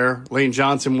wasn't there. Lane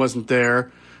Johnson wasn't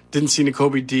there. Didn't see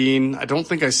Nakobe Dean. I don't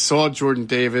think I saw Jordan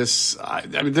Davis. I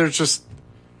mean, there's just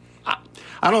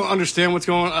I don't understand what's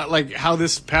going on, like how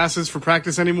this passes for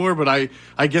practice anymore. But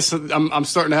I guess I'm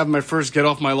starting to have my first get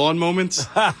off my lawn moments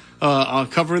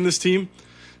covering this team.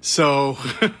 So.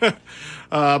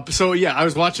 So yeah, I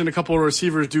was watching a couple of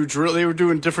receivers do drill. They were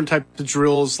doing different types of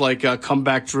drills, like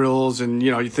comeback drills, and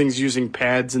things using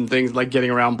pads and things like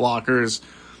getting around blockers.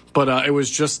 But it was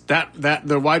just that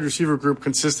the wide receiver group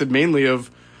consisted mainly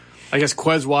of, I guess,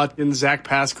 Quez Watkins, Zach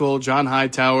Pascal, John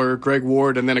Hightower, Greg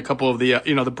Ward, and then a couple of the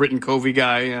the Britton Covey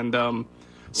guy and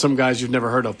some guys you've never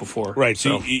heard of before. Right.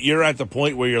 So you're at the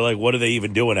point where you're like, what are they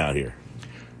even doing out here?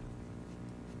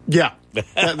 Yeah.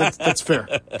 That's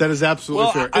fair. That is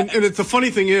absolutely fair. And the funny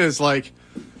thing is, like,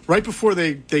 right before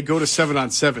they go to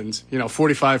 7-on-7s,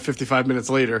 45, 55 minutes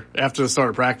later, after the start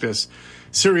of practice,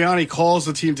 Sirianni calls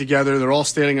the team together. They're all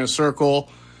standing in a circle,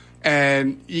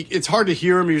 and it's hard to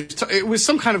hear him. It was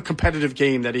some kind of competitive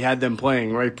game that he had them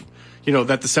playing, right?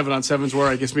 That the 7-on-7s were,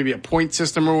 I guess, maybe a point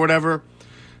system or whatever.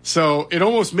 So it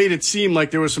almost made it seem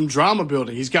like there was some drama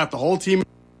building. He's got the whole team in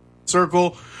a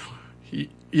circle.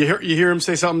 You hear him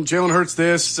say something, Jalen Hurts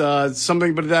this,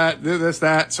 something but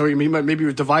that. So maybe he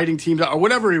was dividing teams or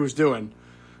whatever he was doing.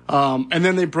 And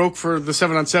then they broke for the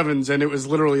 7-on-7s, and it was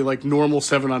literally like normal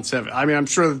 7-on-7. I mean, I'm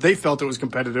sure that they felt it was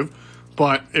competitive,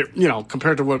 but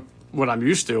compared to what I'm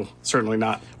used to, certainly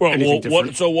not. Anything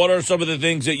different. So what are some of the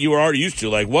things that you were already used to?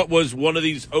 Like, what was one of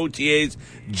these OTAs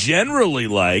generally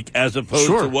like, as opposed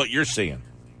to what you're seeing?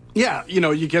 Yeah,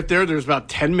 you get there's about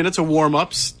 10 minutes of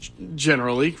warm-ups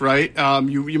generally, right?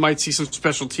 You might see some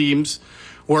special teams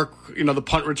work, the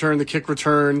punt return, the kick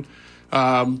return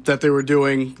that they were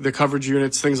doing, the coverage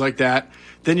units, things like that.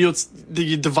 Then you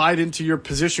divide into your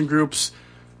position groups,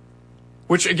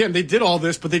 which, again, they did all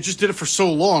this, but they just did it for so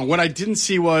long. What I didn't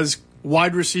see was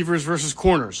wide receivers versus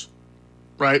corners,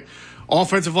 right?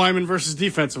 Offensive linemen versus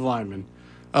defensive linemen.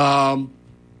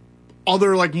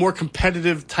 Other, like, more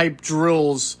competitive type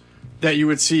drills that you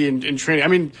would see in training. I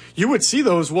mean, you would see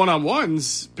those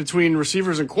one-on-ones between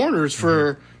receivers and corners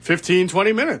for 15,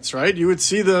 20 minutes, right? You would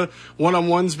see the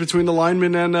one-on-ones between the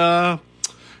linemen and the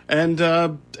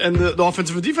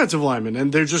offensive and defensive linemen,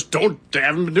 and they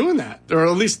haven't been doing that, or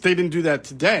at least they didn't do that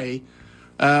today.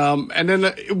 And then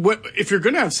if you're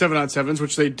going to have 7-on-7s,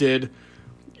 which they did,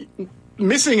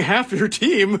 missing half your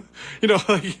team,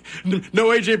 like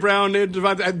no A.J. Brown,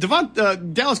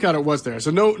 Dallas Goedert was there,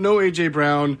 so no A.J.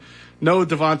 Brown, no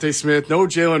Devontae Smith, no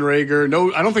Jalen Reagor,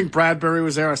 no. I don't think Bradbury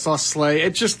was there. I saw Slay.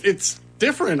 It's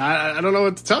different. I don't know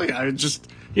what to tell you. I just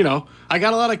I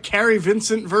got a lot of Carey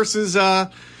Vincent versus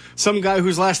some guy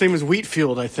whose last name is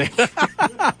Wheatfield, I think.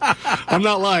 I'm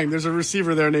not lying. There's a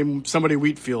receiver there named somebody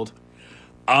Wheatfield.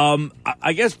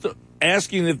 I guess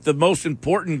asking if the most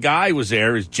important guy was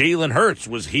there is Jalen Hurts.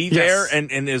 Was he there?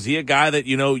 And is he a guy that,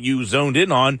 you zoned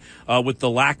in on with the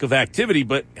lack of activity?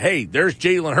 But, hey, there's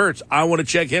Jalen Hurts. I want to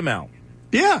check him out.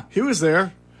 Yeah, he was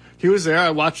there. I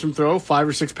watched him throw 5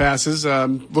 or 6 passes.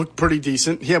 Looked pretty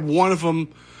decent. He had one of them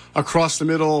across the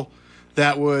middle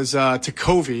that was to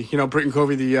Covey, Britton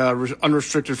Covey, the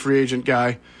unrestricted free agent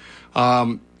guy.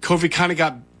 Covey kind of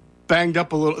got banged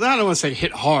up a little. I don't want to say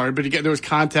hit hard, but there was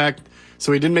contact.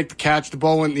 So he didn't make the catch. The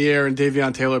ball went in the air, and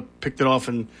Davion Taylor picked it off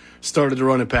and started to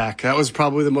run it back. That was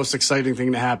probably the most exciting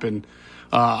thing to happen.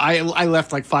 I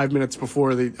left like 5 minutes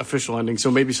before the official ending, so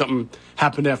maybe something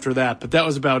happened after that. But that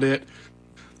was about it.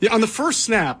 Yeah, on the first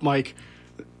snap, Mike,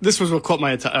 this was what caught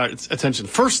my attention.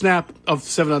 First snap of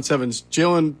 7-on-7s,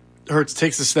 Jalen Hurts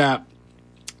takes the snap,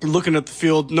 looking at the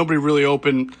field, nobody really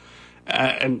open,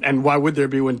 And why would there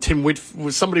be when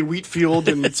somebody Wheatfield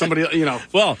and somebody,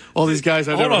 well, all these guys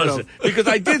I've never heard of. Because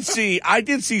I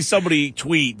did see somebody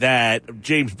tweet that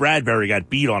James Bradbury got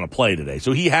beat on a play today,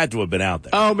 so he had to have been out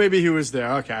there. Oh, maybe he was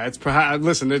there. Okay,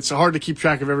 listen, it's hard to keep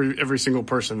track of every single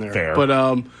person there. Fair.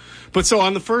 But so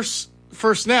on the first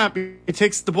snap, he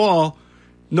takes the ball,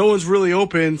 no one's really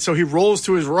open, so he rolls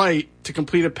to his right to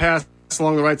complete a pass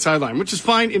along the right sideline, which is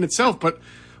fine in itself. But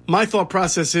my thought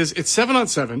process is it's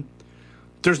 7-on-7.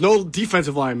 There's no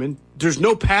defensive lineman. There's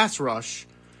no pass rush.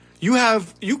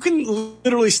 You can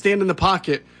literally stand in the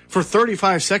pocket for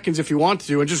 35 seconds if you want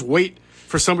to and just wait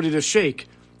for somebody to shake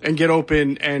and get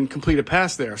open and complete a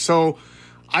pass there. So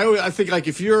I think, like,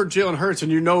 if you're Jalen Hurts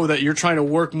and you know that you're trying to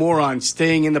work more on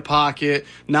staying in the pocket,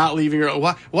 not leaving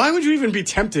why would you even be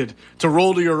tempted to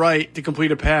roll to your right to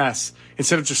complete a pass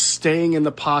instead of just staying in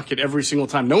the pocket every single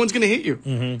time? No one's going to hit you.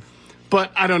 Mm-hmm.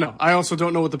 But I don't know. I also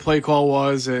don't know what the play call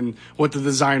was and what the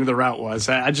design of the route was.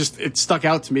 It stuck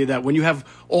out to me that when you have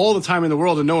all the time in the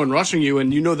world and no one rushing you,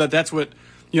 and you know that that's what,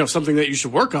 something that you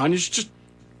should work on, you should just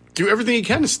do everything you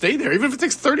can to stay there, even if it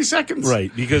takes 30 seconds. Right,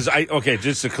 because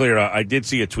just to clear up, I did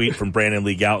see a tweet from Brandon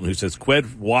Lee Galton who says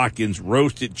Qued Watkins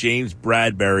roasted James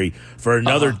Bradbury for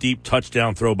another deep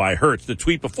touchdown throw by Hurts. The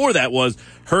tweet before that was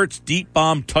Hurts deep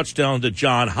bomb touchdown to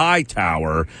John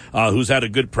Hightower, who's had a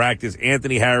good practice.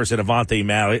 Anthony Harris and Avonte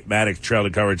Maddox trailed the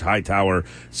coverage. Hightower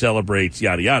celebrates,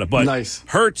 yada, yada. But nice.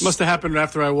 Hurts must have happened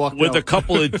after I walked with out. a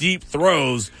couple of deep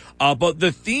throws. But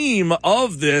the theme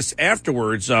of this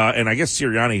afterwards, and I guess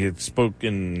Sirianni had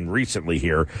spoken recently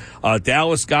here,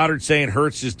 Dallas Goedert saying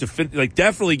Hurts is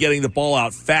definitely getting the ball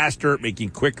out faster,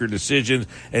 making quicker decisions.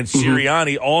 And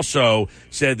Sirianni also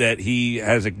said that he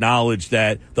has acknowledged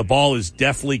that the ball is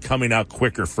definitely coming out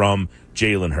quicker from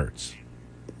Jalen Hurts.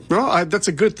 Well, that's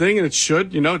a good thing, and it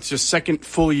should. It's his second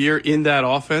full year in that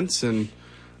offense. And,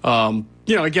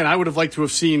 again, I would have liked to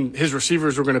have seen his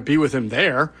receivers were going to be with him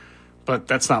there. But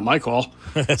that's not my call.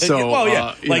 So, well,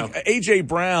 yeah, A.J.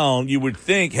 Brown, you would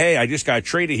think, hey, I just got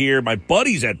traded here. My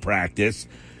buddy's at practice.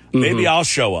 Maybe I'll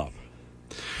show up.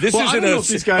 This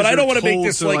isn't but I don't want to make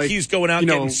this like he's going out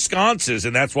getting sconces,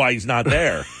 and that's why he's not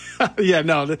there.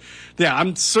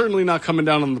 I'm certainly not coming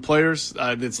down on the players.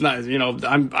 It's not,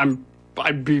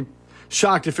 I'd be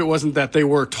shocked if it wasn't that they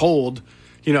were told,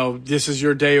 this is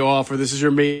your day off, or this is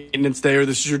your maintenance day, or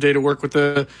this is your day to work with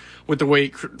the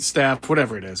weight staff,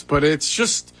 whatever it is. But it's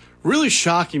just really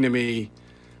shocking to me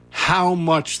how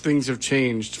much things have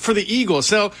changed for the Eagles.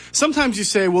 So sometimes you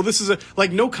say, well, this is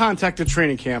no contact at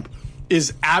training camp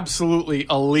is absolutely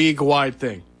a league-wide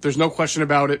thing. There's no question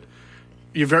about it.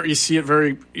 You see it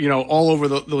very, all over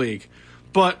the league.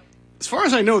 But as far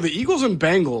as I know, the Eagles and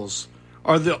Bengals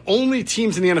are the only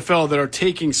teams in the NFL that are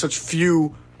taking such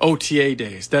few OTA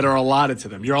days that are allotted to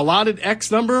them. You're allotted X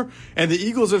number, and the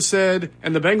Eagles have said,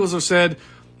 and the Bengals have said,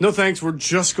 no thanks, we're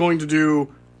just going to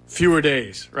do fewer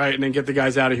days, right, and then get the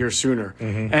guys out of here sooner.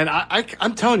 Mm-hmm. And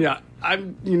I'm telling you,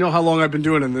 you know how long I've been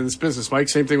doing in this business, Mike,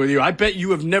 same thing with you. I bet you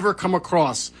have never come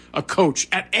across a coach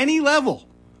at any level,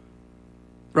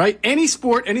 right, any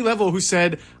sport, any level, who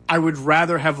said, I would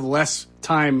rather have less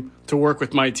time to work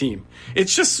with my team.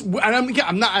 It's just, and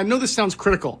I'm not, I know this sounds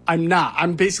critical. I'm not.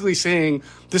 I'm basically saying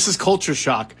this is culture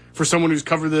shock for someone who's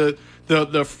covered the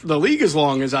league as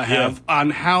long as I have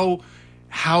on how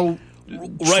right,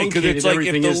 because it's like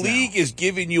if the league is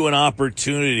giving you an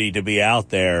opportunity to be out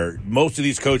there, most of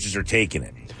these coaches are taking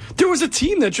it. There was a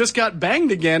team that just got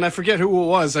banged again. I forget who it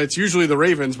was. It's usually the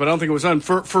Ravens, but I don't think it was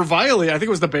for violating. I think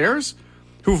it was the Bears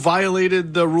who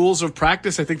violated the rules of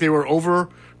practice. I think they were over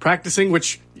practicing,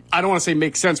 which I don't want to say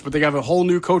makes sense, but they have a whole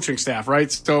new coaching staff,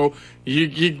 right? So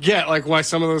you get why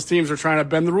some of those teams are trying to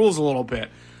bend the rules a little bit.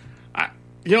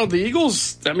 The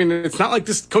Eagles, it's not like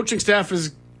this coaching staff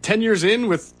is 10 years in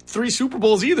with 3 Super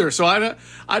Bowls either. So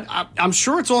I'm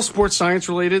sure it's all sports science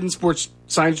related and sports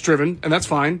science driven, and that's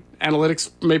fine. Analytics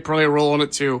may play a role in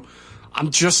it too. I'm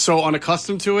just so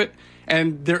unaccustomed to it.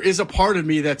 And there is a part of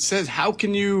me that says, how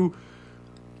can you,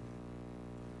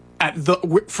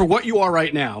 for what you are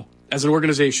right now as an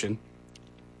organization,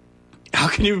 how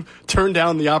can you turn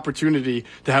down the opportunity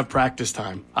to have practice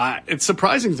time? It's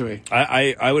surprising to me.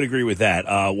 I would agree with that.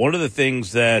 One of the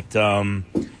things that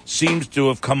seems to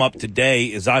have come up today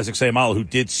is Isaac Seumalo, who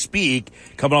did speak,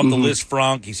 coming off the Liz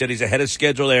Frank. He said he's ahead of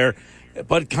schedule there,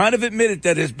 but kind of admitted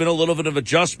that there's been a little bit of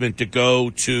adjustment to go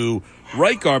to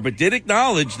right guard, but did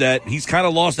acknowledge that he's kind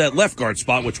of lost that left guard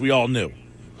spot, which we all knew.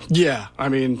 Yeah,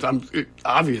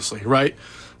 obviously, right?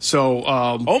 So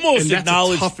almost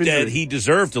acknowledged that he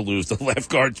deserved to lose the left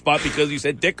guard spot because he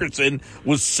said Dickerson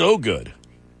was so good.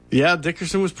 Yeah,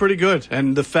 Dickerson was pretty good.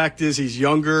 And the fact is he's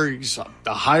younger. He's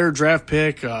a higher draft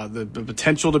pick, the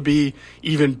potential to be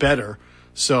even better.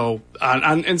 So,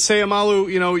 and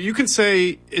Sayamalu, you can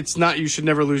say it's not, you should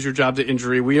never lose your job to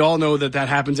injury. We all know that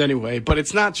happens anyway, but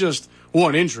it's not just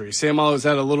one injury. Sayamalu has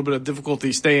had a little bit of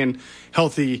difficulty staying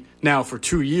healthy now for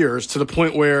 2 years, to the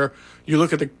point where you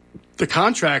look at the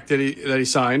contract that he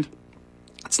signed.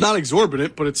 It's not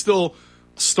exorbitant, but it's still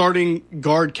starting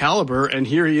guard caliber, and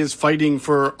here he is fighting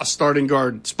for a starting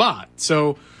guard spot.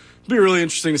 So it'll be really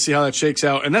interesting to see how that shakes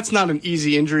out. And that's not an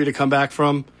easy injury to come back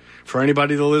from for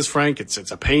anybody that lives, Frank.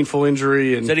 It's a painful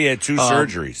injury. And said he had 2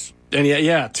 surgeries. And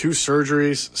 2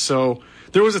 surgeries. So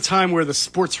there was a time where the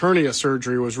sports hernia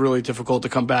surgery was really difficult to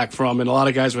come back from, and a lot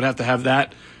of guys would have to have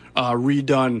that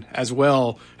redone as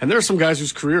well. And there are some guys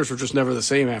whose careers were just never the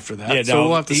same after that. Yeah, so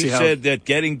we'll have to see he said that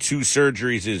getting 2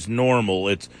 surgeries is normal.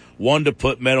 It's one to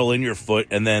put metal in your foot,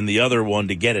 and then the other one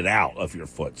to get it out of your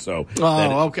foot. So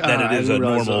that it is a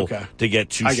normal to get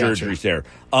 2 surgeries there.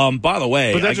 By the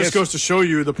way, but that just goes to show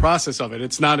you the process of it.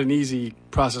 It's not an easy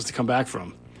process to come back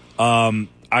from.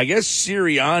 I guess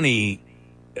Sirianni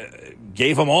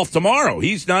gave him off tomorrow.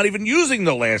 He's not even using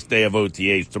the last day of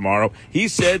OTAs tomorrow. He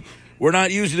said, we're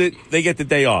not using it. They get the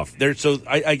day off. So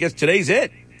I guess today's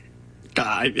it.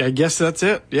 I guess that's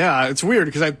it. Yeah, it's weird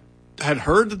because I had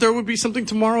heard that there would be something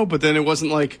tomorrow, but then it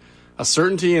wasn't like a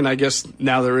certainty, and I guess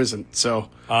now there isn't. So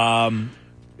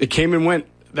it came and went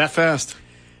that fast.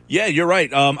 Yeah, you're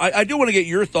right. I do want to get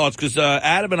your thoughts because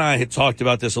Adam and I had talked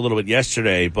about this a little bit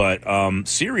yesterday, but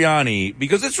Sirianni,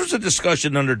 because this was a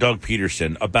discussion under Doug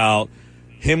Peterson about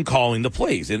him calling the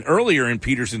plays. And earlier in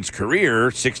Peterson's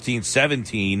career, 16,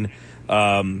 17,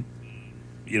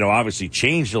 obviously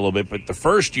changed a little bit. But the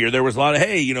first year, there was a lot of,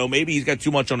 maybe he's got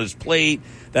too much on his plate.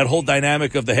 That whole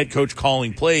dynamic of the head coach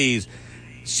calling plays.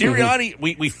 Sirianni,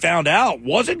 we found out,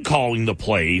 wasn't calling the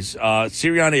plays.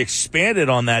 Sirianni expanded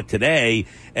on that today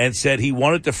and said he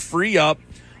wanted to free up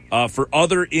for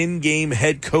other in-game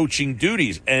head coaching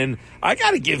duties. And I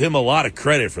got to give him a lot of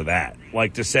credit for that.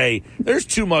 Like to say, there's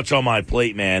too much on my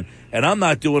plate, man, and I'm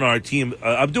not doing our team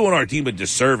I'm doing our team a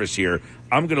disservice here.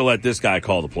 I'm going to let this guy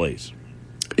call the plays.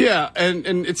 Yeah,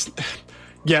 and it's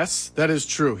yes, that is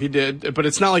true. He did, but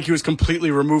it's not like he was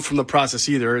completely removed from the process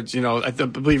either. It's, I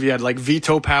believe he had like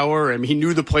veto power, and he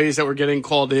knew the plays that were getting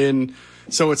called in.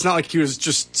 So it's not like he was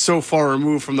just so far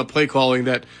removed from the play calling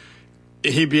that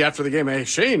he'd be after the game, hey,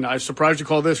 Shane, I'm surprised you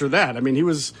called this or that. I mean, he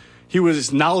was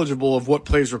knowledgeable of what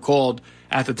plays were called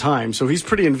at the time, so he's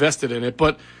pretty invested in it.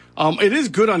 But it is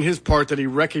good on his part that he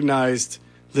recognized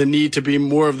the need to be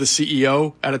more of the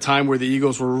CEO at a time where the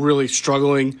Eagles were really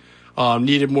struggling,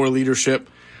 needed more leadership.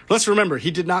 Let's remember,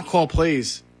 he did not call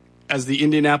plays as the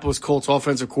Indianapolis Colts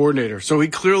offensive coordinator, so he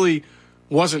clearly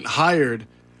wasn't hired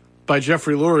by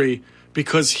Jeffrey Lurie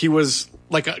because he was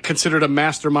considered a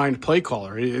mastermind play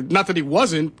caller. Not that he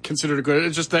wasn't considered a good,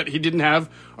 it's just that he didn't have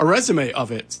a resume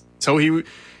of it. So he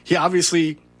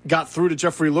obviously got through to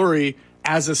Jeffrey Lurie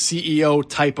as a CEO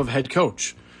type of head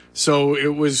coach. So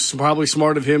it was probably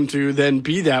smart of him to then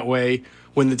be that way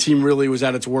when the team really was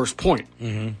at its worst point.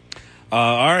 Mm-hmm.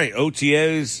 All right,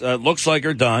 OTAs looks like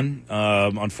are done,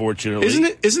 unfortunately.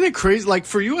 Isn't it crazy? Like,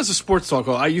 for you as a sports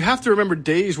talker, you have to remember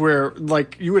days where,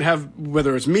 like, you would have,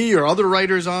 whether it's me or other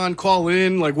writers on, call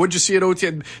in, like, what'd you see at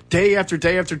OTA? Day after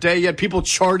day after day, you had people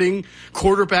charting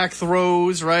quarterback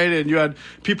throws, right? And you had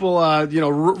people,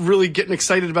 really getting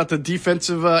excited about the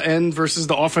defensive end versus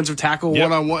the offensive tackle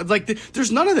one-on-one. Like,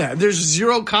 there's none of that. There's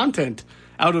zero content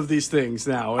out of these things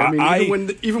now. I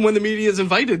mean, even when the media is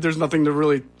invited, there's nothing to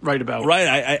really write about.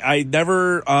 Right. I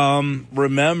never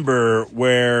remember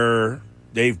where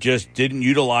they've just didn't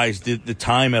utilize the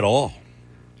time at all.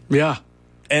 Yeah.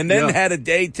 And then had a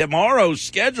day tomorrow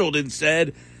scheduled and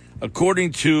said,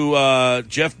 according to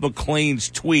Jeff McClain's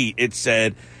tweet, it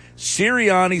said,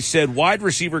 Sirianni said wide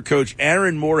receiver coach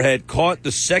Aaron Moorhead caught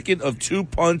the second of 2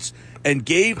 punts and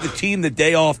gave the team the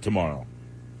day off tomorrow.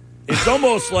 It's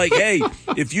almost like, hey,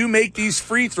 if you make these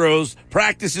free throws,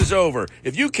 practice is over.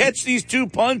 If you catch these 2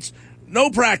 punts, no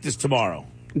practice tomorrow.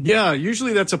 Yeah,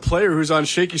 usually that's a player who's on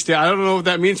shaky state. I don't know what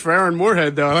that means for Aaron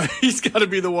Moorhead, though. He's got to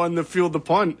be the one that field the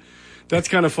punt. That's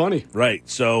kind of funny. Right.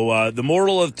 So the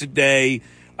moral of today,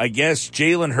 I guess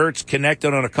Jalen Hurts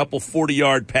connected on a couple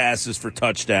 40-yard passes for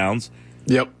touchdowns.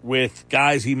 Yep. With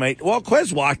guys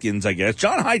Quez Watkins, I guess.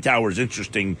 John Hightower's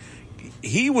interesting.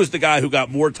 He was the guy who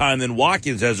got more time than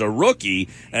Watkins as a rookie,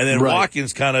 and then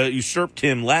Watkins kind of usurped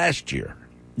him last year.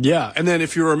 Yeah, and then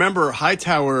if you remember,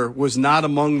 Hightower was not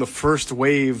among the first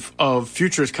wave of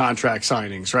futures contract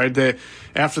signings, right?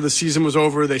 After the season was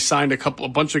over, they signed a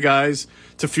bunch of guys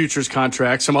to futures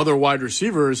contracts. Some other wide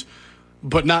receivers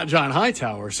but not John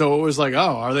Hightower. So it was like,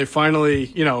 oh, are they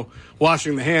finally,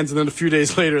 washing the hands? And then a few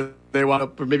days later, they wound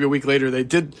up, or maybe a week later, they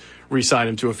did re-sign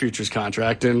him to a futures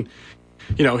contract. And,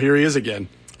 here he is again.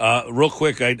 Real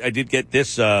quick, I did get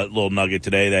this little nugget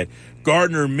today that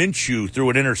Gardner Minshew threw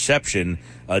an interception.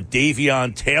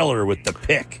 Davion Taylor with the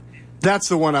pick. That's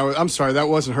the one I'm sorry, that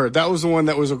wasn't heard. That was the one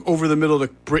that was over the middle to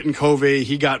Britton Covey.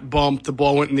 He got bumped. The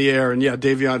ball went in the air. And,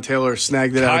 Davion Taylor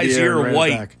snagged it out of the air and ran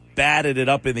White it back. Batted it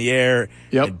up in the air.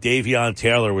 Yep. And Davion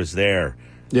Taylor was there.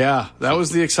 Yeah, that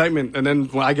was the excitement. And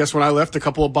then I guess when I left, a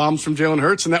couple of bombs from Jalen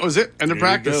Hurts, and that was it. End of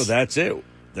practice. There you go. That's it.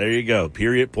 There you go.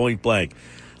 Period. Point blank.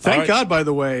 Thank God, by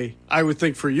the way, I would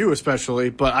think for you especially,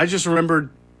 but I just remembered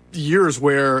years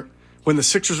where when the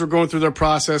Sixers were going through their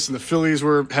process and the Phillies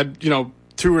had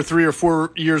 2 or 3 or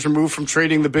 4 years removed from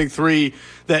trading the big three,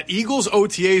 that Eagles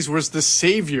OTAs was the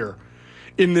savior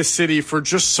in this city for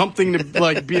just something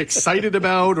to be excited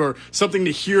about or something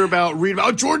to hear about, read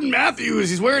about. Jordan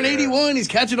Matthews, he's wearing 81, he's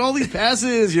catching all these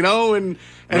passes, and right.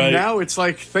 Now it's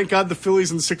like, thank God the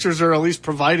Phillies and Sixers are at least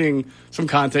providing some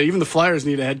content. Even the Flyers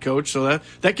need a head coach, so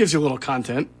that gives you a little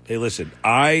content. Hey, listen,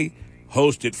 I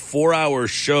hosted 4-hour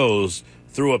shows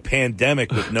through a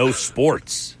pandemic with no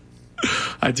sports.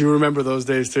 I do remember those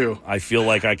days too. I feel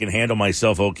like I can handle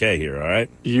myself okay here, all right?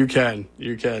 You can.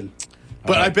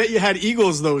 But I bet you had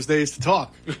Eagles those days to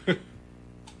talk. If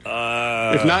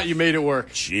not, you made it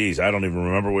work. Jeez, I don't even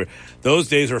remember where. Those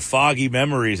days are foggy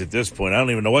memories at this point. I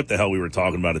don't even know what the hell we were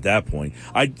talking about at that point.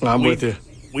 I'm with you.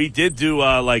 We did do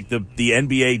the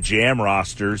NBA Jam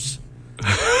rosters.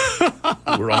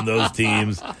 We're on those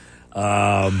teams.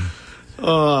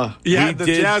 The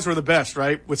Jazz were the best,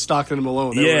 right? With Stockton and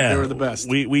Malone. They were the best.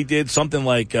 We did something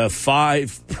like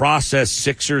 5 process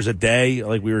Sixers a day.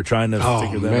 Like we were trying to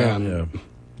figure that out. Yeah.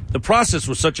 The process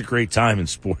was such a great time in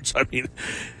sports. I mean,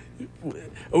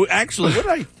 actually, what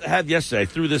did I have yesterday? I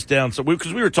threw this down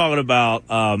because we were talking about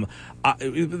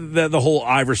the whole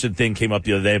Iverson thing came up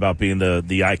the other day about being the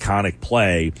iconic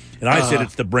play, and I said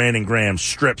it's the Brandon Graham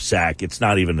strip sack. It's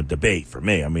not even a debate for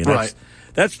me. I mean,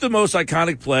 that's the most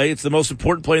iconic play. It's the most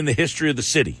important play in the history of the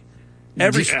city.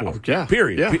 Every sport. Yeah.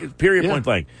 Period. Yeah. Period. Point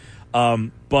blank.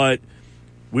 But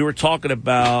we were talking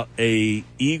about a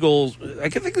Eagles. I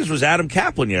think this was Adam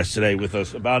Kaplan yesterday with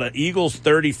us about an Eagles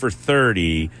 30 for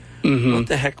 30. Mm-hmm. What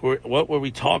the heck? What were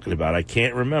we talking about? I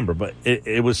can't remember. But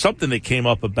it was something that came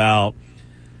up about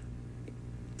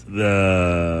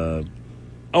the.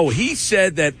 Oh, he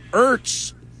said that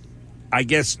Ertz, I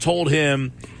guess, told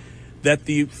him that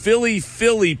the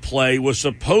Philly play was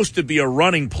supposed to be a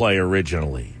running play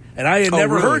originally. And I had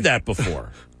never heard that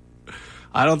before.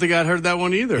 I don't think I'd heard that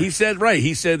one either. He said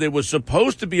it was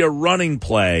supposed to be a running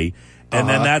play, and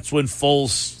then that's when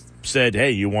Foles said,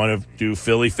 hey, you want to do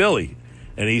Philly?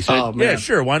 And he said, yeah,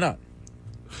 sure, why not?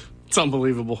 It's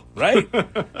unbelievable. Right? All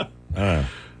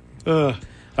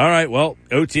right, well,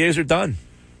 OTAs are done.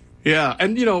 Yeah,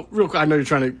 and, real quick, I know you're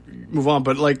trying to move on,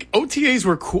 but, OTAs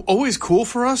were always cool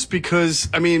for us because,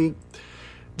 I mean,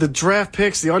 the draft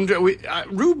picks,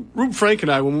 Rube Frank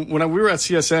and I, when we were at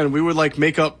CSN, we would,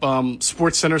 make up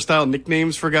Sports Center-style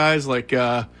nicknames for guys, like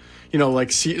Rashad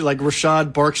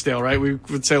Barksdale, right? We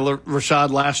would say Rashad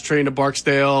last train to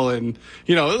Barksdale and,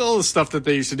 all the stuff that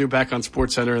they used to do back on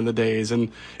Sports Center in the days.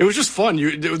 And it was just fun.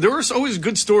 There were always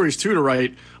good stories, too, to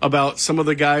write about some of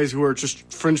the guys who were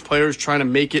just fringe players trying to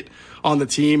make it on the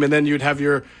team. And then you'd have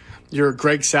your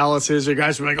Greg Salas's, your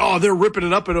guys were like, oh, they're ripping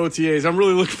it up at OTAs. I'm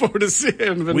really looking forward to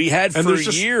seeing them. We had for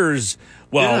years,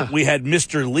 we had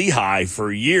Mr. Lehigh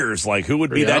for years. Like, who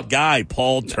would be that guy?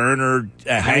 Paul Turner,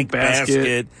 Hank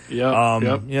Baskett.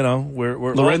 Yep.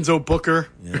 We're Lorenzo Booker.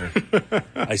 Yeah.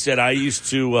 I said I used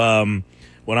to,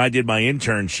 when I did my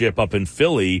internship up in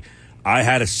Philly, I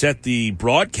had to set the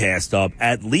broadcast up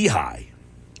at Lehigh.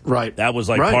 Right. That was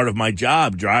part of my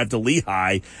job, drive to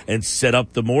Lehigh and set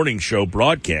up the morning show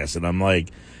broadcast. And I'm like,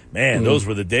 man, those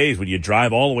were the days when you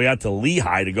drive all the way out to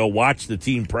Lehigh to go watch the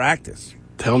team practice.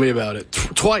 Tell me about it.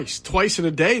 Twice in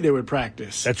a day they would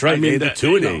practice. That's right. They did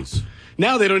 2 days.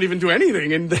 Now they don't even do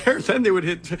anything, and then they would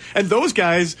hit. And those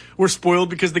guys were spoiled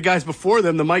because the guys before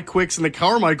them, the Mike Quicks and the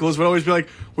Carmichaels, would always be like,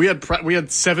 we had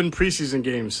 7 preseason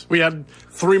games, we had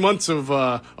 3 months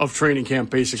of training camp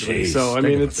basically. Jeez, so I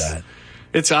mean,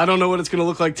 I don't know what it's going to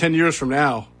look like 10 years from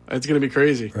now. It's going to be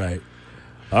crazy. Right.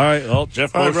 All right. Well,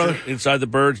 Jeff Mosher,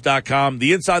 InsideTheBirds.com.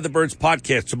 The Inside the Birds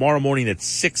podcast tomorrow morning at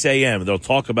 6 a.m. They'll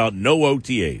talk about no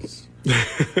OTAs.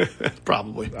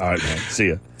 Probably. All right, man. See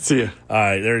ya. All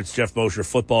right. There's Jeff Mosher,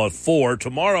 football at 4.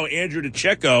 Tomorrow, Andrew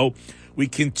DeCecco. We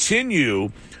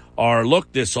continue our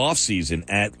look this offseason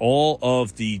at all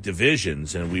of the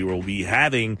divisions, and we will be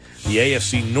having the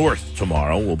AFC North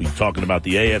tomorrow. We'll be talking about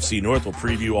the AFC North. We'll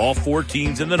preview all 4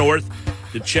 teams in the North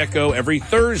to Checo every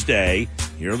Thursday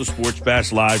here on the Sports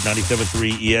Bash Live,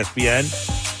 97.3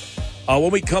 ESPN. When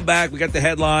we come back, we got the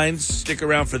headlines. Stick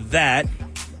around for that.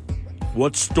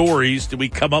 What stories did we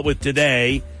come up with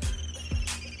today?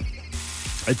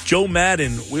 Joe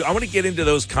Madden, I want to get into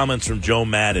those comments from Joe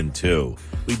Madden, too.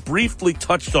 We briefly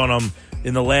touched on them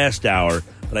in the last hour,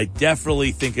 but I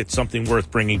definitely think it's something worth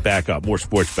bringing back up. More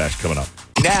Sports Bash coming up.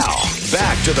 Now,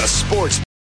 back to the Sports.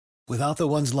 Without the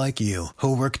ones like you,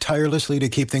 who work tirelessly to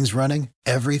keep things running,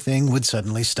 everything would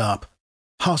suddenly stop.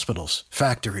 Hospitals,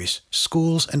 factories,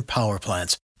 schools, and power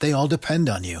plants, they all depend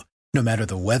on you. No matter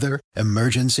the weather,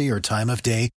 emergency, or time of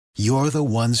day, you're the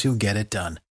ones who get it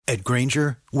done. At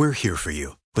Grainger, we're here for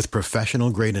you with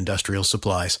professional-grade industrial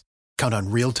supplies. Count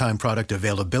on real-time product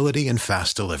availability and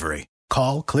fast delivery.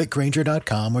 Call,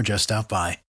 clickgrainger.com, or just stop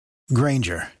by.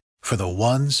 Grainger, for the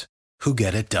ones who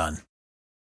get it done.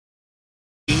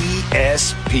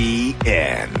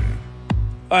 ESPN.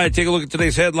 All right, take a look at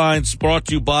today's headlines. Brought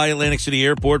to you by Atlantic City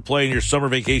Airport. Playing your summer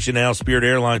vacation now. Spirit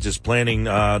Airlines is planning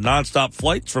nonstop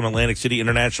flights from Atlantic City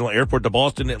International Airport to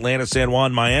Boston, Atlanta, San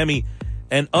Juan, Miami,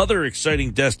 and other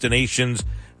exciting destinations.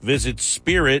 Visit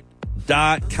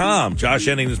spirit.com. Josh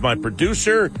Henning is my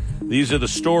producer. These are the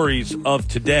stories of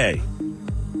today.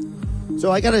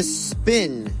 So I got a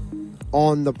spin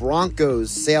on the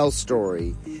Broncos sales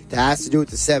story that has to do with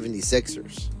the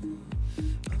 76ers.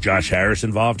 Josh Harris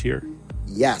involved here?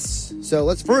 Yes. So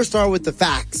let's first start with the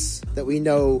facts that we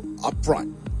know up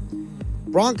front.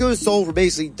 Broncos sold for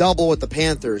basically double what the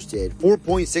Panthers did,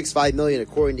 $4.65 million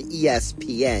according to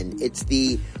ESPN. It's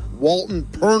the Walton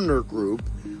Perner Group.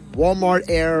 Walmart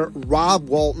heir Rob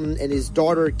Walton and his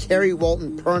daughter Carrie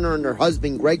Walton Perner and her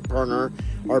husband Greg Perner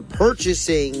are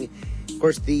purchasing. Of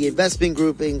course, the investment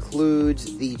group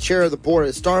includes the chair of the board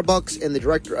at Starbucks and the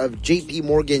director of J.P.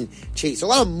 Morgan Chase. A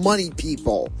lot of money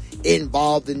people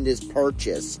involved in this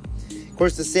purchase. Of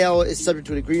course, the sale is subject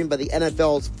to an agreement by the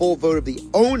NFL's full vote of the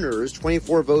owners.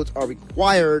 24 votes are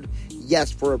required,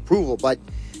 yes, for approval. But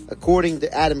according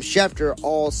to Adam Schefter,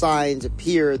 all signs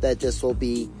appear that this will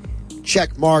be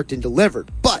check-marked and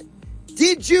delivered. But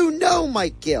did you know,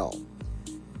 Mike Gill,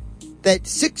 that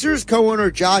Sixers co-owner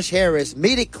Josh Harris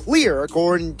made it clear,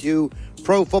 according to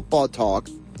Pro Football Talk,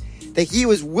 that he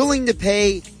was willing to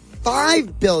pay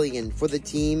 $5 billion for the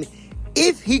team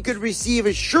if he could receive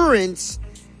assurance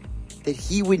that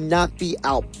he would not be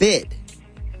outbid.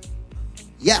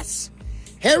 Yes,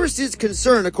 Harris's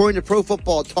concern, according to Pro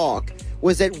Football Talk,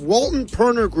 was that Walton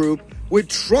Perner Group would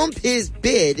trump his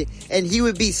bid and he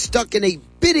would be stuck in a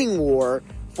bidding war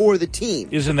for the team.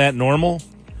 Isn't that normal?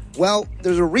 Well,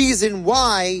 there's a reason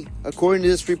why, according to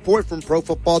this report from Pro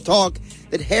Football Talk,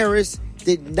 that Harris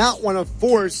did not want to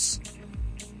force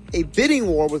a bidding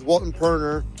war with Walton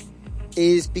Perner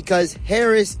is because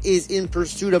Harris is in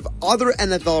pursuit of other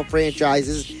NFL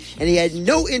franchises, and he had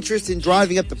no interest in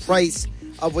driving up the price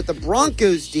of what the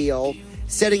Broncos deal,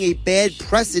 setting a bad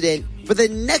precedent for the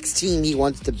next team he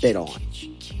wants to bid on.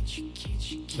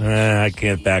 I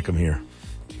can't back him here.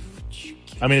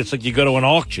 I mean, it's like you go to an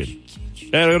auction.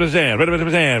 I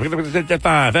got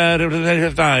 5,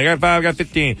 I got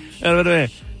 15.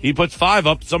 He puts 5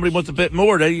 up. Somebody wants a bit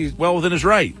more. He's well within his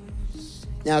right.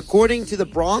 Now, according to the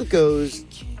Broncos,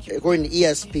 according to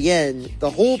ESPN, the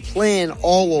whole plan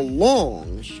all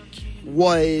along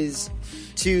was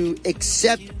to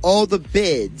accept all the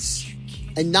bids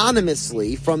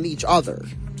anonymously from each other.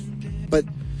 But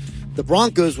the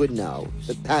Broncos would know,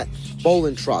 the Pat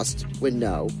Bowlen Trust would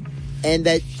know, and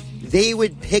that they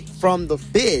would pick from the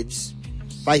bids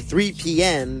by 3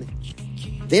 p.m.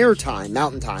 their time,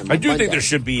 Mountain Time. I do Monday. think there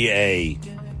should be a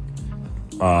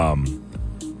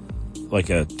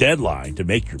deadline to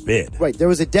make your bid. Right. There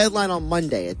was a deadline on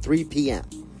Monday at 3 p.m.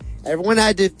 Everyone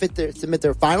had to submit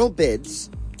their final bids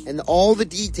and all the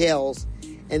details,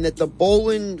 and that the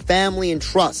Bowlen family and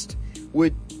trust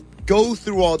would go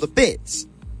through all the bids.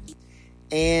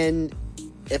 And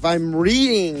if I'm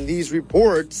reading these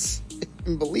reports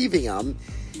and believing them,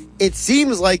 it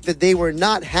seems like that they were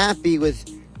not happy with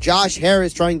Josh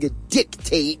Harris trying to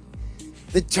dictate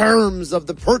the terms of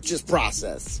the purchase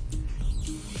process.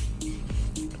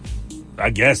 I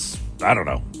guess. I don't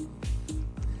know.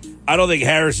 I don't think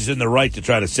Harris is in the right to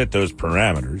try to set those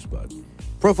parameters, but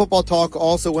Pro Football Talk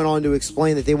also went on to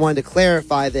explain that they wanted to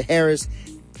clarify that Harris,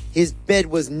 his bid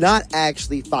was not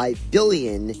actually $5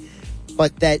 billion,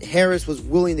 but that Harris was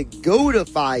willing to go to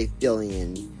 $5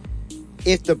 billion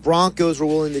if the Broncos were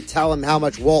willing to tell him how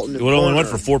much Walton. It only went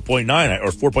for 4.9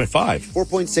 or 4.5.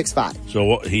 4.65.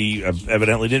 So he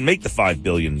evidently didn't make the $5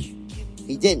 billion.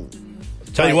 He didn't.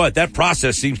 Tell you what, that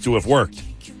process seems to have worked.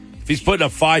 If he's putting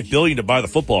up $5 billion to buy the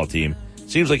football team,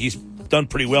 seems like he's done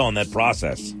pretty well in that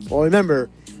process. Well, remember,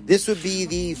 this would be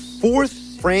the fourth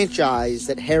franchise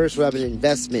that Harris would have an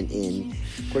investment in.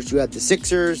 Of course, you have the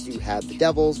Sixers, you have the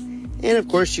Devils, and of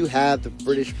course, you have the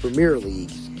British Premier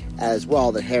League as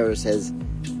well that Harris has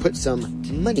put some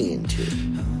money into.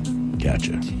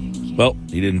 Gotcha. Well,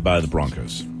 he didn't buy the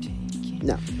Broncos.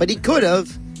 No, but he could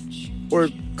have, or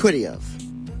could he have?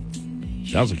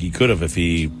 Sounds like he could have if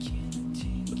he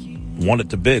wanted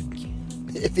to bid.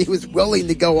 If he was willing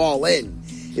to go all in.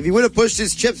 If he would have pushed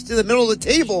his chips to the middle of the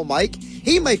table, Mike,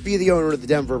 he might be the owner of the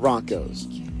Denver Broncos.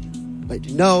 But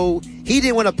no, he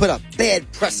didn't want to put a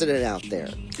bad precedent out there.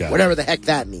 Whatever the heck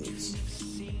that means.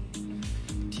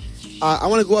 I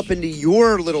want to go up into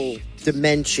your little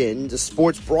dimension, the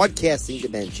sports broadcasting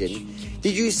dimension.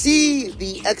 Did you see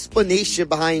the explanation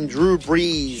behind Drew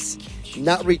Brees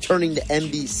not returning to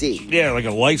NBC? Yeah, like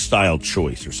a lifestyle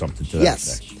choice or something to that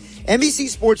effect. NBC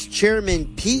Sports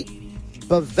Chairman Pete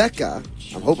Bavecka,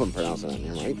 I hope I'm pronouncing that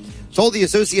name right, told the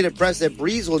Associated Press that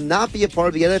Brees will not be a part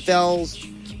of the NFL's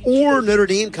or Notre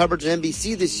Dame coverage on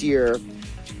NBC this year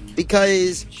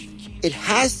because it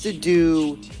has to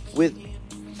do with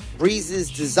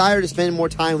Brees' desire to spend more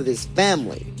time with his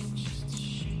family.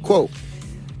 Quote,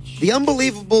 the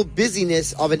unbelievable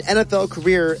busyness of an NFL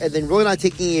career and then really not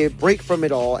taking a break from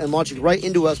it all and launching right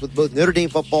into us with both Notre Dame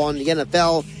football and the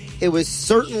NFL, it was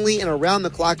certainly an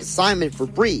around-the-clock assignment for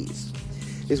Brees.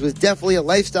 This was definitely a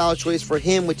lifestyle choice for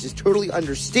him, which is totally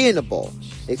understandable,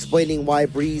 explaining why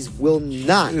Brees will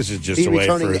not This is just be a way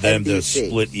returning for to them NBC. to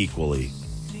split equally.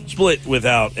 Split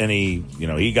without any,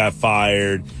 he got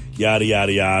fired, yada,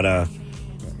 yada, yada.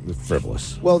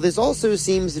 Frivolous. Well, this also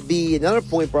seems to be another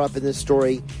point brought up in this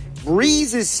story.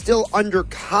 Brees is still under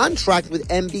contract with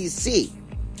NBC.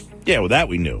 Yeah, well, that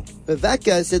we knew.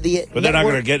 Viveka said But they're not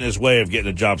going to get in his way of getting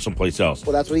a job someplace else.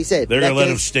 Well, that's what he said. They're going to let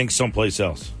him stink someplace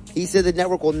else. He said the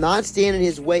network will not stand in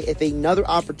his way if another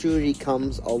opportunity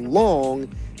comes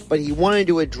along, but he wanted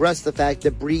to address the fact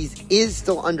that Brees is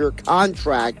still under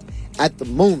contract at the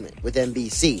moment with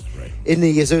NBC in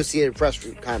the Associated Press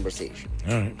conversation.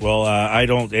 All right. Well, I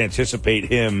don't anticipate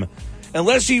him,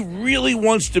 unless he really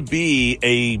wants to be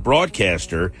a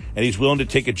broadcaster and he's willing to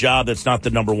take a job that's not the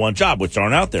number one job, which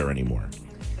aren't out there anymore.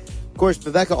 Of course,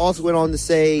 Viveka also went on to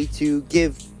say to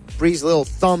give Brees a little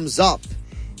thumbs up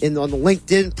on the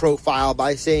LinkedIn profile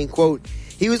by saying, quote,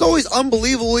 he was always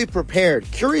unbelievably prepared,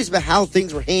 curious about how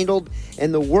things were handled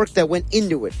and the work that went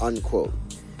into it, unquote.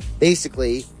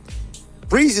 Basically,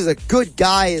 Brees is a good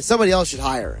guy and somebody else should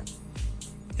hire him.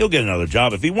 He'll get another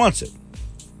job if he wants it,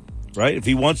 right? If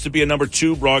he wants to be a number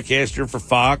 2 broadcaster for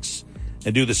Fox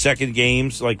and do the second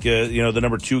games, like, the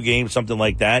number 2 game, something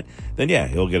like that, then yeah,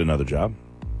 he'll get another job.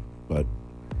 But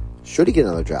should he get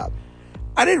another job?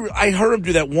 I heard him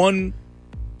do that one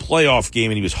playoff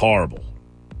game and he was horrible.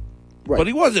 Right. But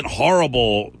he wasn't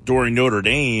horrible during Notre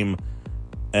Dame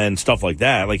and stuff like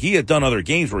that. Like, he had done other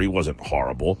games where he wasn't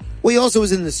horrible. Well, he also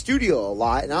was in the studio a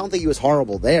lot, and I don't think he was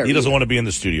horrible there. He doesn't want to be in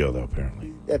the studio, though,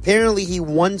 apparently. Apparently, he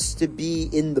wants to be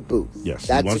in the booth. Yes,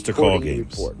 that's he wants to call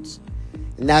games. Reports.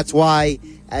 And that's why,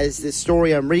 as this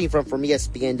story I'm reading from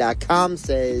ESPN.com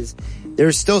says,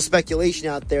 there's still speculation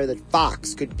out there that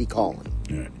Fox could be calling.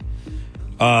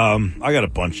 All right. I got a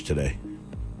bunch today.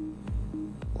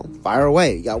 Well, fire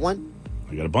away. You got one?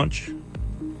 I got a bunch.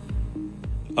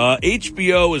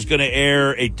 HBO is going to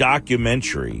air a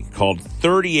documentary called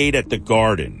 38 at the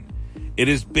Garden. It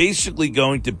is basically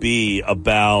going to be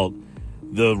about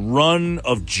the run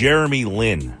of Jeremy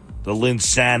Lin, the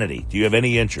Linsanity. Do you have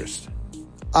any interest?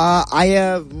 I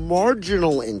have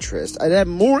marginal interest. I'd have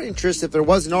more interest if there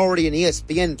wasn't already an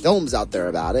ESPN films out there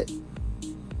about it.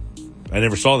 I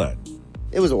never saw that.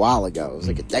 It was a while ago. It was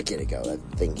like a decade ago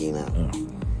that thing came out. Oh.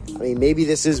 I mean, maybe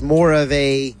this is more of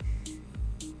a...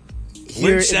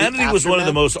 Linsanity was one of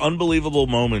the most unbelievable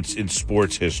moments in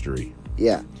sports history.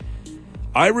 Yeah.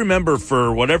 I remember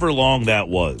for whatever long that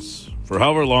was, for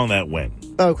however long that went.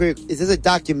 Oh, quick. Is this a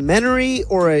documentary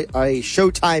or a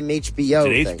Showtime HBO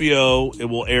thing? It's HBO. It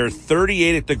will air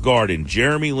 38 at the Garden,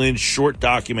 Jeremy Lin's short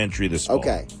documentary this fall.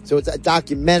 Okay. So it's a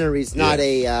documentary. It's not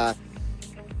a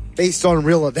based on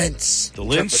real events. The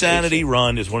Linsanity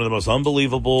run is one of the most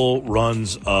unbelievable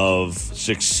runs of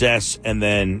success and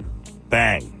then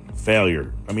bang.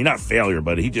 Failure. I mean, not failure,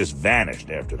 but he just vanished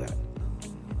after that.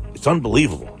 It's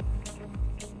unbelievable.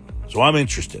 So I'm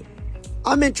interested.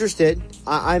 I'm interested.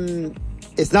 I'm.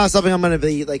 It's not something I'm going to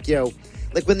be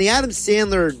Like when the Adam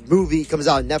Sandler movie comes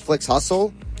out on Netflix,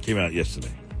 Hustle. Came out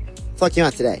yesterday. Fuck, came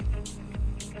out today.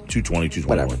 220,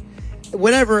 221.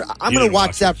 Whatever. I'm You going to didn't watch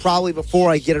watch that it. probably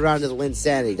before I get around to the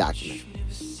Linsanity document.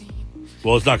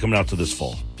 Well, it's not coming out till this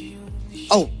fall.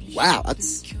 Oh, wow.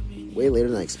 That's way later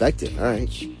than I expected. All right.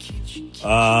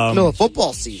 Um, Middle of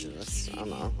football season. I don't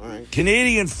know. All right.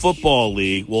 Canadian Football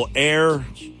League will air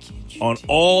on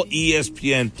all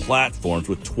ESPN platforms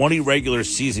with 20 regular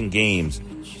season games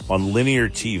on linear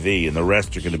TV, and the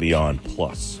rest are going to be on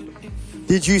Plus.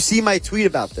 Did you see my tweet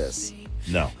about this?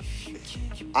 No.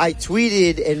 I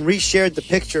tweeted and reshared the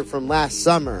picture from last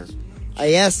summer.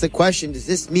 I asked the question, does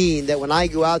this mean that when I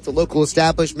go out to local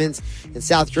establishments in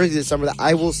South Jersey this summer that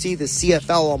I will see the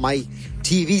CFL on my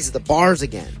TVs at the bars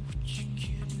again?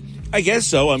 I guess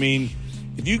so. I mean,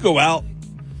 if you go out,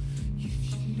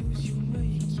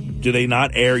 do they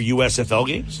not air USFL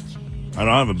games? I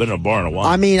haven't been to a bar in a while.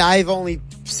 I mean, I've only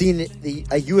seen a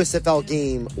USFL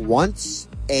game once,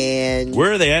 and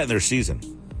Where are they at in their season?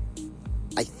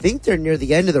 I think they're near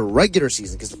the end of the regular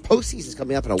season because the postseason's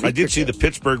coming up in a week. I did see the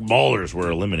Pittsburgh Maulers were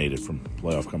eliminated from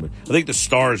playoff company. I think the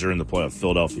Stars are in the playoff,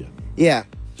 Philadelphia. Yeah.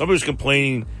 Somebody was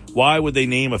complaining, why would they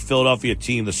name a Philadelphia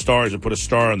team the Stars and put a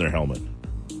star on their helmet?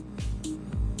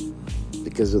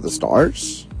 Because of the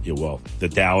Stars? Yeah, well, the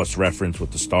Dallas reference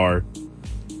with the star.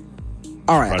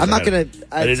 All right, I'm not going to...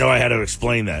 I didn't know I had to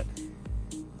explain that.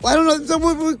 Well, I don't know.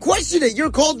 Someone would question it.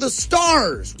 You're called the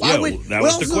Stars. Why Yeah, would, that what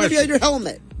was else the is going to be question. on your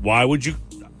helmet? Why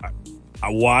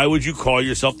would you call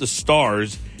yourself the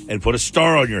Stars and put a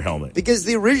star on your helmet? Because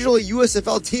the original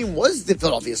USFL team was the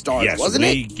Philadelphia Stars, Yes, wasn't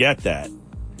we it? get that.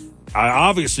 I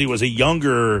obviously was a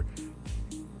younger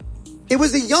It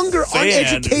was a younger, fan who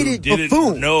uneducated didn't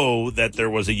buffoon. know that there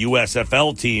was a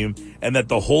USFL team and that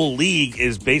the whole league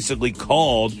is basically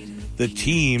called the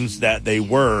teams that they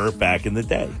were back in the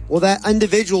day. Well, that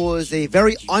individual is a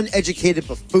very uneducated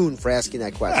buffoon for asking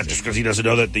that question. Not just because he doesn't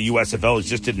know that the USFL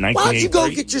existed in Why don't you 1983. go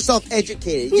get yourself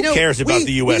educated? Who cares about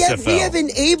the USFL? We have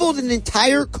enabled an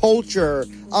entire culture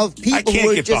of people can't who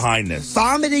are get just behind this.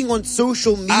 vomiting on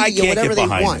social I media, can't whatever get they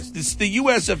behind want. this. The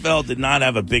USFL did not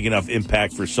have a big enough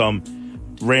impact for some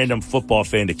random football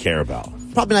fan to care about.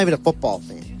 Probably not even a football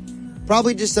fan.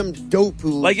 Probably just some dope who...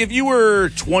 Like, if you were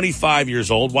 25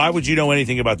 years old, why would you know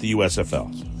anything about the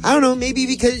USFL? I don't know, maybe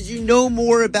because you know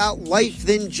more about life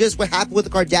than just what happened with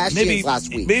the Kardashians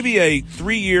last week. Maybe a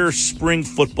 3-year spring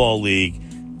football league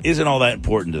isn't all that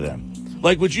important to them.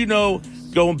 Like, would you know,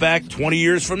 going back 20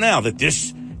 years from now, that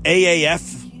this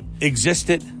AAF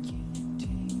existed?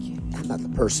 I'm not the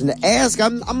person to ask.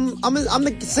 I'm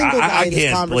the single guy in this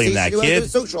can't blame conversation that who has kid. a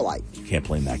social life. Can't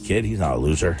blame that kid. He's not a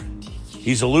loser.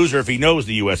 He's a loser if he knows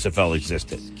the USFL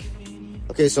existed.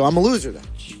 Okay, so I'm a loser then.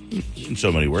 In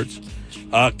so many words.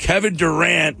 Kevin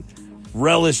Durant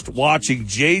relished watching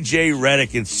J.J.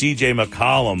 Redick and C.J.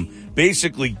 McCollum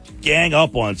basically gang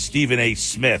up on Stephen A.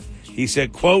 Smith. He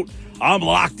said, quote, "I'm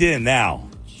locked in now."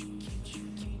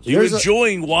 You're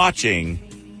enjoying watching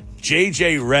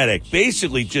J.J. Redick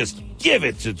basically just give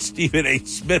it to Stephen A.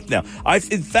 Smith now. I,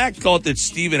 in fact, thought that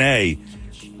Stephen A.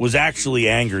 was actually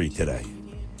angry today.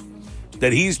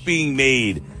 That he's being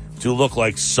made to look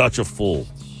like such a fool.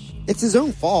 It's his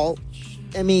own fault.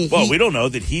 I mean, well, we don't know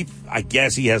that I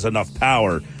guess he has enough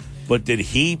power, but did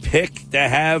he pick to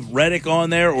have Redick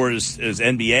on there, or is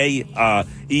NBA,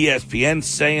 ESPN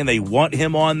saying they want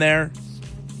him on there?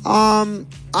 I'm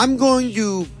going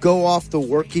to go off the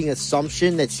working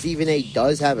assumption that Stephen A.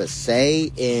 does have a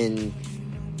say in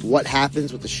what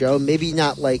happens with the show. Maybe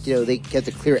not like, they get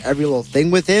to clear every little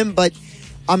thing with him, but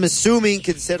I'm assuming,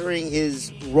 considering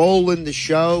his role in the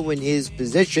show and his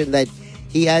position, that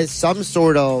he has some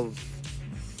sort of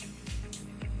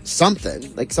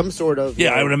something, like some sort of...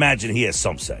 Yeah, I would imagine he has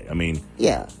some say. I mean...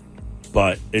 Yeah.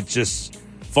 But it's just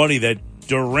funny that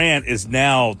Durant is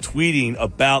now tweeting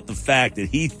about the fact that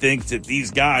he thinks that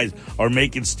these guys are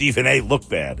making Stephen A. look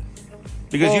bad.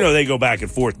 Because, they go back and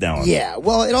forth now. Yeah,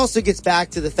 well, it also gets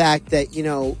back to the fact that,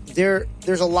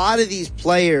 there's a lot of these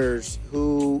players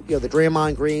who, the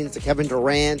Draymond Greens, the Kevin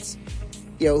Durants,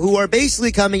 who are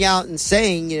basically coming out and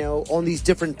saying, on these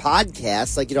different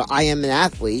podcasts, like, I Am an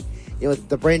Athlete,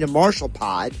 the Brandon Marshall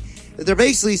pod, that they're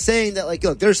basically saying that, like,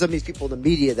 look, there's some of these people in the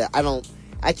media that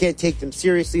I can't take them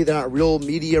seriously. They're not real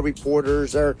media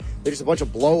reporters. They're just a bunch of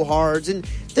blowhards. And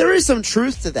there is some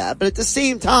truth to that. But at the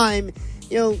same time,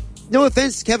 no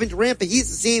offense to Kevin Durant, but he's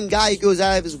the same guy who goes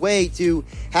out of his way to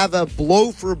have a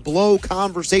blow-for-blow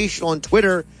conversation on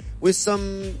Twitter with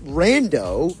some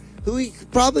rando who he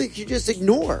probably could just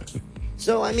ignore.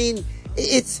 So, I mean,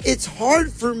 it's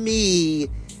hard for me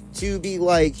to be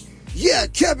like, yeah,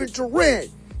 Kevin Durant,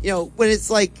 when it's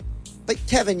like, but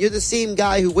Kevin, you're the same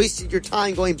guy who wasted your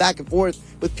time going back and forth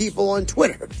with people on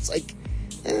Twitter. It's like,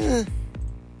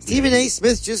 Stephen A.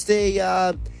 Smith's just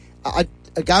a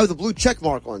guy with a blue check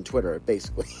mark on Twitter,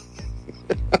 basically.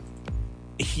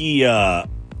 He had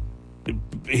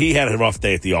a rough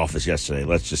day at the office yesterday.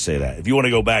 Let's just say that. If you want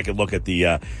to go back and look at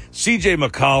the C.J.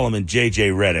 McCollum and J.J.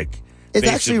 Redick, it's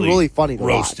actually really funny to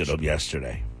roasted watch. Him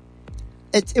yesterday.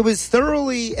 It was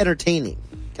thoroughly entertaining.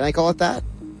 Can I call it that?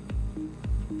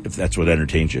 If that's what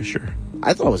entertains you, sure.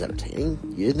 I thought it was entertaining.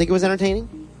 You didn't think it was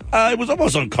entertaining? It was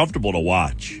almost uncomfortable to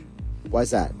watch. Why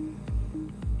is that?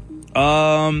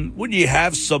 When you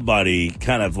have somebody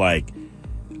kind of like,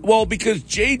 well, because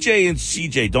JJ and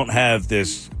CJ don't have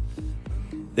this,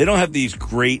 they don't have these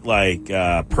great like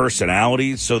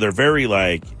personalities, so they're very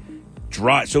like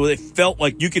dry. So they felt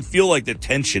like you could feel like the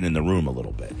tension in the room a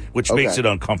little bit, which makes it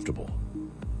uncomfortable.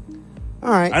 All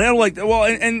right. I don't like, well,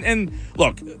 and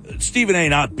look, Stephen A.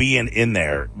 not being in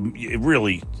there, it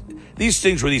really, these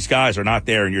things where these guys are not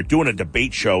there and you're doing a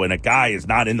debate show and a guy is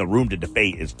not in the room to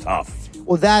debate is tough.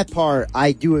 Well, that part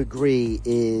I do agree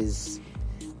is,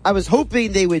 I was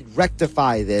hoping they would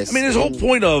rectify this. I mean, this whole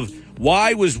point of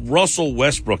why was Russell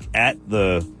Westbrook at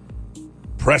the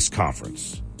press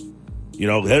conference? You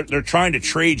know, they're trying to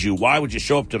trade you. Why would you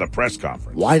show up to the press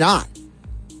conference? Why not?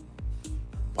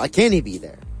 Why can't he be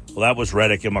there? Well, that was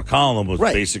Redick, and McCollum was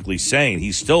basically saying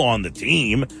he's still on the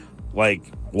team. Like,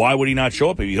 why would he not show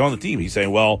up if he's on the team? He's saying,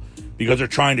 well, because they're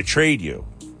trying to trade you.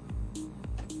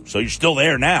 So you're still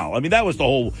there now. I mean, that was the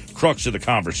whole crux of the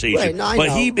conversation. Right, but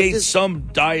he made some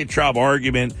diatribe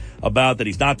argument about that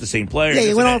he's not the same player. Yeah,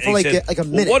 he went on for like a minute.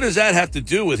 Well, what does that have to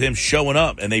do with him showing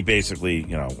up? And they basically,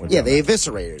 they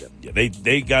eviscerated him. Yeah,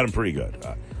 they got him pretty good.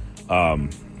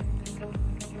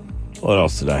 What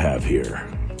else did I have here?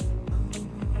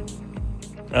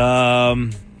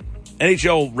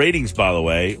 NHL ratings, by the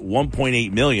way,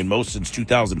 1.8 million, most since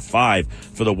 2005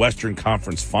 for the Western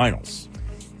Conference Finals.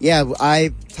 Yeah,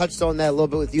 I touched on that a little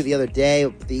bit with you the other day,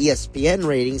 the ESPN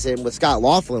ratings, and with Scott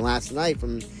Laughlin last night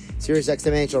from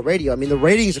SiriusXM NHL Radio. I mean, the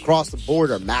ratings across the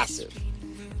board are massive.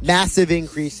 Massive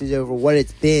increases over what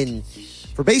it's been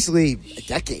for basically a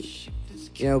decade.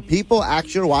 You know, people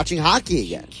actually are watching hockey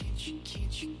again.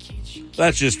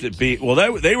 That's just they were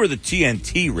the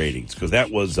TNT ratings because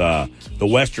that was the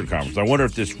Western Conference. I wonder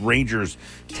if this Rangers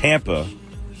Tampa,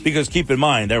 because keep in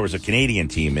mind there was a Canadian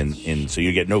team in so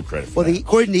you get no credit for that.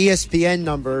 According to ESPN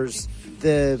numbers,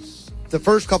 the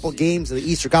first couple games of the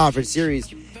Eastern Conference Series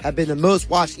have been the most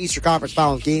watched Eastern Conference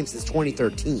Finals games since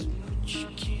 2013.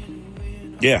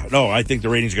 Yeah, no, I think the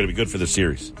ratings are going to be good for the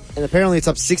series. And apparently it's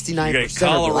up 69%. You got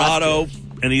Colorado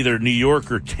and either New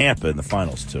York or Tampa in the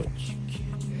finals too.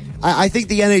 I think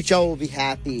the NHL will be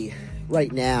happy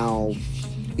right now,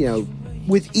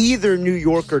 with either New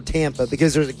York or Tampa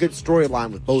because there's a good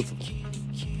storyline with both of them.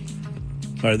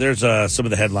 All right, there's some of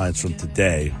the headlines from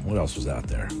today. What else was out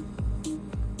there?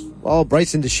 Well,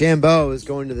 Bryson DeChambeau is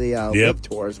going to the Live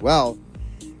Tour as well,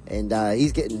 and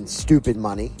he's getting stupid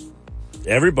money.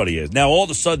 Everybody is. Now, all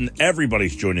of a sudden,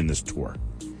 everybody's joining this tour.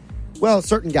 Well,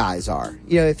 certain guys are.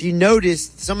 If you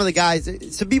notice, some of the guys,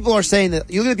 some people are saying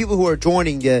that, you look at the people who are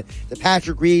joining, the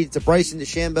Patrick Reeds, the Bryson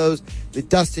DeChambeaus, the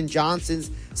Dustin Johnsons.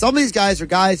 Some of these guys are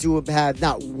guys who have had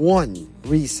not won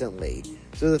recently.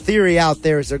 So the theory out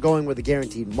there is they're going where the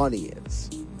guaranteed money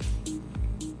is.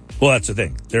 Well, that's the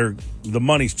thing. The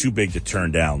money's too big to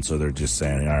turn down, so they're just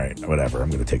saying, all right, whatever,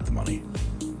 I'm going to take the money.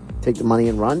 Take the money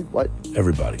and run? What?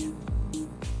 Everybody.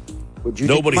 Would you?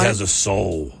 Nobody has a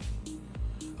soul.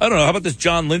 I don't know. How about this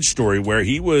John Lynch story where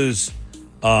he was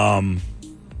offered,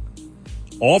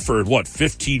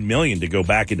 $15 million to go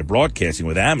back into broadcasting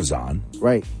with Amazon.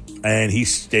 Right. And he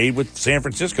stayed with San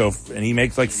Francisco, and he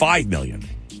makes like $5 million.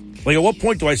 Like, at what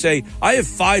point do I say, I have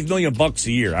 $5 million bucks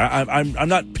a year? I'm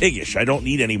not piggish. I don't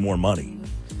need any more money.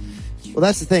 Well,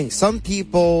 that's the thing. Some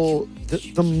people,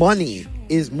 the money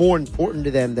is more important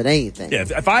to them than anything. Yeah,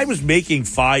 if I was making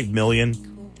 $5 million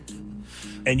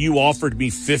and you offered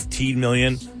me $15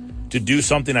 million to do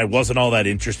something I wasn't all that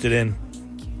interested in,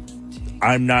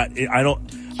 I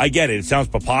get it. It sounds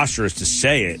preposterous to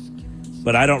say it,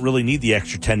 but I don't really need the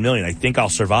extra $10 million. I think I'll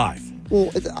survive.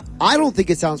 Well, I don't think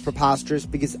it sounds preposterous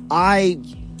because with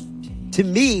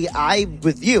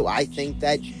you, I think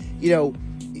that,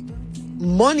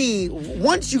 money,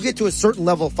 once you get to a certain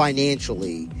level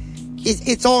financially,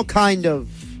 it's all kind of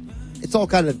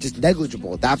just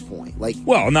negligible at that point. Like,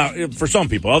 well, now for some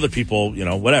people, other people,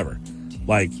 whatever.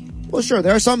 Like, well, sure,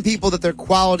 there are some people that their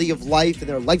quality of life and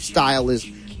their lifestyle is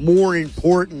more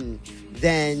important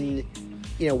than,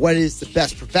 what is the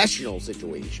best professional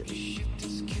situation.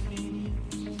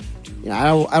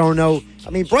 I don't know. I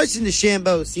mean, Bryson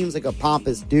DeChambeau seems like a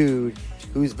pompous dude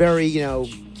who's very,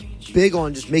 big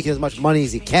on just making as much money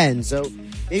as he can. So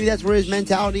maybe that's where his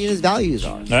mentality and his values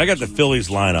are. Now, I got the Phillies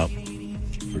lineup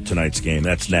for tonight's game.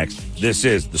 That's next. This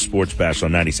is the Sports Bash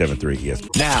on 97.3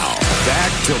 ESPN. Now,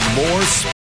 back to more.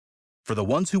 For the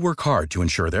ones who work hard to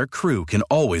ensure their crew can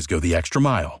always go the extra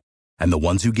mile, and the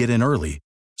ones who get in early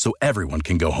so everyone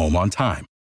can go home on time,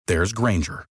 there's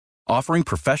Grainger, offering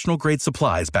professional-grade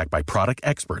supplies backed by product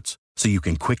experts so you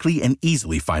can quickly and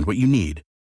easily find what you need.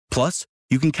 Plus,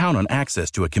 you can count on access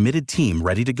to a committed team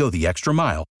ready to go the extra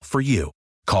mile for you.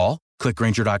 Call, click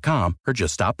Grainger.com, or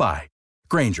just stop by.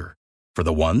 Grainger, for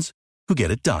the ones who get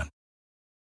it done.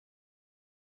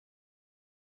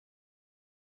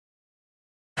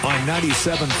 On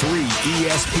 97.3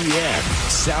 ESPN,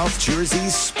 South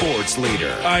Jersey's sports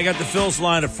leader. I got the Phil's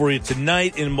lineup for you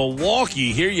tonight in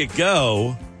Milwaukee. Here you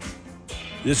go.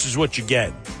 This is what you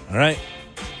get, all right?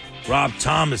 Rob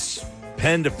Thomas,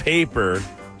 pen to paper.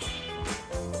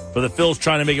 For the Phils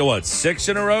trying to make it, 6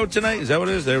 in a row tonight? Is that what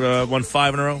it is? They've won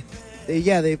 5 in a row?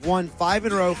 They've won 5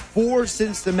 in a row, 4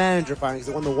 since the manager firing. Because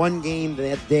they won the one game, they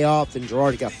had the day off, and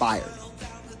Girardi got fired.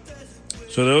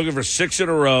 So they're looking for 6 in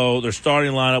a row. Their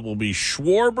starting lineup will be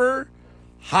Schwarber,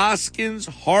 Hoskins,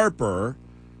 Harper,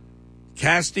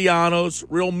 Castellanos,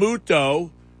 Real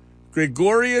Muto,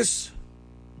 Gregorius,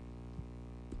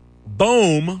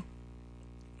 Bohm,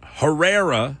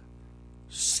 Herrera,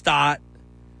 Stott.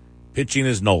 Pitching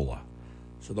is Nola.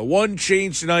 So the one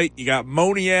change tonight, you got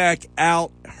Moniak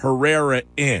out, Herrera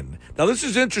in. Now this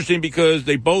is interesting because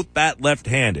they both bat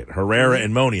left-handed, Herrera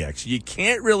and Moniak. So you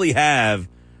can't really have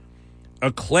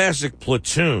a classic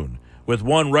platoon with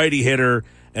one righty hitter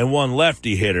and one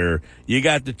lefty hitter. You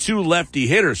got the 2 lefty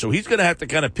hitters, so he's going to have to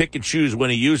kind of pick and choose when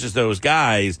he uses those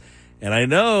guys. And I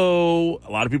know a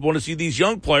lot of people want to see these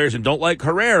young players and don't like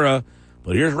Herrera,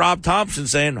 but here's Rob Thompson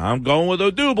saying, I'm going with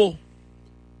Odubel.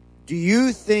 Do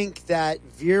you think that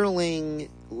Vierling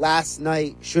last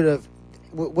night should have,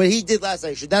 what he did last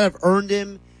night, should that have earned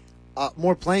him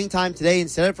more playing time today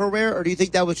instead of Herrera, or do you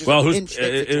think that was just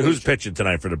who's pitching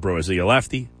tonight for the Brewers? Is he a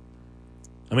lefty?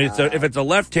 I mean, if it's a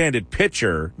left-handed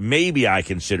pitcher, maybe I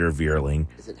consider Vierling.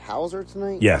 Is it Hauser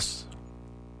tonight? Yes.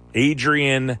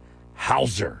 Adrian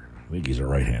Hauser. I think he's a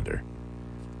right-hander.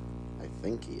 I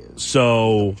think he is.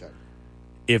 So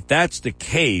if that's the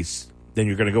case, then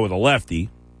you're going to go with a lefty,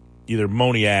 either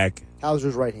Moniak.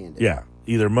 Hauser's right-handed. Yeah,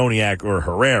 either Moniak or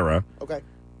Herrera. Okay.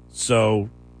 So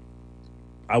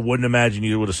I wouldn't imagine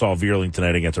you would have saw Vierling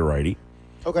tonight against a righty.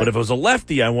 Okay. But if it was a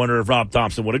lefty, I wonder if Rob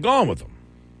Thompson would have gone with him.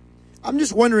 I'm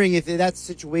just wondering if that's a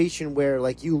situation where,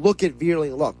 like, you look at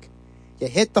Vierling, look, you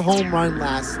hit the home run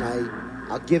last night,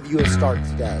 I'll give you a start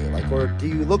today. Like, or do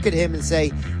you look at him and say,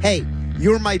 hey,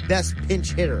 you're my best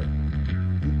pinch hitter,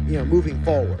 moving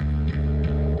forward?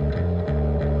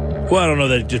 Well, I don't know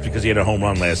that just because he had a home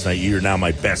run last night, you're now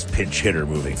my best pinch hitter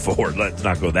moving forward. Let's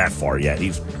not go that far yet.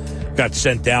 He's got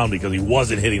sent down because he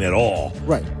wasn't hitting at all.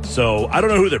 Right. So I don't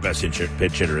know who their best pinch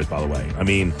hitter is, by the way. I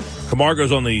mean,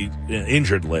 Camargo's on the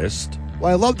injured list.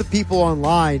 Well, I love the people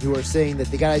online who are saying that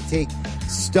they got to take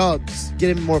Stubbs,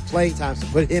 get him more playing time, to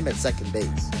put him at second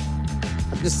base.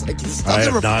 I'm just like, has Stubbs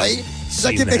ever played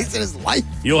second base in his life?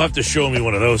 You'll have to show me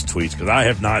one of those tweets because I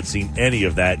have not seen any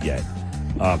of that yet.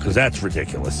 Because that's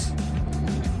ridiculous.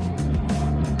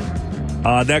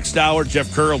 Next hour,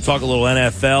 Jeff Kerr will talk a little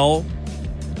NFL.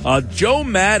 Joe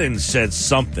Madden said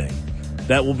something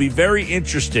that will be very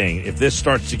interesting if this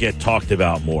starts to get talked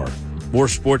about more. More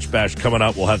Sports Bash coming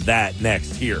up. We'll have that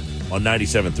next here on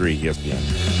 97.3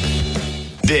 ESPN.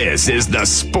 This is the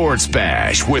Sports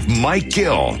Bash with Mike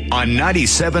Gill on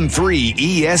 97.3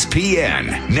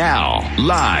 ESPN. Now,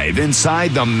 live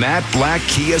inside the Matt Black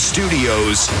Kia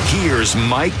Studios, here's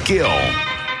Mike Gill.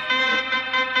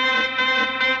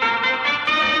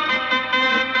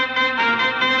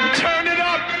 Turn it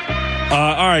up!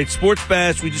 All right, Sports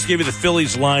Bash, we just gave you the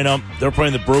Phillies lineup. They're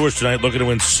playing the Brewers tonight, looking to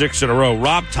win 6 in a row.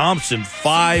 Rob Thompson,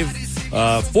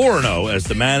 4-0 as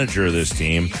the manager of this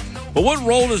team. But what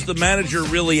role does the manager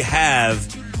really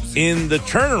have in the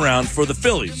turnaround for the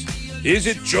Phillies? Is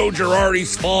it Joe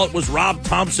Girardi's fault? Was Rob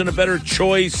Thompson a better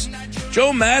choice?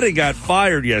 Joe Madden got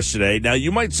fired yesterday. Now,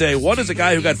 you might say, what is a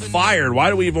guy who got fired? Why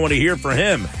do we even want to hear from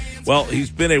him? Well, he's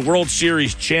been a World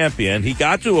Series champion. He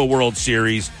got to a World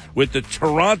Series with the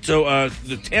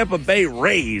Tampa Bay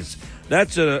Rays.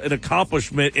 That's an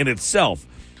accomplishment in itself.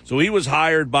 So he was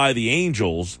hired by the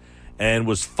Angels and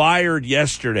was fired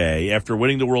yesterday after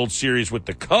winning the World Series with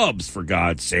the Cubs, for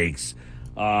God's sakes.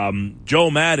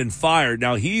 Joe Madden fired.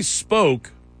 Now, he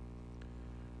spoke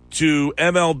to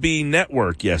MLB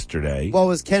Network yesterday. Well, it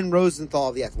was Ken Rosenthal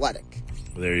of The Athletic.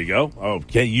 There you go. Oh,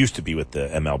 Ken used to be with the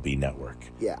MLB Network.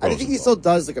 Yeah, I think he still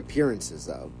does like appearances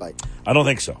though, but I don't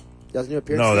think so. Doesn't do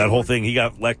appearances? No, that anymore? whole thing, he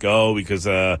got let go because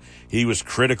he was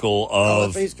critical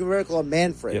of... he's critical of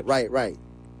Manfred. Yep. Right.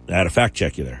 I had to fact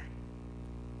check you there.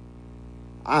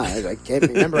 I can't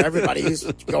remember everybody who's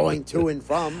going to and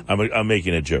from. I'm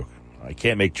making a joke. I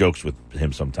can't make jokes with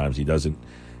him sometimes. He doesn't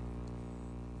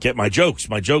get my jokes.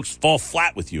 My jokes fall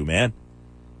flat with you, man.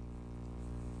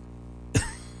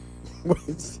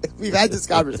 We've had this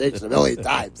conversation a million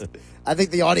times. I think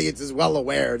the audience is well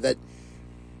aware that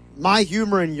my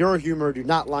humor and your humor do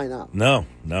not line up. No.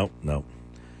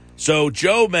 So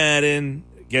Joe Madden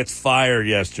gets fired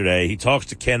yesterday. He talks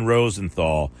to Ken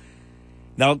Rosenthal.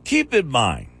 Now, keep in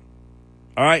mind,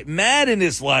 all right, Madden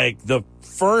is like the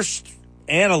first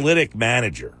analytic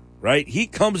manager, right? He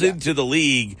comes into the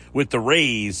league with the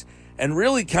Rays and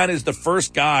really kind of is the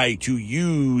first guy to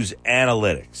use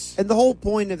analytics. And the whole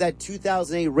point of that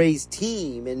 2008 Rays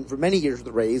team, and for many years of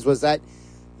the Rays, was that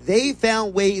they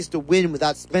found ways to win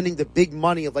without spending the big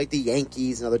money of like the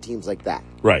Yankees and other teams like that.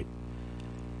 Right.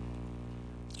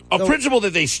 A principle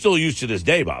that they still use to this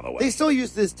day, by the way. They still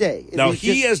use to this day. Now,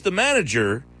 he, as the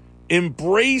manager,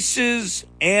 embraces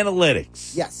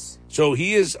analytics. Yes. So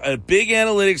he is a big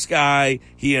analytics guy.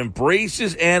 He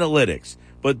embraces analytics.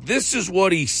 But this is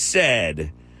what he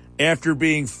said after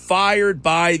being fired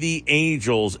by the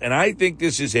Angels, and I think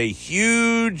this is a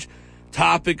huge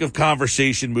topic of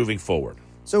conversation moving forward.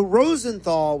 So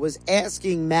Rosenthal was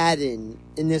asking Madden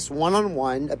in this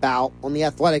one-on-one about, on The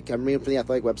Athletic, I'm reading from the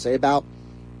Athletic website, about,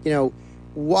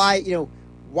 why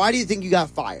do you think you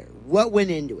got fired? What went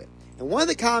into it? And one of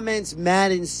the comments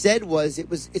Madden said was,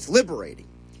 it's liberating.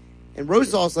 And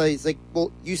Rosenthal said, it's like,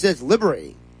 well, you said it's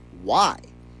liberating. Why?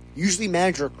 Usually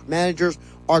managers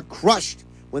are crushed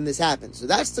when this happens. So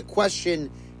that's the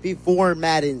question before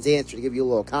Madden's answer, to give you a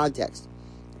little context.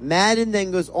 Madden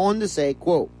then goes on to say,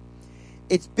 quote,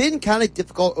 "It's been kind of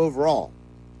difficult overall.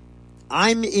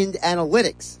 I'm into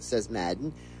analytics," says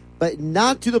Madden, "but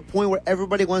not to the point where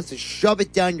everybody wants to shove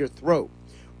it down your throat.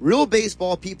 Real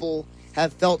baseball people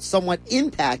have felt somewhat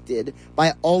impacted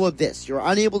by all of this. You're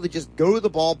unable to just go to the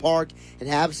ballpark and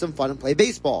have some fun and play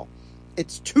baseball.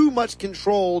 It's too much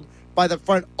controlled by the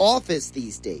front office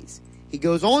these days." He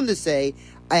goes on to say,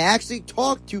 "I actually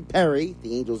talked to Perry,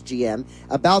 the Angels GM,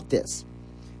 about this.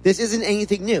 This isn't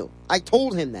anything new. I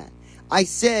told him that. I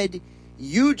said,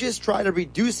 you just try to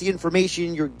reduce the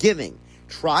information you're giving.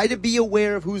 Try to be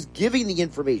aware of who's giving the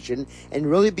information and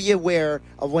really be aware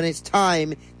of when it's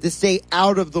time to stay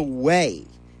out of the way,"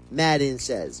 Madden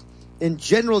says. In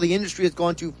general, the industry has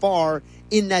gone too far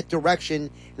in that direction,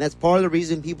 and that's part of the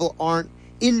reason people aren't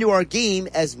into our game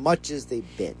as much as they've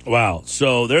been. Wow.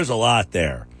 So there's a lot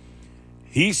there.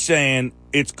 He's saying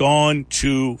it's gone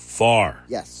too far.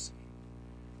 Yes.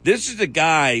 This is a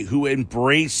guy who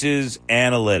embraces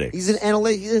analytics. He's an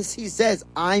analyst. He says,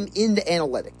 "I'm into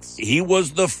analytics." He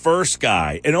was the first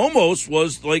guy and almost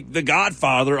was like the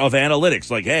godfather of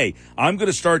analytics. Like, hey, I'm going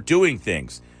to start doing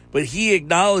things. But he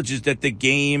acknowledges that the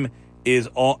game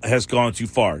has gone too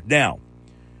far. Now,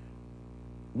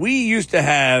 we used to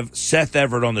have Seth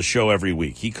Everett on the show every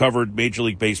week. He covered Major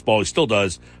League Baseball. He still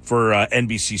does for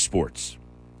NBC Sports.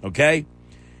 Okay?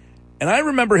 And I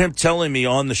remember him telling me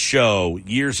on the show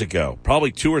years ago,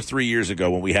 probably 2 or 3 years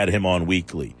ago when we had him on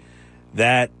weekly,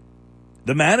 that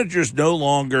the managers no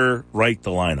longer write the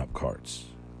lineup cards.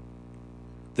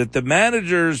 That the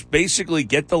managers basically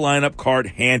get the lineup card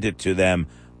handed to them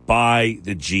by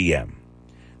the GM.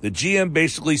 The GM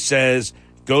basically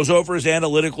goes over his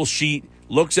analytical sheet,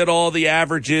 looks at all the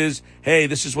averages. Hey,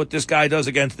 this is what this guy does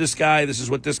against this guy. This is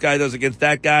what this guy does against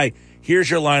that guy. Here's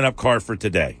your lineup card for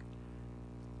today.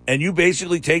 And you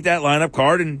basically take that lineup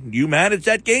card and you manage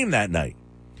that game that night.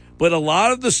 But a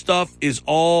lot of the stuff is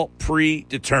all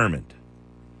predetermined.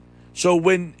 So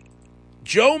when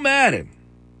Joe Madden,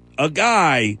 a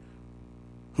guy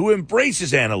who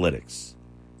embraces analytics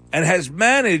and has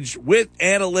managed with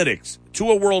analytics to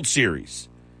a World Series,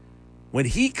 when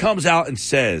he comes out and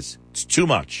says it's too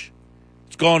much,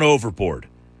 it's gone overboard,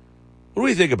 what do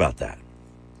we think about that?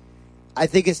 I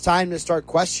think it's time to start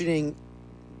questioning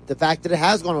the fact that it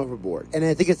has gone overboard. And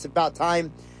I think it's about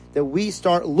time that we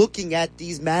start looking at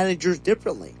these managers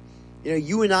differently.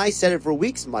 You and I said it for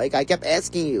weeks, Mike. I kept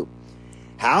asking you,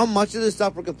 how much of the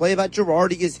stuff we're complaining about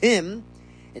Girardi is him,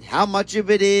 and how much of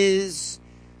it is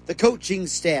the coaching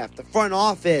staff, the front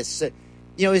office?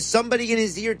 Is somebody in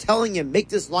his ear telling him, make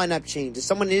this lineup change? Is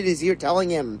someone in his ear telling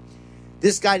him,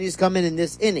 this guy needs to come in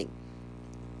this inning?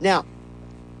 Now,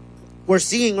 we're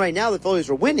seeing right now the Phillies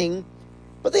are winning,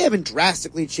 but they haven't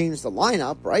drastically changed the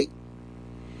lineup, right?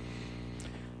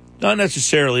 Not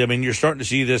necessarily. I mean, you're starting to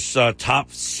see this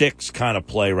top 6 kind of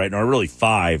play right now, or really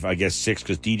 5, I guess 6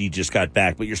 because Didi just got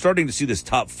back. But you're starting to see this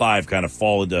top 5 kind of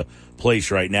fall into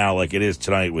place right now like it is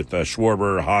tonight with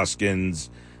Schwarber, Hoskins,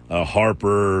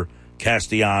 Harper,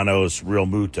 Castellanos, Real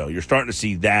Muto. You're starting to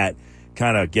see that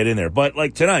kind of get in there. But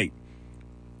like tonight,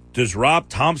 does Rob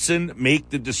Thompson make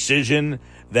the decision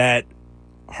that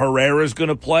Herrera's going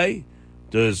to play?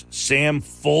 Does Sam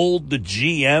Fuld, the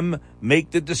GM, make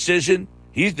the decision?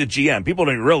 He's the GM. People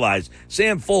don't realize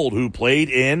Sam Fuld, who played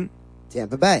in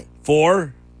Tampa Bay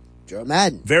for Joe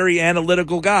Madden. Very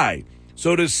analytical guy.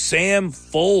 So does Sam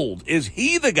Fuld, is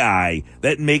he the guy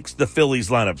that makes the Phillies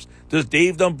lineups? Does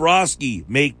Dave Dombrowski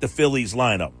make the Phillies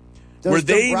lineup? Were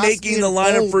they making the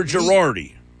lineup for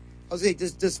Girardi? I was saying,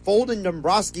 does Fuld and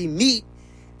Dombrowski meet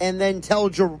and then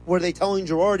were they telling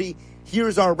Girardi,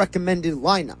 here's our recommended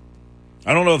lineup?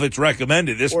 I don't know if it's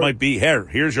recommended. This might be,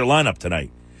 here's your lineup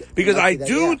tonight. Because I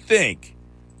do think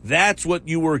that's what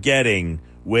you were getting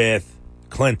with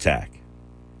Klintak.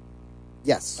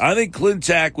 Yes. I think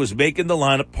Klintak was making the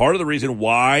lineup. Part of the reason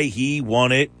why he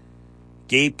wanted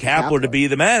Gabe Kapler to be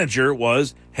the manager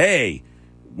was, hey,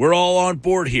 we're all on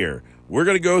board here. We're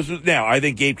going to go through. Now, I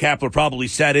think Gabe Kapler probably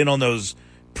sat in on those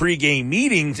pregame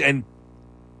meetings and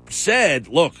said,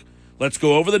 look, let's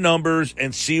go over the numbers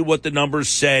and see what the numbers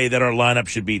say that our lineup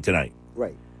should be tonight.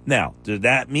 Right. Now, does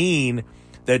that mean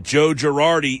that Joe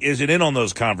Girardi isn't in on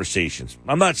those conversations?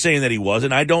 I'm not saying that he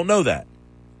wasn't. I don't know that.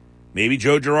 Maybe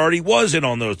Joe Girardi was in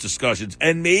on those discussions,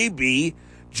 and maybe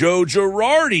Joe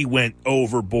Girardi went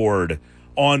overboard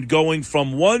on going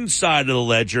from one side of the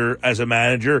ledger as a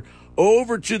manager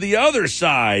over to the other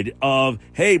side of,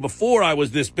 hey, before I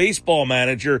was this baseball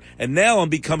manager, and now I'm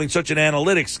becoming such an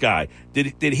analytics guy.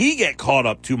 Did he get caught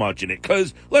up too much in it?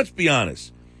 Because, let's be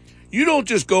honest, you don't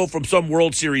just go from some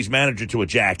World Series manager to a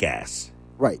jackass.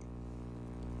 Right.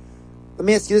 Let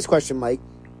me ask you this question, Mike.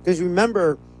 Because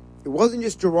remember, it wasn't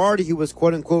just Girardi who was,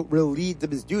 quote-unquote, relieved of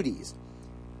his duties.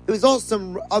 There was also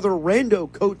some other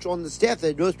rando coach on the staff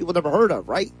that most people never heard of,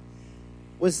 right?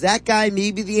 Was that guy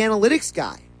maybe the analytics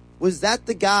guy? Was that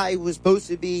the guy who was supposed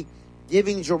to be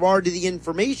giving Girardi the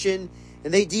information,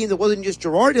 and they deemed it wasn't just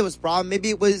Girardi that was the problem, maybe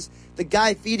it was the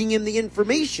guy feeding him the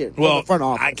information from the front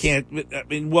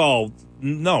office?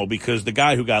 No, because the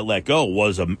guy who got let go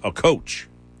was a coach.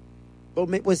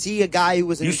 But was he a guy who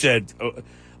was... You said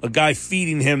a guy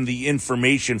feeding him the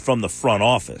information from the front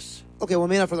office. Okay, well,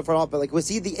 maybe not from the front office, but like, was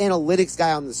he the analytics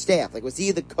guy on the staff? Like, was he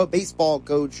the baseball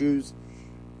coach who's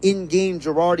in-game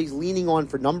Girardi's leaning on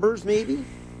for numbers, maybe?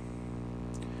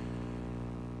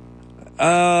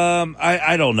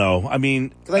 I don't know. I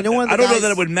mean, I don't know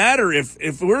that it would matter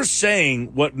if we're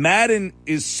saying what Madden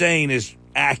is saying is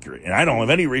accurate, and I don't have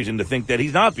any reason to think that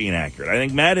he's not being accurate. I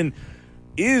think Madden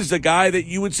is a guy that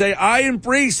you would say, I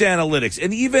embrace analytics,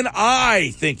 and even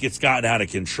I think it's gotten out of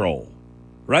control,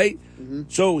 right? Mm-hmm.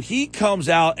 So he comes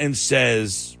out and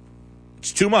says,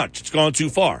 it's too much. It's gone too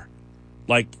far.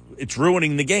 Like, it's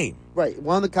ruining the game. Right.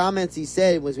 One of the comments he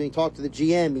said was when he talked to the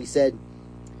GM, he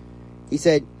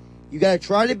said, you got to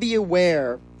try to be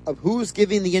aware of who's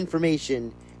giving the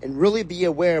information and really be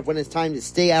aware of when it's time to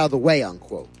stay out of the way,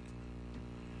 unquote.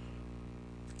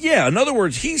 Yeah, in other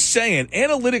words, he's saying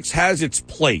analytics has its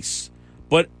place,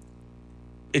 but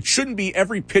it shouldn't be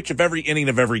every pitch of every inning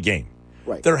of every game.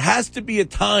 Right. There has to be a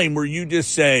time where you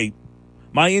just say,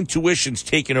 my intuition's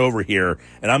taken over here,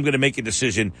 and I'm going to make a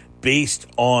decision based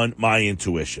on my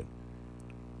intuition.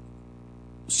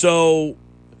 So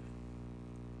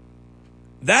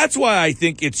that's why I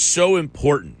think it's so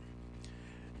important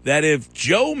that if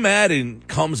Joe Madden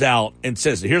comes out and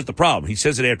says, here's the problem, he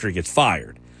says it after he gets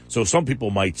fired. So some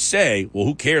people might say, well,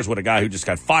 who cares what a guy who just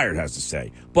got fired has to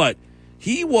say? But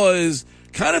he was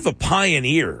kind of a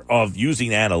pioneer of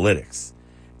using analytics.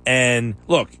 And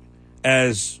look,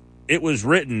 as it was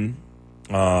written,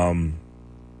 I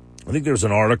think there was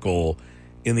an article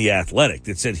in The Athletic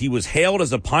that said he was hailed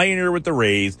as a pioneer with the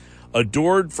Rays,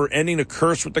 adored for ending a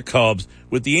curse with the Cubs.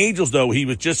 With the Angels, though, he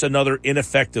was just another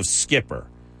ineffective skipper.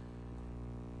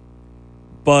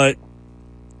 But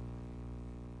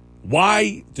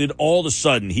why did all of a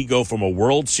sudden he go from a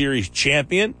World Series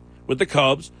champion with the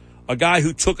Cubs, a guy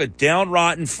who took a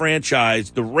down-rotten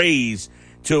franchise, the Rays,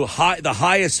 to the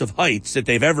highest of heights that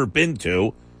they've ever been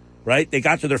to, right? They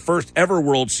got to their first ever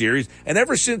World Series, and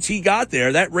ever since he got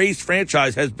there, that Rays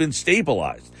franchise has been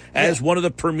stabilized as one of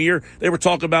the premier. They were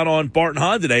talking about on Bart and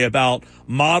Hahn today about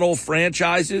model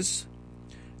franchises,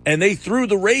 and they threw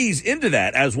the Rays into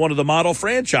that as one of the model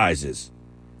franchises.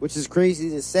 Which is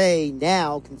crazy to say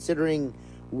now, considering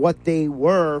what they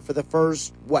were for the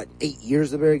first, 8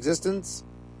 years of their existence?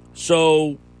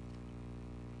 So,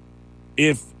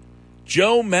 if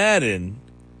Joe Madden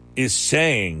is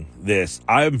saying this,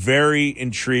 I'm very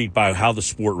intrigued by how the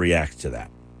sport reacts to that.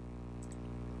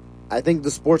 I think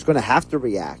the sport's going to have to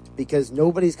react because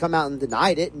nobody's come out and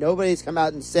denied it. Nobody's come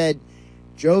out and said,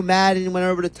 Joe Madden went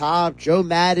over the top. Joe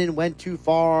Madden went too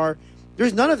far.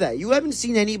 There's none of that. You haven't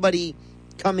seen anybody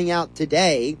coming out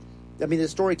today. I mean, the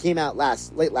story came out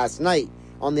late last night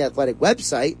on the Athletic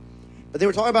website, but they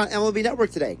were talking about MLB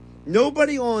Network today.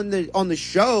 Nobody on the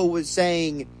show was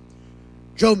saying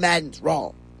Joe Madden's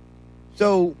wrong.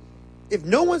 So if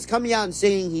no one's coming out and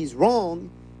saying he's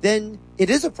wrong, then it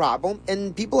is a problem,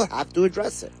 and people have to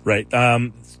address it. Right.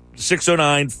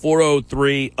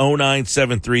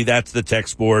 609-403-0973. That's the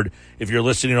text board. If you're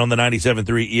listening on the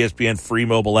 97.3 ESPN free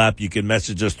mobile app, you can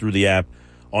message us through the app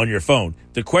on your phone.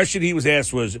 The question he was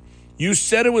asked was, you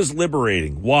said it was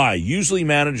liberating. Why? Usually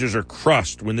managers are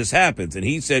crushed when this happens. And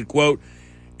he said, quote,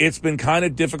 it's been kind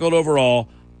of difficult overall.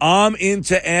 I'm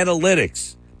into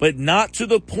analytics, but not to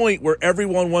the point where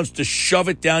everyone wants to shove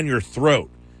it down your throat.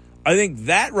 I think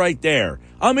that right there,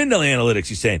 I'm into analytics,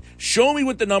 he's saying. Show me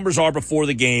what the numbers are before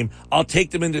the game. I'll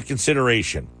take them into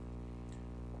consideration.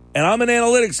 And I'm an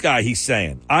analytics guy, he's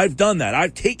saying. I've done that.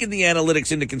 I've taken the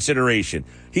analytics into consideration.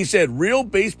 He said real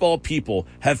baseball people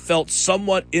have felt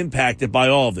somewhat impacted by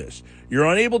all of this. You're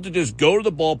unable to just go to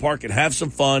the ballpark and have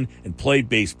some fun and play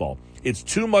baseball. It's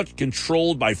too much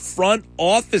controlled by front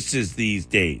offices these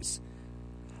days.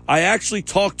 I actually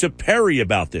talked to Perry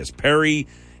about this. Perry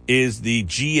is the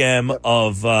GM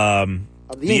of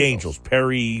the Angels.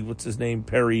 Perry, what's his name?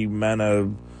 Perry Mana.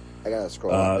 I gotta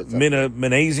scroll up.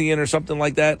 Manazian or something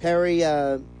like that? Perry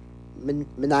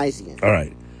Manazian. All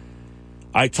right.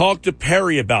 I talked to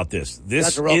Perry about this.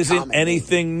 This isn't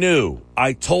anything new.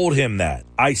 I told him that.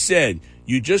 I said,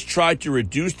 you just try to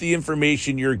reduce the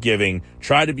information you're giving,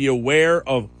 try to be aware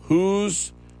of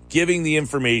who's giving the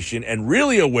information, and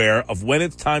really aware of when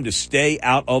it's time to stay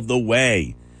out of the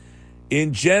way.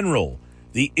 In general,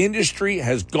 the industry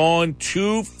has gone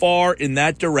too far in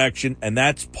that direction, and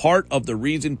that's part of the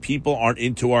reason people aren't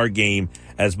into our game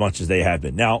as much as they have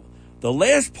been. Now, the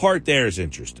last part there is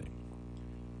interesting.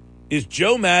 Is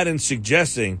Joe Madden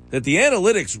suggesting that the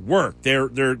analytics work?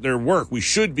 Their work. We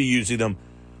should be using them,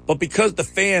 but because the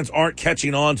fans aren't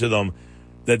catching on to them,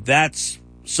 that's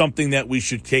something that we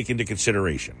should take into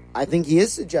consideration. I think he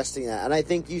is suggesting that, and I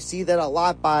think you see that a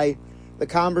lot by the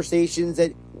conversations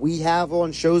that we have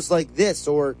on shows like this,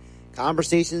 or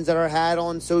conversations that are had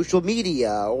on social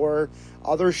media or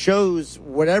other shows,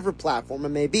 whatever platform it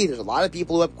may be. There's a lot of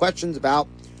people who have questions about,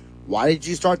 why did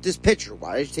you start this pitcher?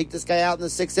 Why did you take this guy out in the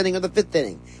 6th inning or the 5th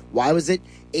inning? Why was it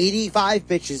 85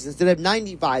 pitches instead of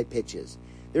 95 pitches?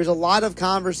 There's a lot of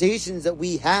conversations that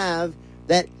we have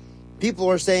that people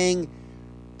are saying,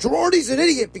 Girardi's an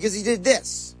idiot because he did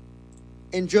this.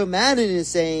 And Joe Madden is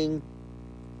saying,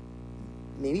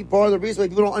 maybe part of the reason why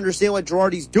people don't understand what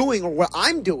Girardi's doing or what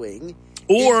I'm doing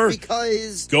is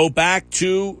because... Go back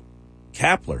to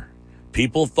Kapler.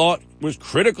 People thought was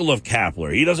critical of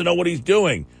Kapler. He doesn't know what he's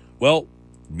doing. Well,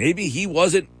 maybe he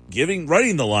wasn't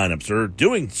writing the lineups or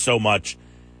doing so much.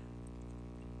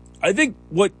 I think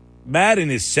what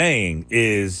Madden is saying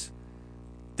is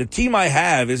the team I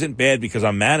have isn't bad because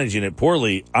I'm managing it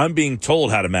poorly. I'm being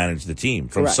told how to manage the team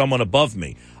from someone above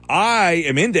me. I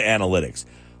am into analytics,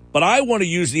 but I want to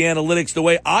use the analytics the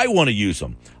way I want to use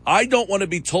them. I don't want to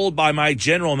be told by my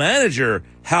general manager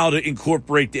how to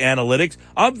incorporate the analytics.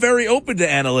 I'm very open to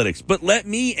analytics, but let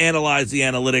me analyze the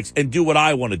analytics and do what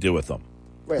I want to do with them.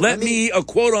 Right, let me,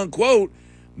 quote unquote,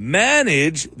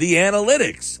 manage the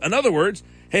analytics. In other words,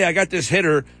 hey, I got this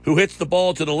hitter who hits the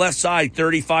ball to the left side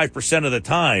 35% of the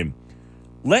time.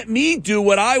 Let me do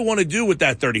what I want to do with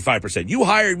that 35%. You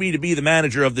hired me to be the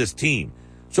manager of this team.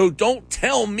 So don't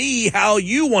tell me how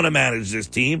you want to manage this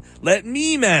team. Let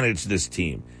me manage this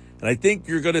team. And I think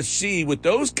you're going to see with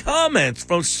those comments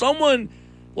from someone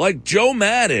like Joe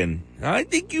Madden, I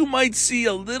think you might see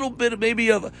a little bit of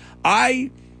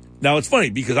now it's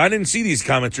funny because I didn't see these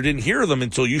comments or didn't hear them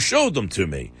until you showed them to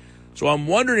me. So I'm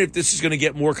wondering if this is going to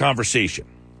get more conversation.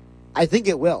 I think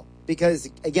it will because,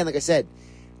 again, like I said,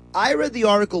 I read the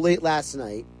article late last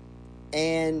night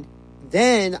and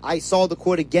then I saw the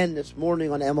quote again this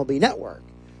morning on MLB Network.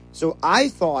 So I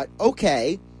thought,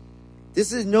 okay,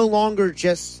 this is no longer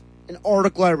just an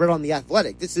article I read on The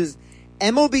Athletic. This is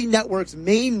MLB Network's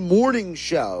main morning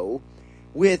show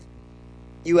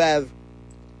you have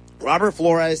Robert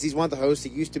Flores. He's one of the hosts.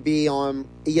 He used to be on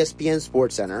ESPN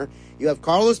SportsCenter. You have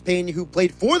Carlos Pena, who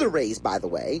played for the Rays, by the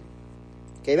way.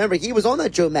 Okay, remember, he was on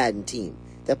that Joe Madden team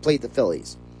that played the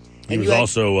Phillies. He was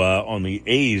also on the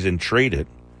A's and traded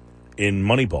in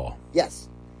Moneyball. Yes.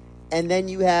 And then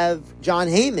you have John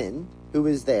Heyman, who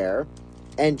is there.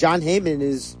 And John Heyman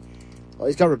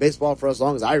he's covered baseball for as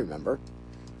long as I remember.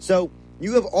 So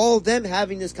you have all of them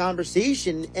having this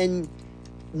conversation, and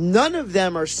none of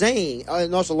them are saying,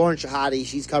 and also Lauren Shahadi,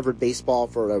 she's covered baseball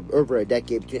for over a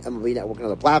decade between MLB Network and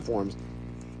other platforms.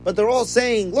 But they're all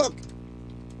saying, look,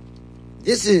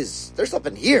 there's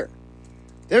something here.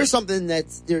 There's something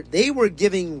they were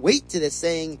giving weight to this,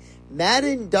 saying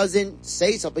Madden doesn't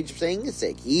say something for saying his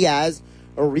sake. He has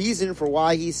a reason for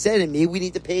why he said it. Maybe we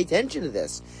need to pay attention to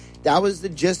this. That was the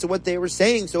gist of what they were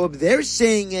saying. So if they're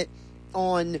saying it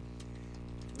on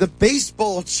the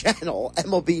baseball channel,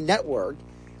 MLB Network,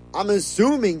 I'm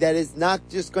assuming that it's not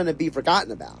just going to be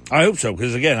forgotten about. I hope so,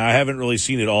 because, again, I haven't really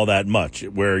seen it all that much,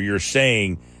 where you're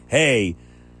saying, hey,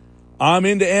 I'm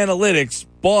into analytics,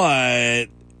 but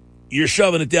you're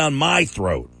shoving it down my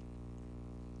throat.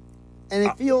 And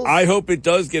it feels... I hope it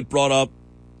does get brought up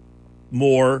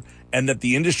more, and that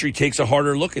the industry takes a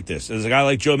harder look at this. There's a guy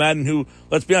like Joe Madden who,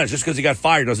 let's be honest, just because he got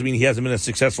fired doesn't mean he hasn't been a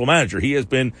successful manager. He has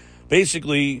been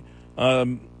basically,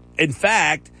 in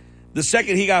fact, the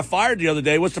second he got fired the other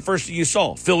day, what's the first thing you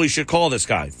saw? Phillies should call this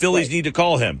guy. Phillies need to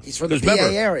call him. He's from the PA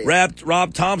area.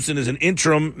 Rob Thompson is an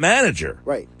interim manager.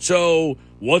 Right. So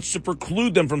what's to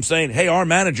preclude them from saying, hey, our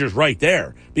manager's right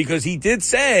there? Because he did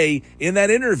say in that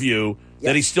interview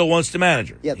that he still wants to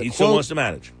manage. Yeah, he still wants to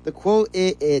manage. The quote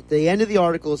at the end of the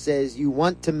article says, you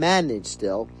want to manage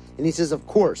still. And he says, of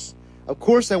course. Of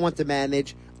course I want to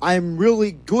manage. I'm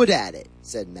really good at it,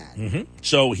 said Matt. Mm-hmm.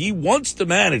 So he wants to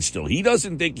manage still. He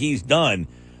doesn't think he's done.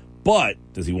 But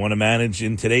does he want to manage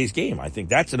in today's game? I think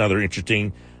that's another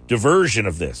interesting diversion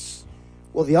of this.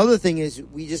 Well, the other thing is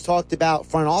we just talked about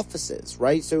front offices,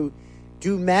 right? So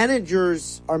are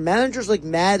managers like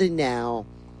Madden now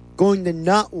going to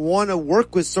not want to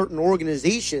work with certain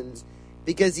organizations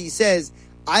because he says,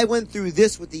 I went through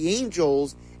this with the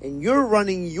Angels and you're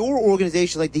running your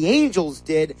organization like the Angels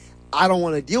did. I don't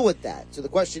want to deal with that. So the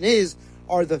question is,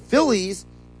 are the Phillies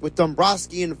with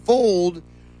Dombrowski and Fold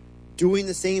doing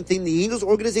the same thing the Angels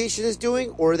organization is doing,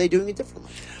 or are they doing it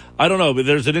differently? I don't know, but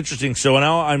there's an interesting... So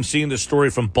now I'm seeing the story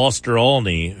from Buster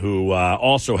Olney, who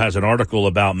also has an article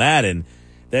about Madden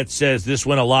that says this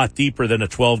went a lot deeper than a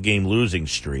 12-game losing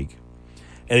streak.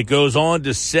 And it goes on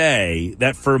to say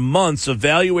that for months,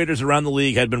 evaluators around the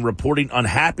league had been reporting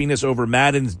unhappiness over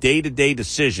Madden's day-to-day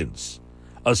decisions,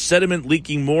 a sentiment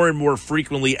leaking more and more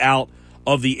frequently out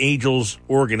of the Angels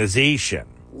organization.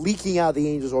 Leaking out of the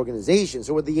Angels organization.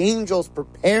 So were the Angels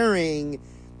preparing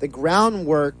the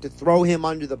groundwork to throw him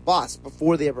under the bus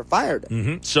before they ever fired him?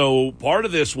 Mm-hmm. So part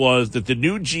of this was that the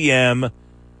new GM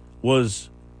was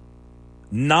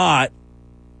not...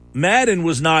 Madden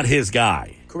was not his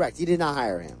guy. Correct. He did not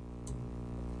hire him.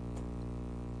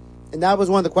 And that was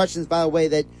one of the questions, by the way,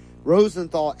 that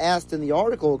Rosenthal asked in the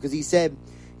article, because he said,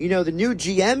 the new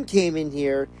GM came in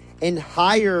here and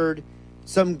hired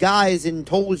some guys and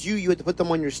told you had to put them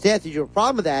on your staff. Did you have a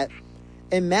problem with that?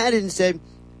 And Madden said,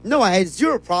 no, I had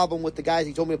zero problem with the guys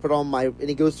he told me to put on my... And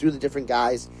he goes through the different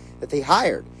guys that they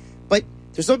hired. But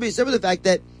there's something to be said with the fact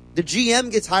that the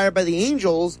GM gets hired by the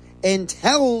Angels and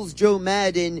tells Joe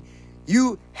Madden,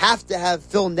 you have to have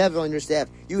Phil Neville on your staff.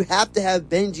 You have to have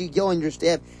Benji Gill on your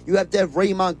staff. You have to have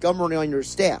Ray Montgomery on your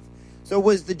staff. So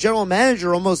was the general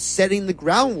manager almost setting the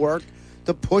groundwork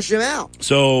to push him out?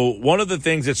 So one of the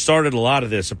things that started a lot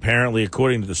of this, apparently,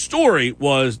 according to the story,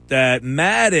 was that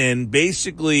Madden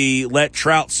basically let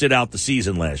Trout sit out the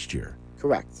season last year.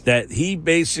 Correct. That he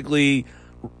basically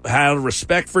had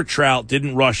respect for Trout,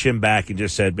 didn't rush him back, and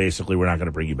just said, basically, we're not going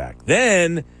to bring you back.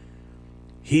 Then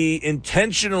he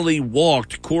intentionally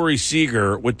walked Corey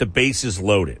Seager with the bases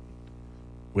loaded,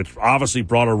 which obviously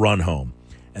brought a run home.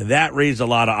 And that raised a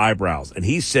lot of eyebrows. And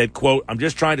he said, quote, I'm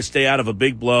just trying to stay out of a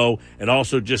big blow and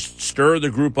also just stir the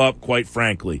group up, quite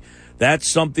frankly. That's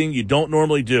something you don't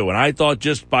normally do. And I thought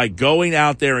just by going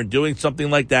out there and doing something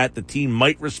like that, the team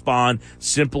might respond.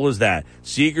 Simple as that.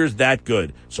 Seager's that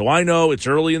good. So I know it's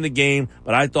early in the game,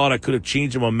 but I thought I could have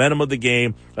changed the momentum of the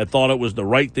game. I thought it was the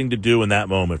right thing to do in that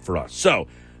moment for us. So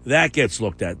that gets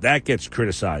looked at. That gets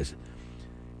criticized.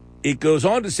 It goes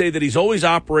on to say that he's always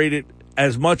operated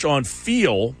as much on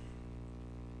feel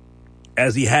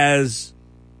as he has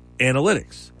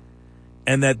analytics.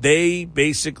 And that they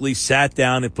basically sat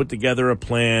down and put together a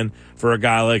plan for a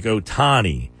guy like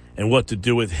Ohtani and what to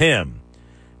do with him.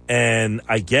 And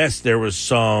I guess there was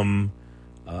some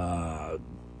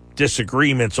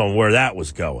disagreements on where that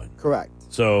was going. Correct.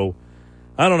 So,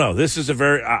 I don't know. This is a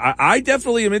very... I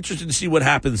definitely am interested to see what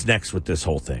happens next with this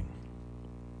whole thing.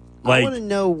 I want to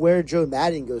know where Joe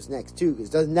Madden goes next, too, because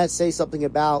doesn't that say something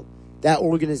about that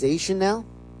organization now?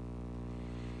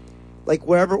 Like,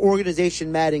 wherever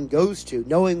organization Madden goes to,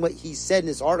 knowing what he said in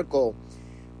this article,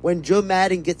 when Joe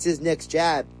Madden gets his next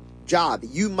job,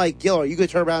 you, Mike Gill, are you going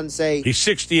to turn around and say... He's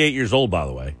 68 years old, by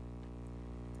the way.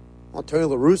 Well, Tony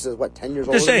La Russa is, 10 years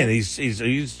old? Just saying,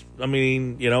 he's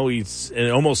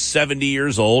almost 70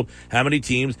 years old. How many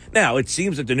teams? Now, it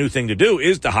seems that the new thing to do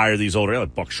is to hire these older,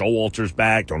 like Buck Showalter's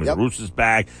back, Tony La Russa's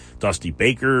back, Dusty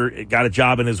Baker got a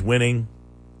job and is winning.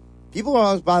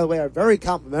 People, by the way, are very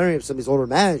complimentary of some of these older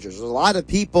managers. There's a lot of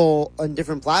people on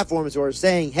different platforms who are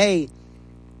saying, hey,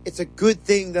 it's a good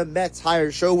thing the Mets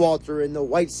hired Showalter and the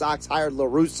White Sox hired La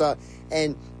Russa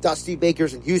and Dusty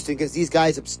Baker's in Houston because these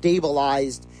guys have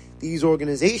stabilized these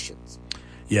organizations.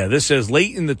 Yeah, this says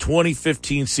late in the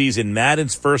 2015 season,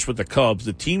 Madden's first with the Cubs,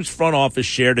 the team's front office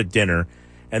shared a dinner,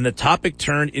 and the topic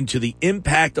turned into the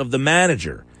impact of the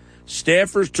manager.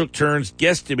 Staffers took turns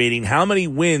guesstimating how many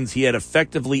wins he had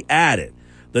effectively added.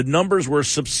 The numbers were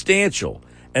substantial,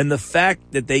 and the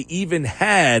fact that they even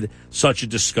had such a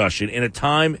discussion in a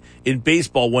time in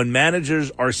baseball when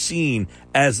managers are seen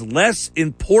as less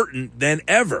important than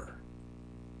ever.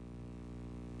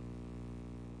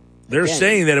 They're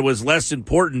saying that it was less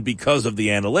important because of the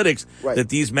analytics, that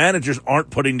these managers aren't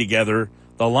putting together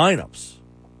the lineups.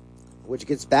 Which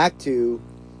gets back to,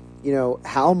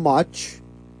 how much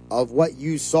of what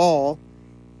you saw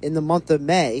in the month of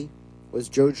May was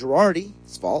Joe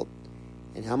Girardi's fault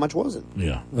and how much wasn't.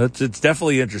 Yeah, it's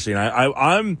definitely interesting.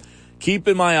 I'm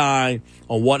keeping my eye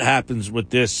on what happens with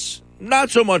this. Not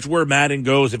so much where Madden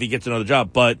goes if he gets another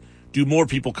job, but do more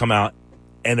people come out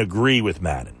and agree with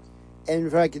Madden? And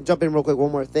if I can jump in real quick,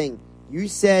 one more thing. You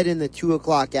said in the 2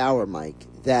 o'clock hour, Mike,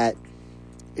 that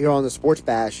here on the Sports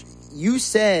Bash, you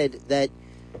said that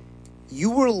you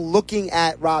were looking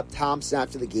at Rob Thompson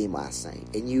after the game last night,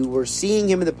 and you were seeing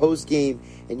him in the post game,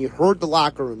 and you heard the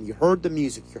locker room, you heard the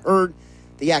music, you heard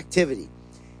the activity,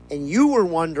 and you were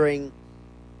wondering,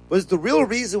 was the real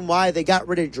reason why they got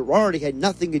rid of Girardi had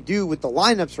nothing to do with the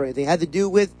lineups or anything? It had to do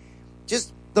with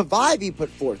just the vibe he put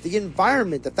forth, the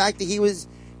environment, the fact that he was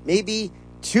maybe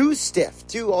too stiff,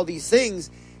 too all these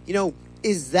things.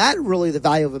 Is that really the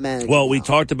value of a manager? Well, we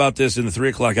talked about this in the 3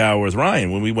 o'clock hour with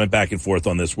Ryan when we went back and forth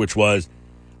on this, which was,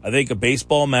 I think a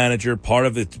baseball manager,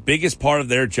 biggest part of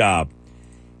their job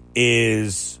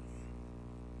is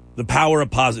the power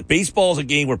of positive. Baseball is a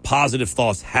game where positive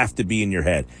thoughts have to be in your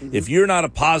head. Mm-hmm. If you're not a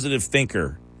positive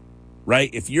thinker,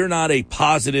 right? If you're not a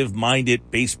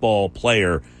positive-minded baseball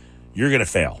player, you're going to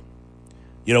fail.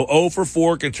 0 for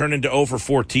 4 can turn into 0 for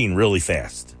 14 really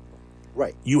fast.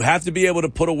 Right. You have to be able to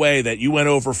put away that you went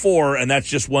 0 for 4, and that's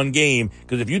just one game.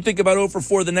 Because if you think about 0 for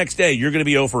 4 the next day, you're going to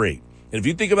be 0 for 8. And if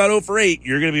you think about 0 for 8,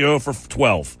 you're going to be 0 for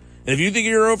 12. And if you think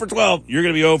you're 0 for 12, you're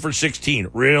going to be 0 for 16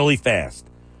 really fast.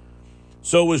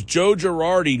 So was Joe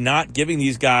Girardi not giving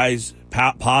these guys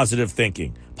positive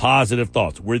thinking, positive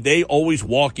thoughts? Were they always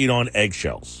walking on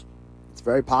eggshells? It's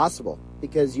very possible.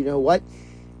 Because you know what?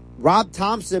 Rob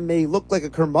Thompson may look like a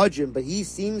curmudgeon, but he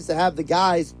seems to have the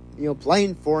guys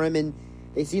playing for him, and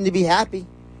they seem to be happy.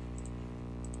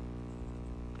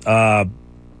 I'm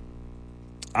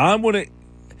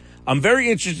very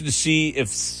interested to see if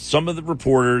some of the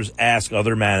reporters ask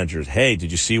other managers, hey,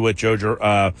 did you see what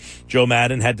Joe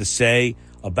Madden had to say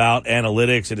about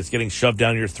analytics and it's getting shoved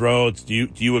down your throats? Do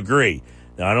you agree?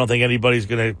 Now, I don't think anybody's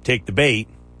going to take the bait.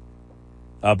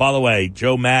 By the way,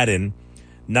 Joe Madden,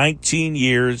 19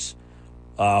 years,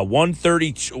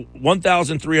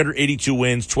 1,382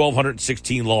 wins,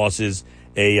 1,216 losses,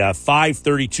 a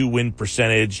 .532 win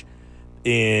percentage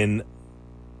in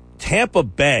Tampa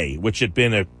Bay, which had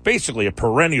been basically a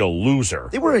perennial loser.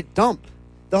 They were a dump.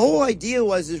 The whole idea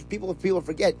was, if people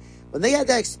forget, when they had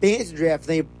that expansion draft,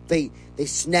 they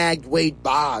snagged Wade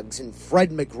Boggs and Fred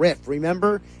McGriff,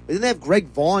 remember? But didn't they have Greg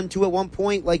Vaughn, too, at one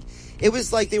point? It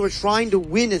was like they were trying to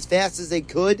win as fast as they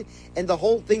could, and the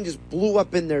whole thing just blew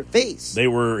up in their face. They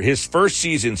were, his first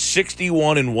season,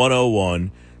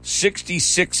 61-101,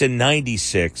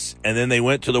 66-96, and then they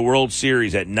went to the World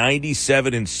Series at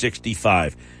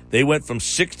 97-65. They went from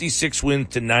 66 wins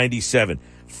to 97.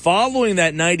 Following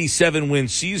that 97-win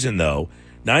season, though,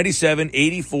 97,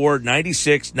 84,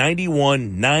 96,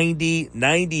 91, 90,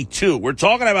 92. We're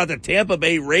talking about the Tampa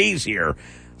Bay Rays here.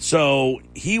 So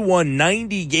he won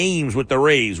 90 games with the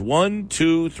Rays, 1,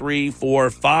 2, 3,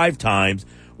 4, 5 times.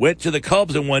 Went to the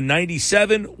Cubs and won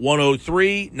 97,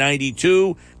 103,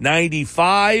 92,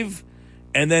 95.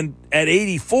 And then at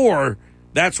 84,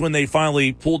 that's when they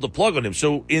finally pulled the plug on him.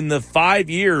 So in the 5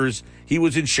 years he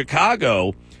was in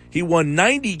Chicago, he won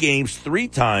 90 games 3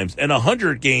 times and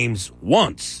 100 games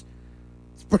once.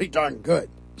 pretty darn good.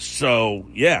 So,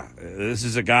 yeah, this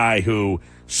is a guy who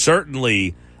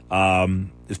certainly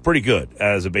is pretty good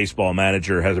as a baseball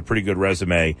manager, has a pretty good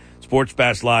resume. Sports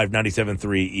Bash Live,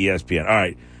 97.3 ESPN. All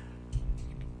right.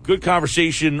 Good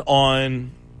conversation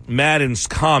on Madden's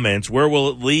comments. Where will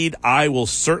it lead? I will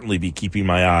certainly be keeping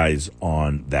my eyes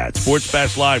on that. Sports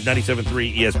Bash Live,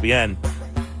 97.3 ESPN.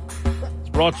 It's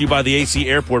brought to you by the AC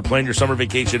Airport. Plan your summer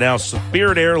vacation now.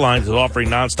 Spirit Airlines is offering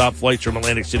nonstop flights from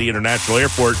Atlantic City International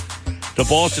Airport to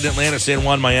Boston, Atlanta, San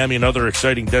Juan, Miami, and other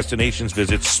exciting destinations.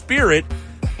 Visit Spirit.com.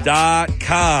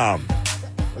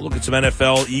 We'll look at some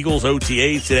NFL Eagles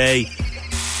OTA today.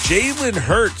 Jalen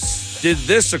Hurts did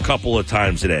this a couple of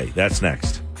times today. That's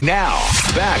next. Now,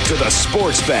 back to the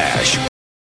Sports Bash.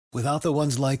 Without the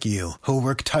ones like you, who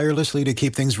work tirelessly to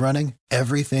keep things running,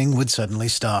 everything would suddenly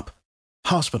stop.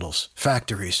 Hospitals,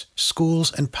 factories,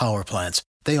 schools, and power plants,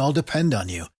 they all depend on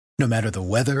you. No matter the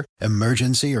weather,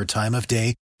 emergency, or time of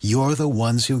day, you're the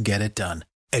ones who get it done.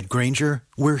 At Grainger,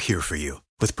 we're here for you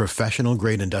with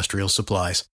professional-grade industrial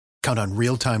supplies. Count on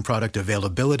real-time product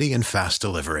availability and fast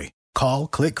delivery. Call,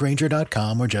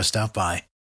 clickgrainger.com, or just stop by.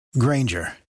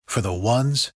 Grainger, for the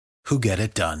ones who get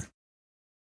it done.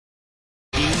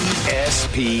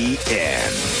 ESPN.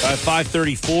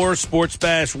 5:34, Sports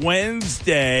Bash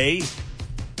Wednesday.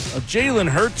 Jalen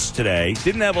Hurts today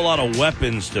didn't have a lot of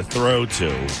weapons to throw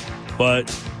to,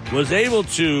 but was able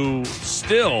to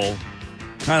still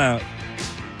kind of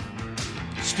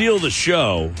steal the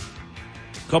show.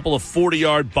 A couple of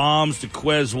 40-yard bombs to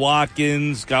Quez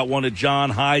Watkins, got one to John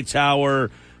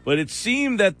Hightower. But it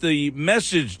seemed that the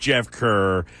message, Jeff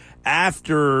Kerr,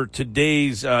 after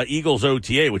today's Eagles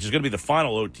OTA, which is going to be the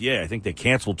final OTA, I think they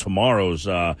canceled tomorrow's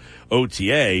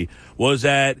OTA, was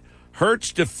that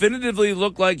Hurts definitively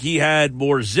looked like he had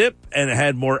more zip and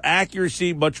had more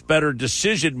accuracy, much better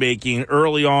decision-making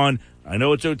early on. I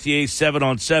know it's OTA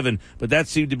 7-on-7, but that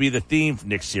seemed to be the theme from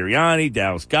Nick Sirianni,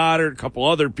 Dallas Goedert, a couple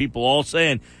other people all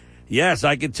saying, yes,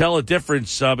 I can tell a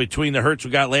difference between the Hurts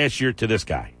we got last year to this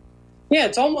guy. Yeah,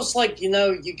 it's almost like,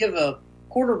 you give a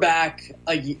quarterback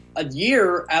a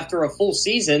year after a full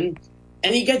season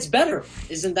and he gets better.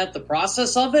 Isn't that the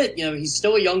process of it? He's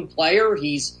still a young player.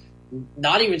 He's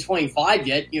not even 25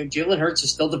 yet. Jalen Hurts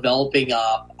is still developing.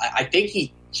 I think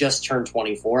he just turned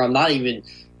 24. I'm not even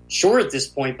sure at this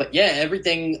point. But, yeah,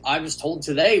 everything I was told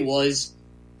today was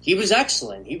he was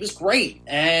excellent. He was great.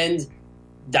 And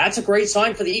that's a great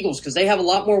sign for the Eagles because they have a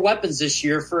lot more weapons this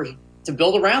year to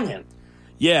build around him.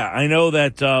 Yeah, I know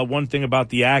that one thing about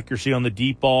the accuracy on the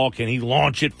deep ball, can he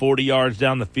launch it 40 yards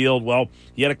down the field? Well,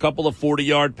 he had a couple of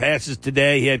 40-yard passes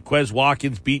today. He had Quez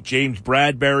Watkins beat James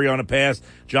Bradbury on a pass.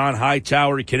 John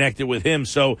Hightower, he connected with him.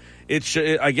 So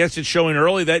I guess it's showing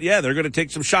early that, yeah, they're going to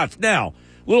take some shots. Now,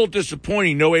 a little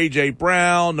disappointing, no A.J.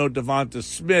 Brown, no Devonta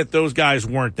Smith. Those guys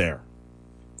weren't there.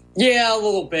 Yeah, a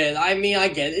little bit. I mean, I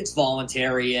get it. It's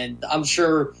voluntary, and I'm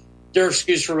sure their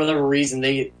excuse for whatever reason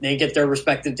they get their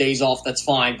respective days off. That's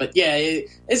fine. But yeah,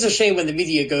 it's a shame when the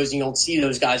media goes and you don't see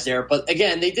those guys there. But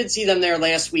again, they did see them there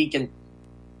last week, and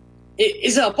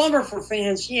is it a bummer for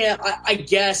fans? Yeah, I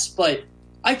guess. But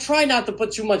I try not to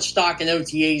put too much stock in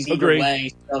OTAs either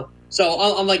way.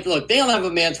 So I'm like, look, they don't have a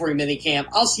mandatory minicamp.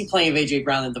 I'll see plenty of A.J.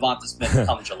 Brown and Devonta Smith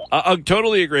come July. I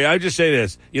totally agree. I just say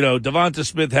this. Devonta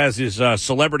Smith has his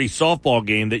celebrity softball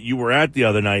game that you were at the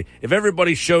other night. If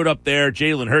everybody showed up there,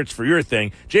 Jalen Hurts for your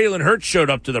thing, Jalen Hurts showed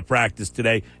up to the practice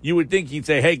today, you would think he'd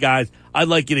say, hey, guys, I'd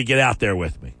like you to get out there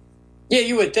with me. Yeah,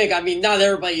 you would think. I mean, not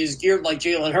everybody is geared like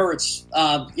Jalen Hurts.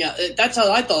 Yeah, that's how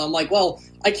I thought. I'm like, well,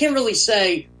 I can't really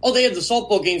say, oh, they had the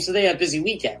softball game, so they had a busy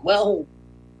weekend. Well,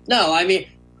 no, I mean,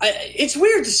 it's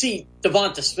weird to see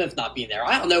Devonta Smith not being there.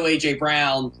 I don't know A.J.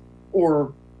 Brown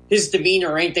or his demeanor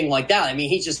or anything like that. I mean,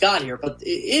 he just got here. But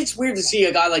it's weird to see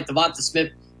a guy like Devonta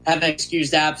Smith have an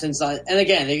excused absence. And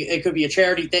again, it could be a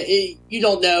charity thing. You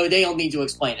don't know. They don't need to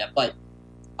explain it. But,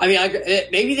 I mean,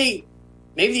 maybe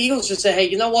the Eagles just say, hey,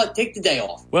 you know what? Take the day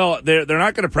off. Well, they're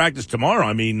not going to practice tomorrow.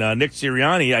 I mean, Nick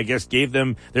Sirianni, I guess, gave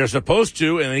them they're supposed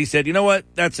to. And he said, you know what?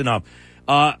 That's enough.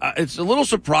 It's a little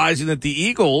surprising that the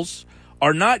Eagles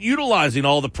are not utilizing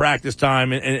all the practice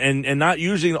time and not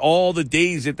using all the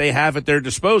days that they have at their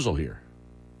disposal here.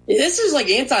 Yeah, this is like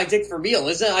anti-Dick Vermeil,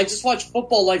 isn't it? I just watched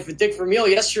Football Life with Dick Vermeil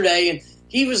yesterday, and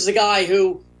he was the guy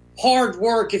who hard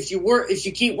work. If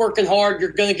you keep working hard,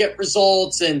 you're going to get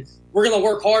results, and we're going to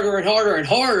work harder and harder and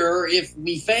harder if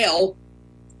we fail.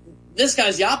 This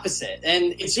guy's the opposite,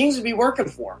 and it seems to be working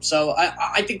for him. So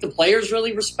I think the players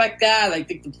really respect that. I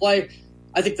think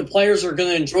the players are going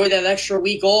to enjoy that extra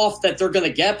week off that they're going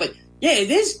to get. But, yeah,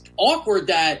 it is awkward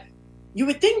that you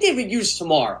would think they would use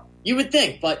tomorrow. You would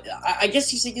think. But I guess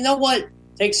he said, you know what?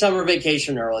 take summer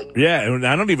vacation early. Yeah, and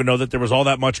I don't even know that there was all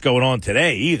that much going on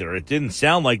today either. It didn't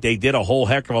sound like they did a whole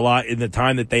heck of a lot in the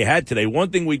time that they had today.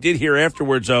 One thing we did hear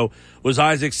afterwards, though, was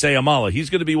Isaac Seumalo. He's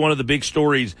going to be one of the big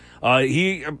stories.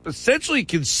 He essentially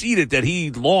conceded that he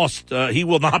lost. He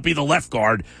will not be the left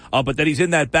guard, but that he's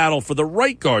in that battle for the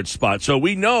right guard spot. So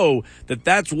we know that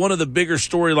that's one of the bigger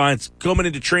storylines coming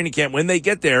into training camp when they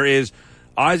get there is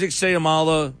Isaac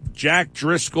Seumalo, Jack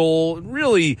Driscoll.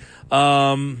 Really,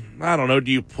 I don't know.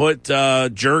 Do you put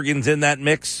Juergens in that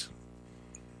mix?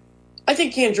 I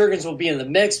think Cam Juergens will be in the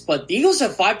mix, but the Eagles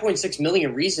have $5.6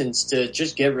 million reasons to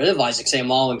just get rid of Isaac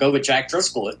Seumalo and go with Jack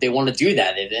Driscoll if they want to do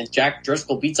that. And Jack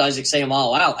Driscoll beats Isaac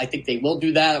Seumalo out. I think they will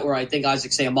do that, or I think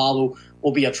Isaac Seumalo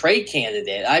will be a trade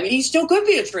candidate. I mean, he still could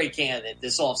be a trade candidate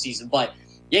this offseason, but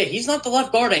yeah, he's not the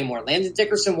left guard anymore. Landon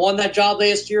Dickerson won that job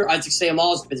last year. Isaac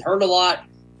Seumalo's been hurt a lot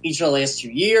each of the last 2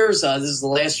 years. This is the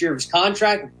last year of his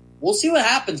contract. We'll see what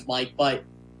happens, Mike, but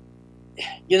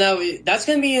you know, that's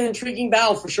going to be an intriguing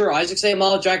battle for sure. Isaac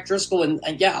Seumalo, Jack Driscoll,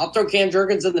 and yeah, I'll throw Cam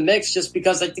Juergens in the mix just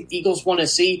because I think the Eagles want to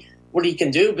see what he can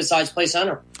do besides play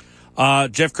center.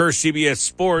 Jeff Kerr, CBS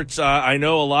Sports. I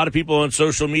know a lot of people on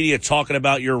social media talking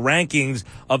about your rankings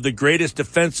of the greatest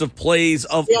defensive plays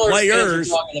of Steelers players.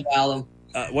 Fans are talking about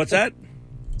them. What's that?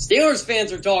 Steelers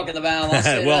fans are talking about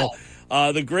them. Well,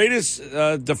 the greatest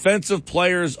defensive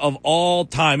players of all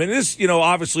time. And this, you know,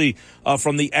 obviously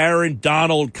from the Aaron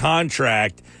Donald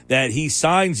contract that he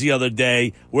signs the other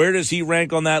day, where does he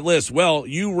rank on that list? Well,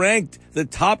 you ranked the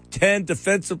top 10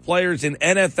 defensive players in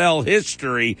NFL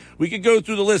history. We could go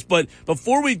through the list, but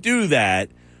before we do that,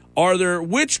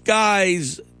 which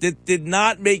guys that did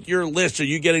not make your list are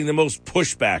you getting the most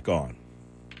pushback on?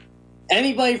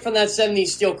 Anybody from that 70s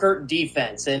Steel Curtain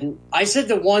defense. And I said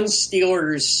to one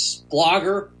Steelers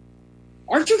blogger,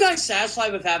 aren't you guys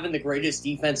satisfied with having the greatest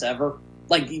defense ever?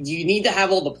 Like, you need to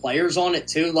have all the players on it,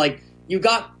 too. Like, you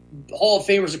got Hall of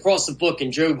Famers across the book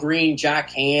and Joe Green, Jack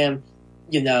Ham,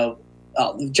 you know,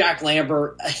 Jack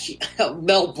Lambert,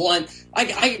 Mel Blount. I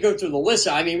could go through the list.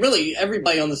 I mean, really,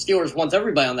 everybody on the Steelers wants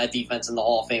everybody on that defense in the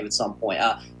Hall of Fame at some point.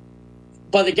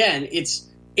 But again, it's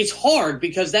hard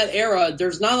because that era,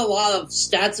 there's not a lot of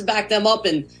stats to back them up,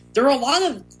 and there are a lot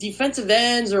of defensive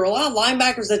ends or a lot of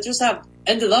linebackers that just have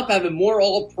ended up having more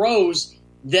all-pros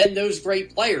than those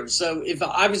great players. So if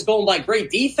I was going by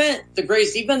great defense, the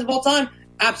greatest defense of all time,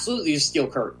 absolutely is Steel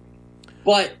Curtain.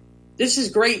 But this is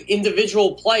great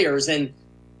individual players, and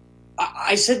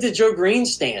I said to Joe Green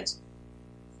stands,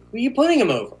 who are you putting him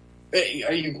over?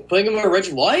 Are you putting him over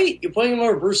Reggie White? You putting him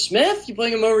over Bruce Smith? You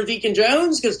putting him over Deacon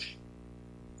Jones? Because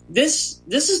this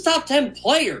is top 10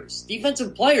 players,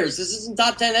 defensive players. This isn't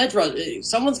top 10 edge rushers.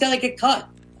 Someone's got to get cut.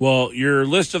 Well, your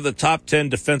list of the top 10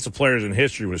 defensive players in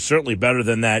history was certainly better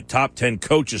than that top 10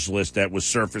 coaches list that was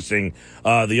surfacing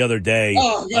the other day.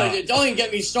 Oh, yeah, don't even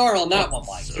get me started on that one,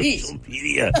 Mike. Social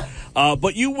media.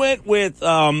 But you went with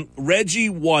Reggie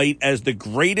White as the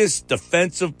greatest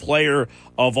defensive player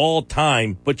of all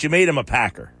time, but you made him a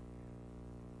Packer.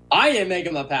 I didn't make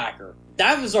him a Packer.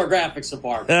 That was our graphics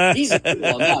department. He's an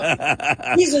Eagle.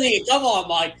 He's an Eagle. Come on,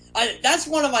 Mike. That's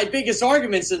one of my biggest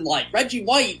arguments in life. Reggie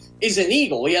White is an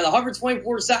Eagle. He had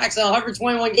 124 sacks and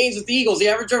 121 games with the Eagles. He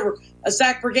averaged over a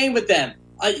sack per game with them.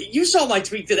 You saw my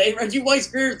tweet today. Reggie White's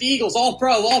career with the Eagles, all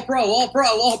pro,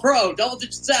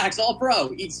 double-digit sacks, all pro.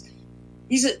 He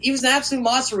was an absolute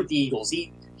monster with the Eagles.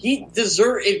 He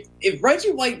deserved. If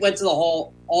Reggie White went to the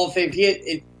Hall of Fame,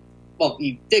 he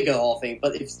did go to the Hall of Fame,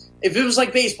 but if it was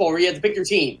like baseball where you had to pick your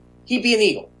team, he'd be an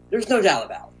Eagle. There's no doubt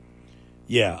about it.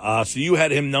 Yeah, so you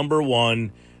had him number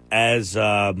one as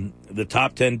the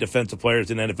top 10 defensive players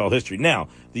in NFL history. Now,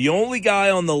 the only guy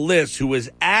on the list who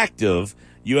was active,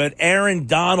 you had Aaron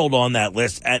Donald on that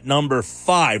list at number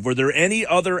 5. Were there any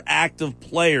other active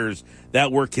players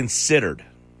that were considered?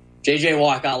 J.J.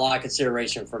 Watt got a lot of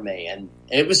consideration for me, and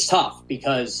it was tough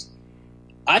because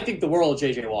I think the world of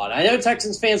J.J. Watt. I know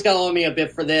Texans fans got on me a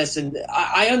bit for this, and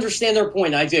I understand their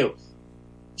point. I do.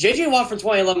 J.J. Watt from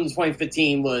 2011 to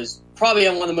 2015 was probably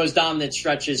on one of the most dominant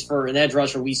stretches for an edge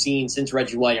rusher we've seen since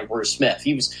Reggie White and Bruce Smith.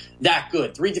 He was that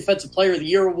good. 3 Defensive Player of the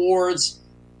Year awards,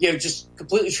 just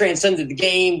completely transcended the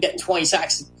game, getting 20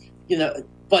 sacks,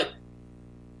 But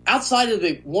outside of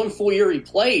the one full year he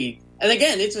played, and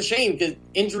again, it's a shame because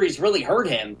injuries really hurt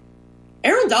him.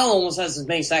 Aaron Donald almost has as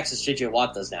many sacks as J.J.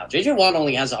 Watt does now. J.J. Watt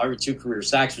only has 102 career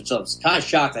sacks, which I was kind of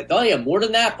shocked. I thought he had more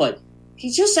than that, but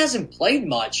he just hasn't played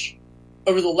much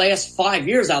over the last 5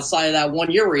 years outside of that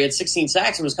 1 year where he had 16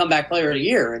 sacks and was comeback player of the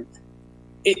year. And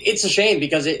it's a shame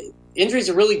because injuries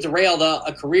have really derailed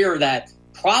a career that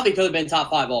probably could have been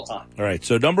top 5 all time. All right,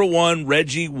 so number 1,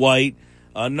 Reggie White.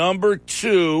 Number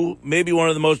 2, maybe one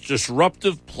of the most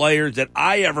disruptive players that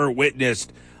I ever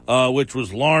witnessed, which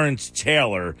was Lawrence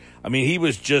Taylor. I mean, he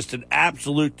was just an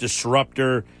absolute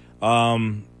disruptor.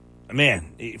 Game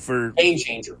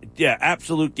changer. Yeah,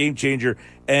 absolute game changer.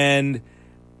 And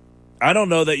I don't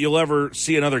know that you'll ever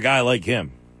see another guy like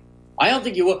him. I don't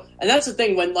think you will. And that's the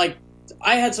thing when, like,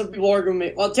 I had some people arguing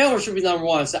me, well, Taylor should be number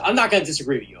 1. I'm not going to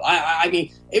disagree with you. I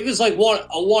mean, it was like a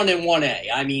 1 and 1A.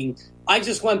 I mean, I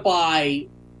just went by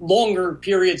longer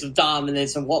periods of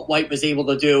dominance and what White was able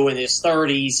to do in his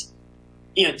 30s.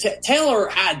 You know, Taylor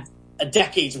had a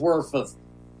decade's worth of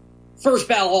first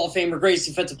ballot Hall of Famer, greatest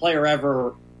defensive player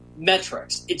ever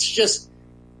metrics. It's just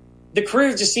the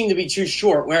career just seemed to be too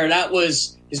short, where that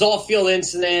was his off-field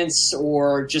incidents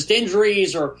or just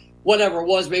injuries or whatever it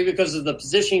was, maybe because of the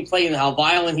position he played and how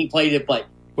violent he played it. But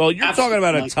well, you're talking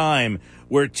about a time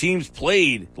where teams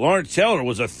played. Lawrence Taylor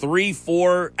was a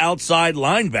 3-4 outside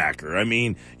linebacker. I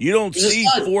mean, you don't see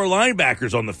 4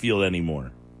 linebackers on the field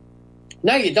anymore.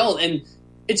 No, you don't. And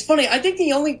it's funny. I think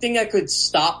the only thing that could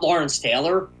stop Lawrence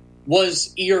Taylor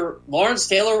was either Lawrence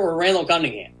Taylor or Randall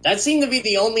Cunningham. That seemed to be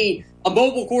the only – a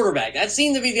mobile quarterback. That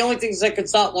seemed to be the only things that could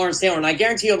stop Lawrence Taylor. And I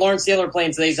guarantee you, Lawrence Taylor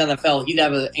playing today's NFL, he'd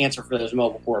have an answer for those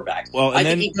mobile quarterbacks. Well, I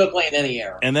think he could play in any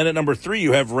era. And then at number 3,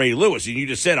 you have Ray Lewis. And you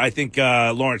just said, I think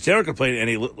Lawrence Taylor could play in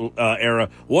any era.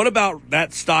 What about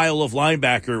that style of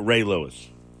linebacker, Ray Lewis?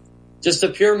 Just a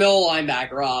pure middle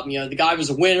linebacker. You know, the guy was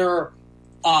a winner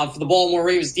for the Baltimore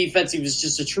Ravens defense. He was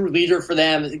just a true leader for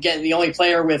them. Again, the only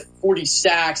player with 40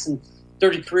 sacks and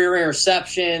 30 career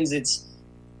interceptions.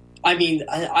 I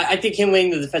think him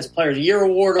winning the Defensive Player of the Year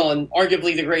award on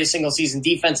arguably the greatest single-season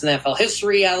defense in NFL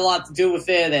history had a lot to do with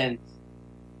it. And,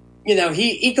 you know,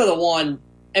 he could have won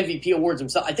MVP awards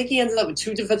himself. I think he ended up with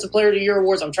 2 Defensive Player of the Year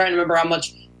awards. I'm trying to remember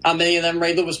how many of them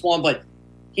Ray Lewis won, but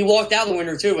he walked out the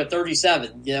winner, too, at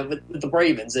 37, you know, with the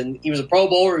Ravens. And he was a Pro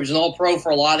Bowler. He was an All-Pro for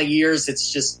a lot of years.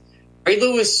 It's just Ray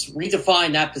Lewis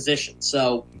redefined that position.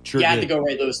 So you had to go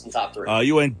Ray Lewis in the top 3.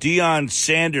 You went Deion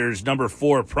Sanders, number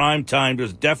 4, primetime,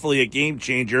 was definitely a game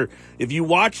changer. If you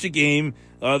watch the game,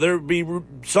 there would be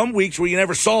some weeks where you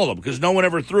never saw them because no one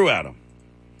ever threw at him.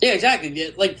 Yeah,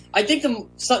 exactly. Like, I think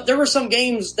there were some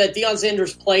games that Deion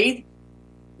Sanders played.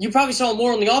 You probably saw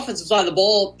more on the offensive side of the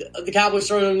ball, the Cowboys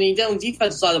throwing him, than on the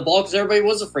defensive side of the ball because everybody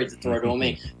was afraid to throw to him.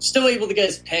 He still able to get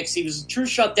his picks. He was a true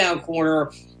shutdown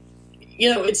corner.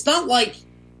 You know, it's not like,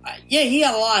 he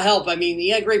had a lot of help. I mean, he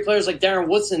had great players like Darren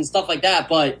Woodson and stuff like that,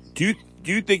 but... Do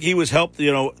you think he was helped,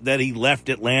 you know, that he left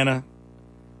Atlanta?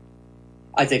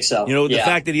 I think so. You know, the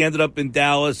fact that he ended up in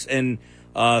Dallas and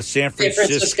San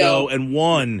Francisco and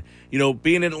won. You know,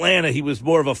 being in Atlanta, he was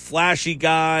more of a flashy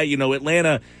guy. You know,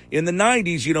 Atlanta in the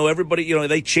 90s, you know, everybody, you know,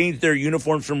 they changed their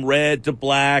uniforms from red to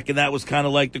black, and that was kind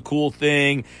of like the cool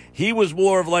thing. He was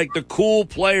more of like the cool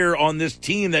player on this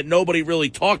team that nobody really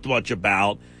talked much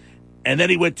about. And then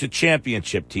he went to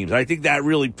championship teams. I think that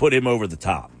really put him over the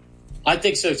top. I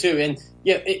think so, too. And,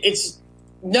 yeah, it's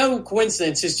no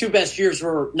coincidence. His 2 best years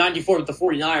were 94 with the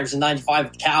 49ers and 95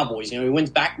 with the Cowboys. You know, he wins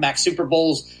back-to-back Super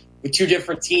Bowls with 2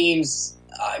 different teams.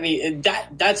 I mean,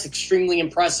 that's extremely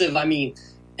impressive. I mean,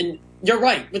 and you're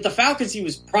right. With the Falcons, he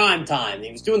was prime time.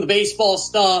 He was doing the baseball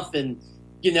stuff. And,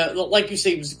 you know, like you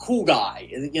say, he was a cool guy,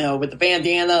 you know, with the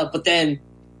bandana. But then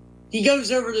he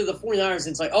goes over to the 49ers and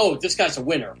it's like, oh, this guy's a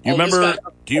winner. Do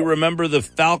you remember the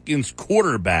Falcons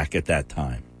quarterback at that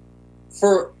time?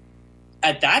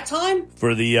 At that time?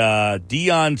 For the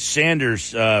Deion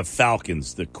Sanders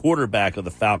Falcons, the quarterback of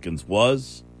the Falcons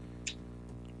was?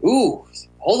 Ooh,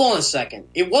 hold on a second.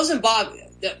 It wasn't Bobby.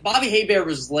 Bobby Hebert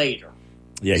was later.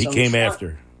 Yeah, he came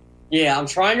after. Yeah, I'm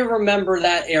trying to remember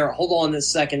that era. Hold on a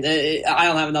second. I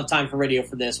don't have enough time for radio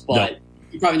for this, but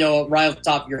you probably know it right off the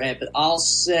top of your head. But I'll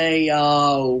say,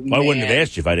 I wouldn't have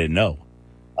asked you if I didn't know.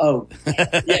 Oh,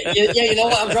 yeah, you know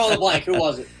what? I'm drawing a blank. Who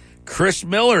was it? Chris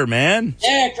Miller, man.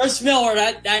 Yeah, Chris Miller.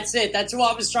 That's it. That's who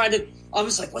I was trying to. I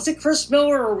was like, was it Chris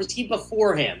Miller or was he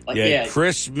before him? But yeah,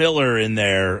 Chris Miller in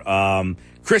there.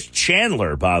 Chris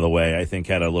Chandler, by the way, I think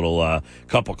had a little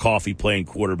cup of coffee playing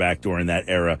quarterback during that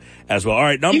era as well. All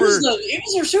right, he was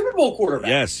their Super Bowl quarterback.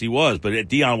 Yes, he was, but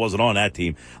Deion wasn't on that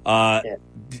team.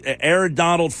 Aaron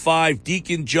Donald 5,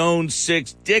 Deacon Jones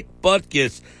 6, Dick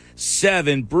Butkus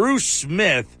 7, Bruce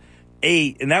Smith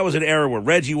 8, and that was an era where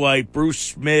Reggie White, Bruce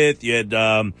Smith, you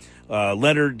had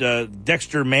Leonard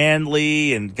Dexter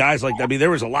Manley and guys like that. I mean, there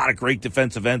was a lot of great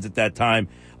defensive ends at that time.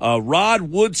 Rod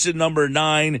Woodson, number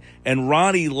 9, and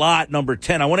Ronnie Lott, number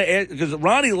 10. I want to add, because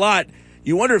Ronnie Lott,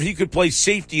 you wonder if he could play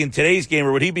safety in today's game,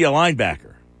 or would he be a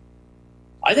linebacker?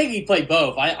 I think he'd play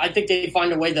both. I think they'd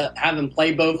find a way to have him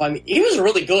play both. I mean, he was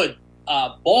really good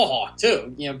ball hawk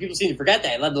too. People seem to forget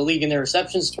that. He led the league in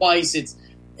interceptions twice.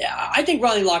 I think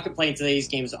Ronnie Lott could play in today's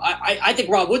games. I think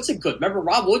Rob Woodson could. Remember,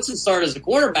 Rob Woodson started as a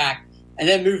cornerback and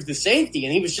then moved to safety,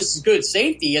 and he was just as good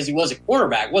safety as he was a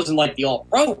quarterback. Wasn't like the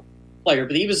all-pro player,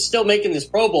 but he was still making his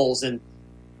Pro Bowls.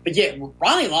 But yeah,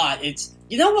 Ronnie Lott,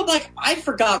 I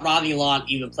forgot Ronnie Lott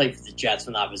even played for the Jets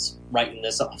when I was writing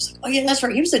this up. I was like, oh yeah, that's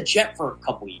right. He was a Jet for a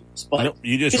couple years. But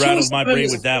you just rattled my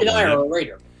brain with that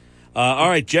one. All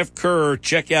right, Jeff Kerr,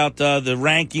 check out the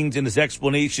rankings and his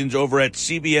explanations over at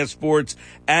CBS Sports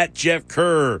at Jeff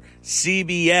Kerr,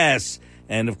 CBS.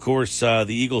 And, of course, the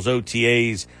Eagles'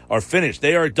 OTAs are finished.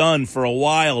 They are done for a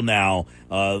while now.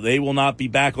 They will not be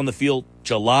back on the field.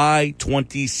 July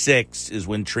 26th is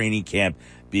when training camp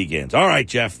begins. All right,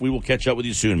 Jeff, we will catch up with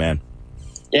you soon, man.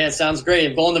 Yeah, sounds great.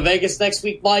 I'm going to Vegas next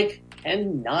week, Mike.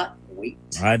 Cannot wait.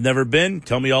 I've never been.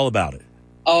 Tell me all about it.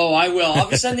 Oh, I will. I'll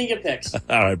be sending you pics. All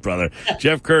right, brother.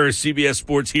 Jeff Kerr, CBS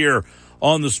Sports here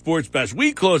on the Sports Bash.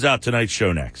 We close out tonight's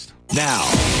show next. Now,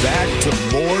 back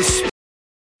to more.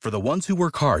 For the ones who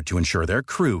work hard to ensure their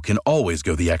crew can always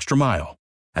go the extra mile,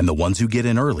 and the ones who get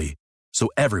in early so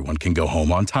everyone can go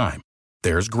home on time,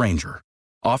 there's Grainger,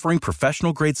 offering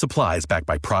professional-grade supplies backed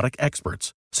by product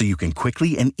experts so you can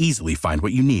quickly and easily find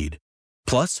what you need.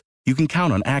 Plus, you can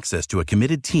count on access to a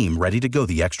committed team ready to go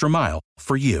the extra mile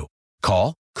for you.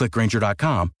 Call, click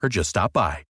Grainger.com, or just stop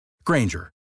by.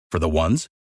 Grainger, for the ones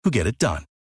who get it done.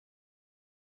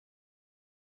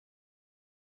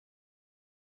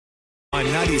 On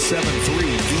 97.3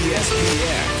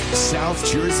 ESPN,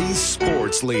 South Jersey's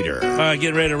sports leader. All right,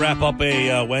 getting ready to wrap up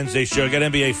a Wednesday show. Got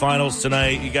NBA Finals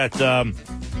tonight. You got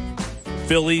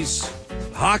Phillies.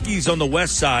 Hockey's on the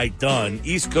west side, done.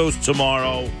 East Coast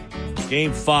tomorrow.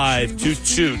 Game 5,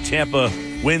 2-2. Tampa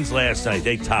wins last night.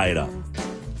 They tie it up.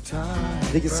 I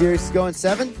think the series is going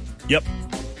 7? Yep.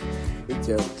 Me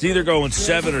too. It's either going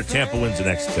 7 or Tampa wins the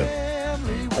next 2.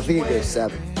 I think it goes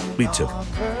 7. Me too.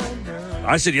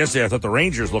 I said yesterday I thought the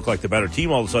Rangers looked like the better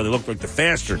team. All of a sudden, they looked like the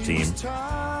faster team.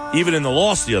 Even in the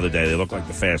loss the other day, they looked like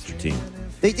the faster team.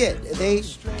 They did.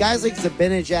 Guys like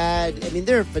Zibanejad,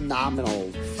 they're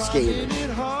phenomenal skaters.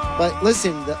 But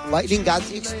listen, the Lightning got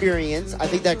the experience. I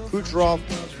think that Kucherov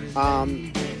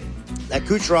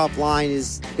line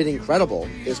has been incredible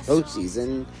this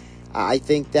postseason. I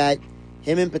think that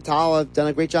him and Patala have done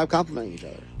a great job complimenting each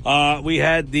other. We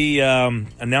had the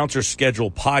announcer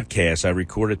schedule podcast. I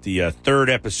recorded the third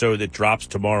episode that drops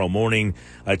tomorrow morning.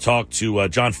 I talked to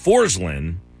John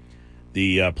Forslund,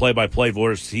 the play-by-play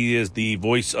voice. He is the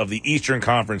voice of the Eastern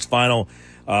Conference Final.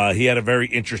 He had a very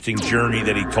interesting journey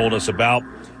that he told us about.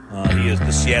 He is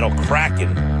the Seattle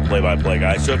Kraken play-by-play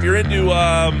guy. So if you're into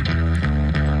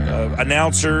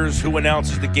announcers, who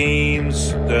announces the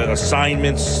games, the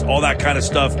assignments, all that kind of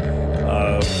stuff,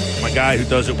 my guy who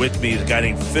does it with me is a guy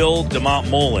named Phil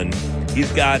DeMont-Mullen.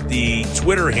 He's got the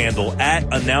Twitter handle at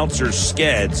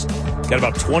AnnouncersSkeds. Got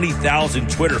about 20,000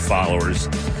 Twitter followers.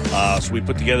 So we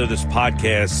put together this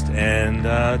podcast, and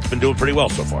it's been doing pretty well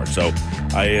so far. So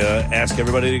I ask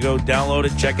everybody to go download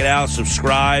it, check it out,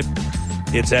 subscribe.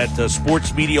 It's at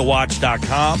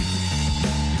sportsmediawatch.com.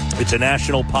 It's a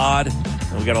national pod.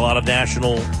 And we got a lot of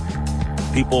national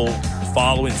people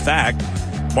following. In fact,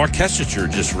 Mark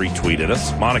Kessinger just retweeted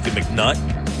us. Monica McNutt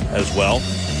as well.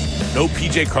 No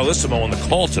PJ Carlissimo on the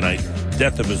call tonight.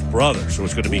 Death of his brother. So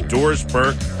it's going to be Doris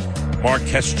Burke, Mark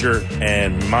Kessinger,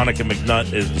 and Monica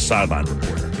McNutt is the sideline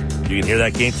reporter. You can hear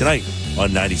that game tonight on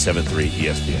 97.3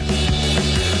 ESPN.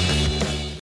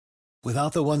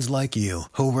 Without the ones like you,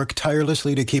 who work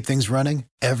tirelessly to keep things running,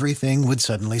 everything would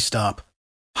suddenly stop.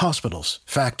 Hospitals,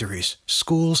 factories,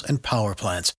 schools, and power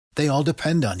plants, they all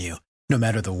depend on you. No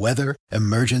matter the weather,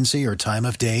 emergency, or time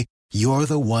of day, you're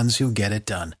the ones who get it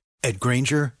done. At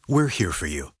Grainger, we're here for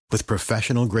you with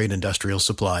professional-grade industrial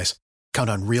supplies. Count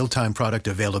on real-time product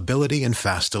availability and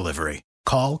fast delivery.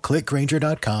 Call, click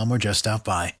Grainger.com, or just stop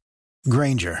by.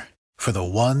 Grainger, for the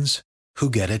ones who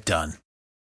get it done.